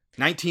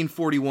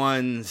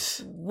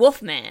 1941's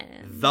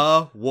Wolfman.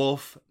 The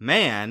Wolf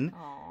Man.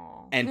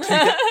 And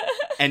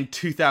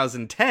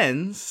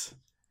 2010's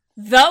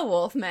The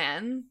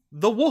Wolfman.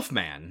 The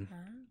Wolfman.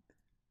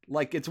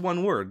 Like it's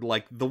one word,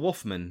 like The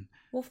Wolfman.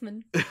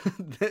 Wolfman.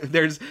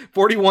 There's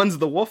 41's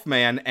The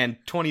Wolfman and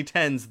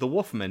 2010's The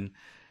Wolfman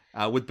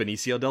with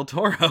Benicio del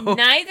Toro.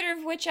 Neither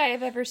of which I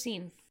have ever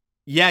seen.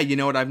 Yeah, you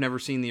know what? I've never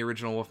seen the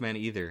original Wolfman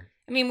either.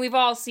 I mean, we've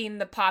all seen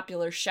the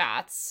popular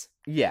shots.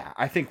 Yeah,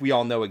 I think we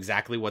all know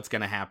exactly what's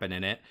going to happen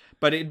in it,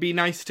 but it'd be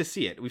nice to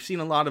see it. We've seen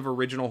a lot of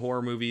original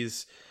horror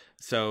movies,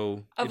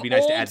 so it'd be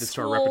nice to add this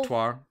to our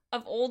repertoire.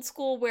 Of old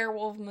school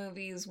werewolf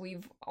movies,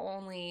 we've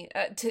only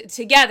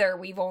together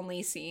we've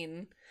only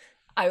seen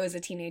I Was a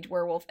Teenage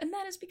Werewolf, and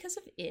that is because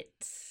of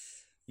It.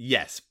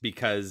 Yes,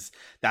 because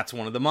that's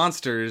one of the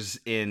monsters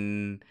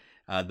in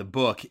the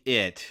book.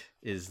 It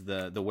is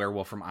the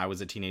werewolf from I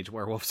Was a Teenage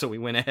Werewolf, so we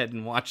went ahead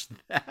and watched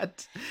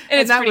that. And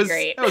it's that pretty was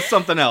great. That was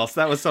something else.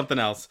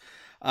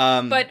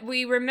 But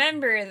we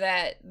remember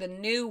that the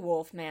new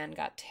Wolfman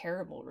got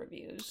terrible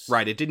reviews.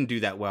 Right, it didn't do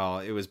that well.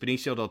 It was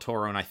Benicio del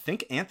Toro and I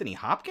think Anthony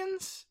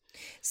Hopkins?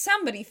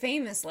 Somebody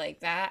famous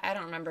like that. I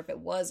don't remember if it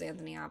was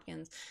Anthony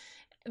Hopkins.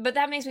 But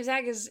that makes me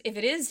sad because if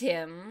it is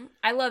him,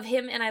 I love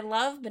him and I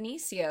love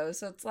Benicio.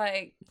 So it's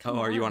like,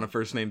 are you on a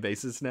first name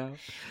basis now?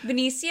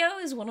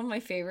 Benicio is one of my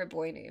favorite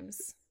boy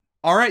names.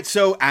 All right.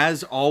 So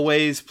as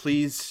always,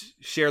 please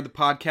share the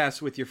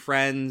podcast with your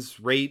friends,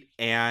 rate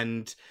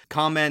and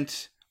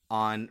comment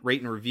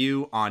rate and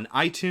review on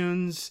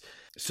iTunes,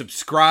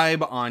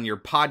 subscribe on your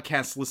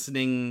podcast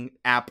listening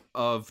app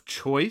of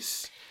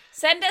choice.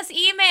 Send us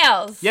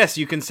emails. Yes,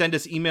 you can send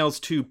us emails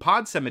to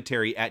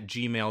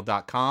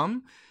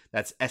podcemetery@gmail.com.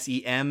 That's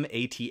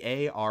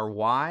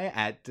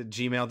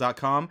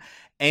SEMATARY@gmail.com.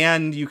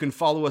 And you can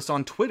follow us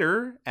on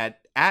Twitter at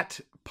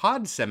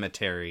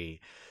podcemetery.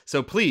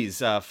 So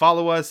please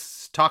follow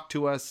us, talk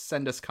to us,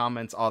 send us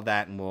comments, all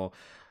that, and we'll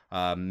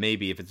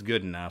maybe, if it's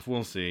good enough,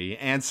 we'll see,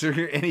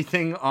 answer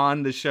anything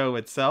on the show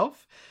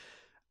itself.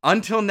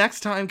 Until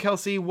next time,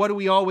 Kelsey, what do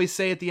we always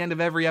say at the end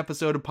of every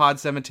episode of Pod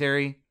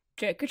Cemetery?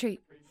 Trick or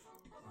treat.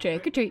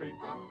 Trick or treat.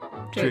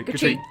 Trick or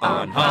treat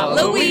on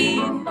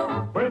Halloween.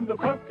 When the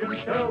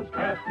pumpkin shells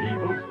cast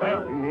evil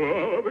spell,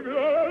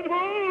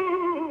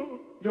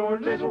 your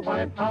little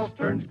white house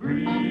turns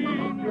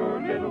green.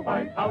 Your little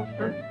white house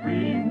turns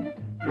green.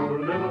 Your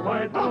little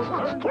white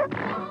house turns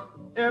green.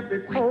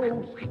 Every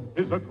post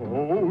is a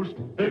ghost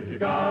if you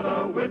got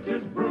a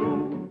witch's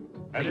brew.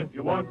 And if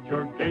you want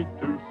your gate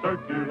to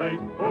circulate,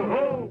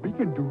 oh, we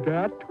can do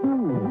that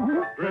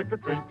too. Trick or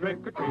treat,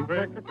 trick or treat,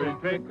 trick or treat,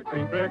 trick or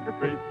treat, trick or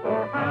treat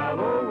for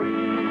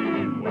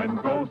Halloween. When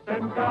ghosts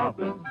and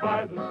goblins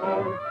by the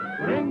score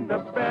ring the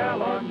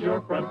bell on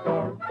your front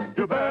door,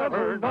 you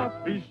better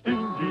not be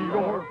stingy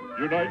or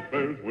your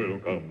nightmares will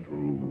come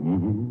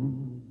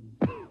true.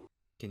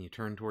 Can you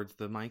turn towards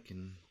the mic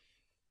and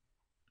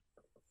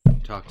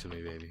talk to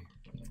me, baby?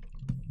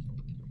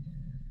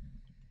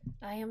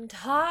 I am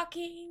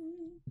talking.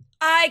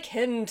 I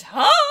can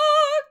talk.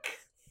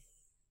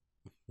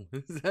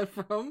 What is that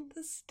from?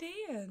 The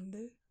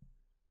Stand.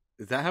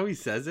 Is that how he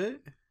says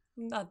it?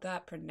 Not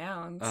that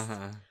pronounced.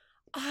 Uh-huh.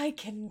 I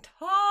can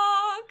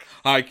talk.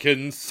 I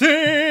can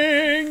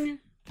sing.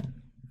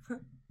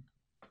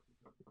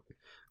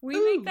 We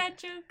make that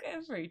joke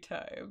every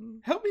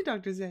time. Help me,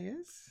 Dr.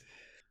 Zayas.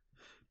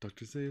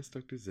 Dr. Zayas,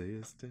 Dr.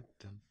 Zayas. Dun,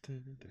 dun,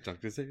 dun, dun.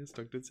 Dr. Zayas,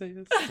 Dr.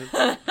 Zayas.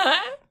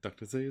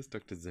 Dr. Zayas,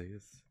 Dr.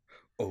 Zayas.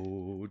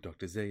 Oh,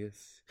 Dr.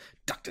 Zayas.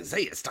 Dr.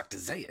 Zayas, Dr.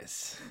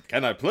 Zayas.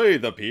 Can I play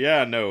the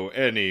piano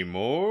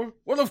anymore?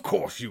 Well, of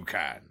course you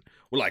can.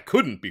 Well, I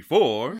couldn't before.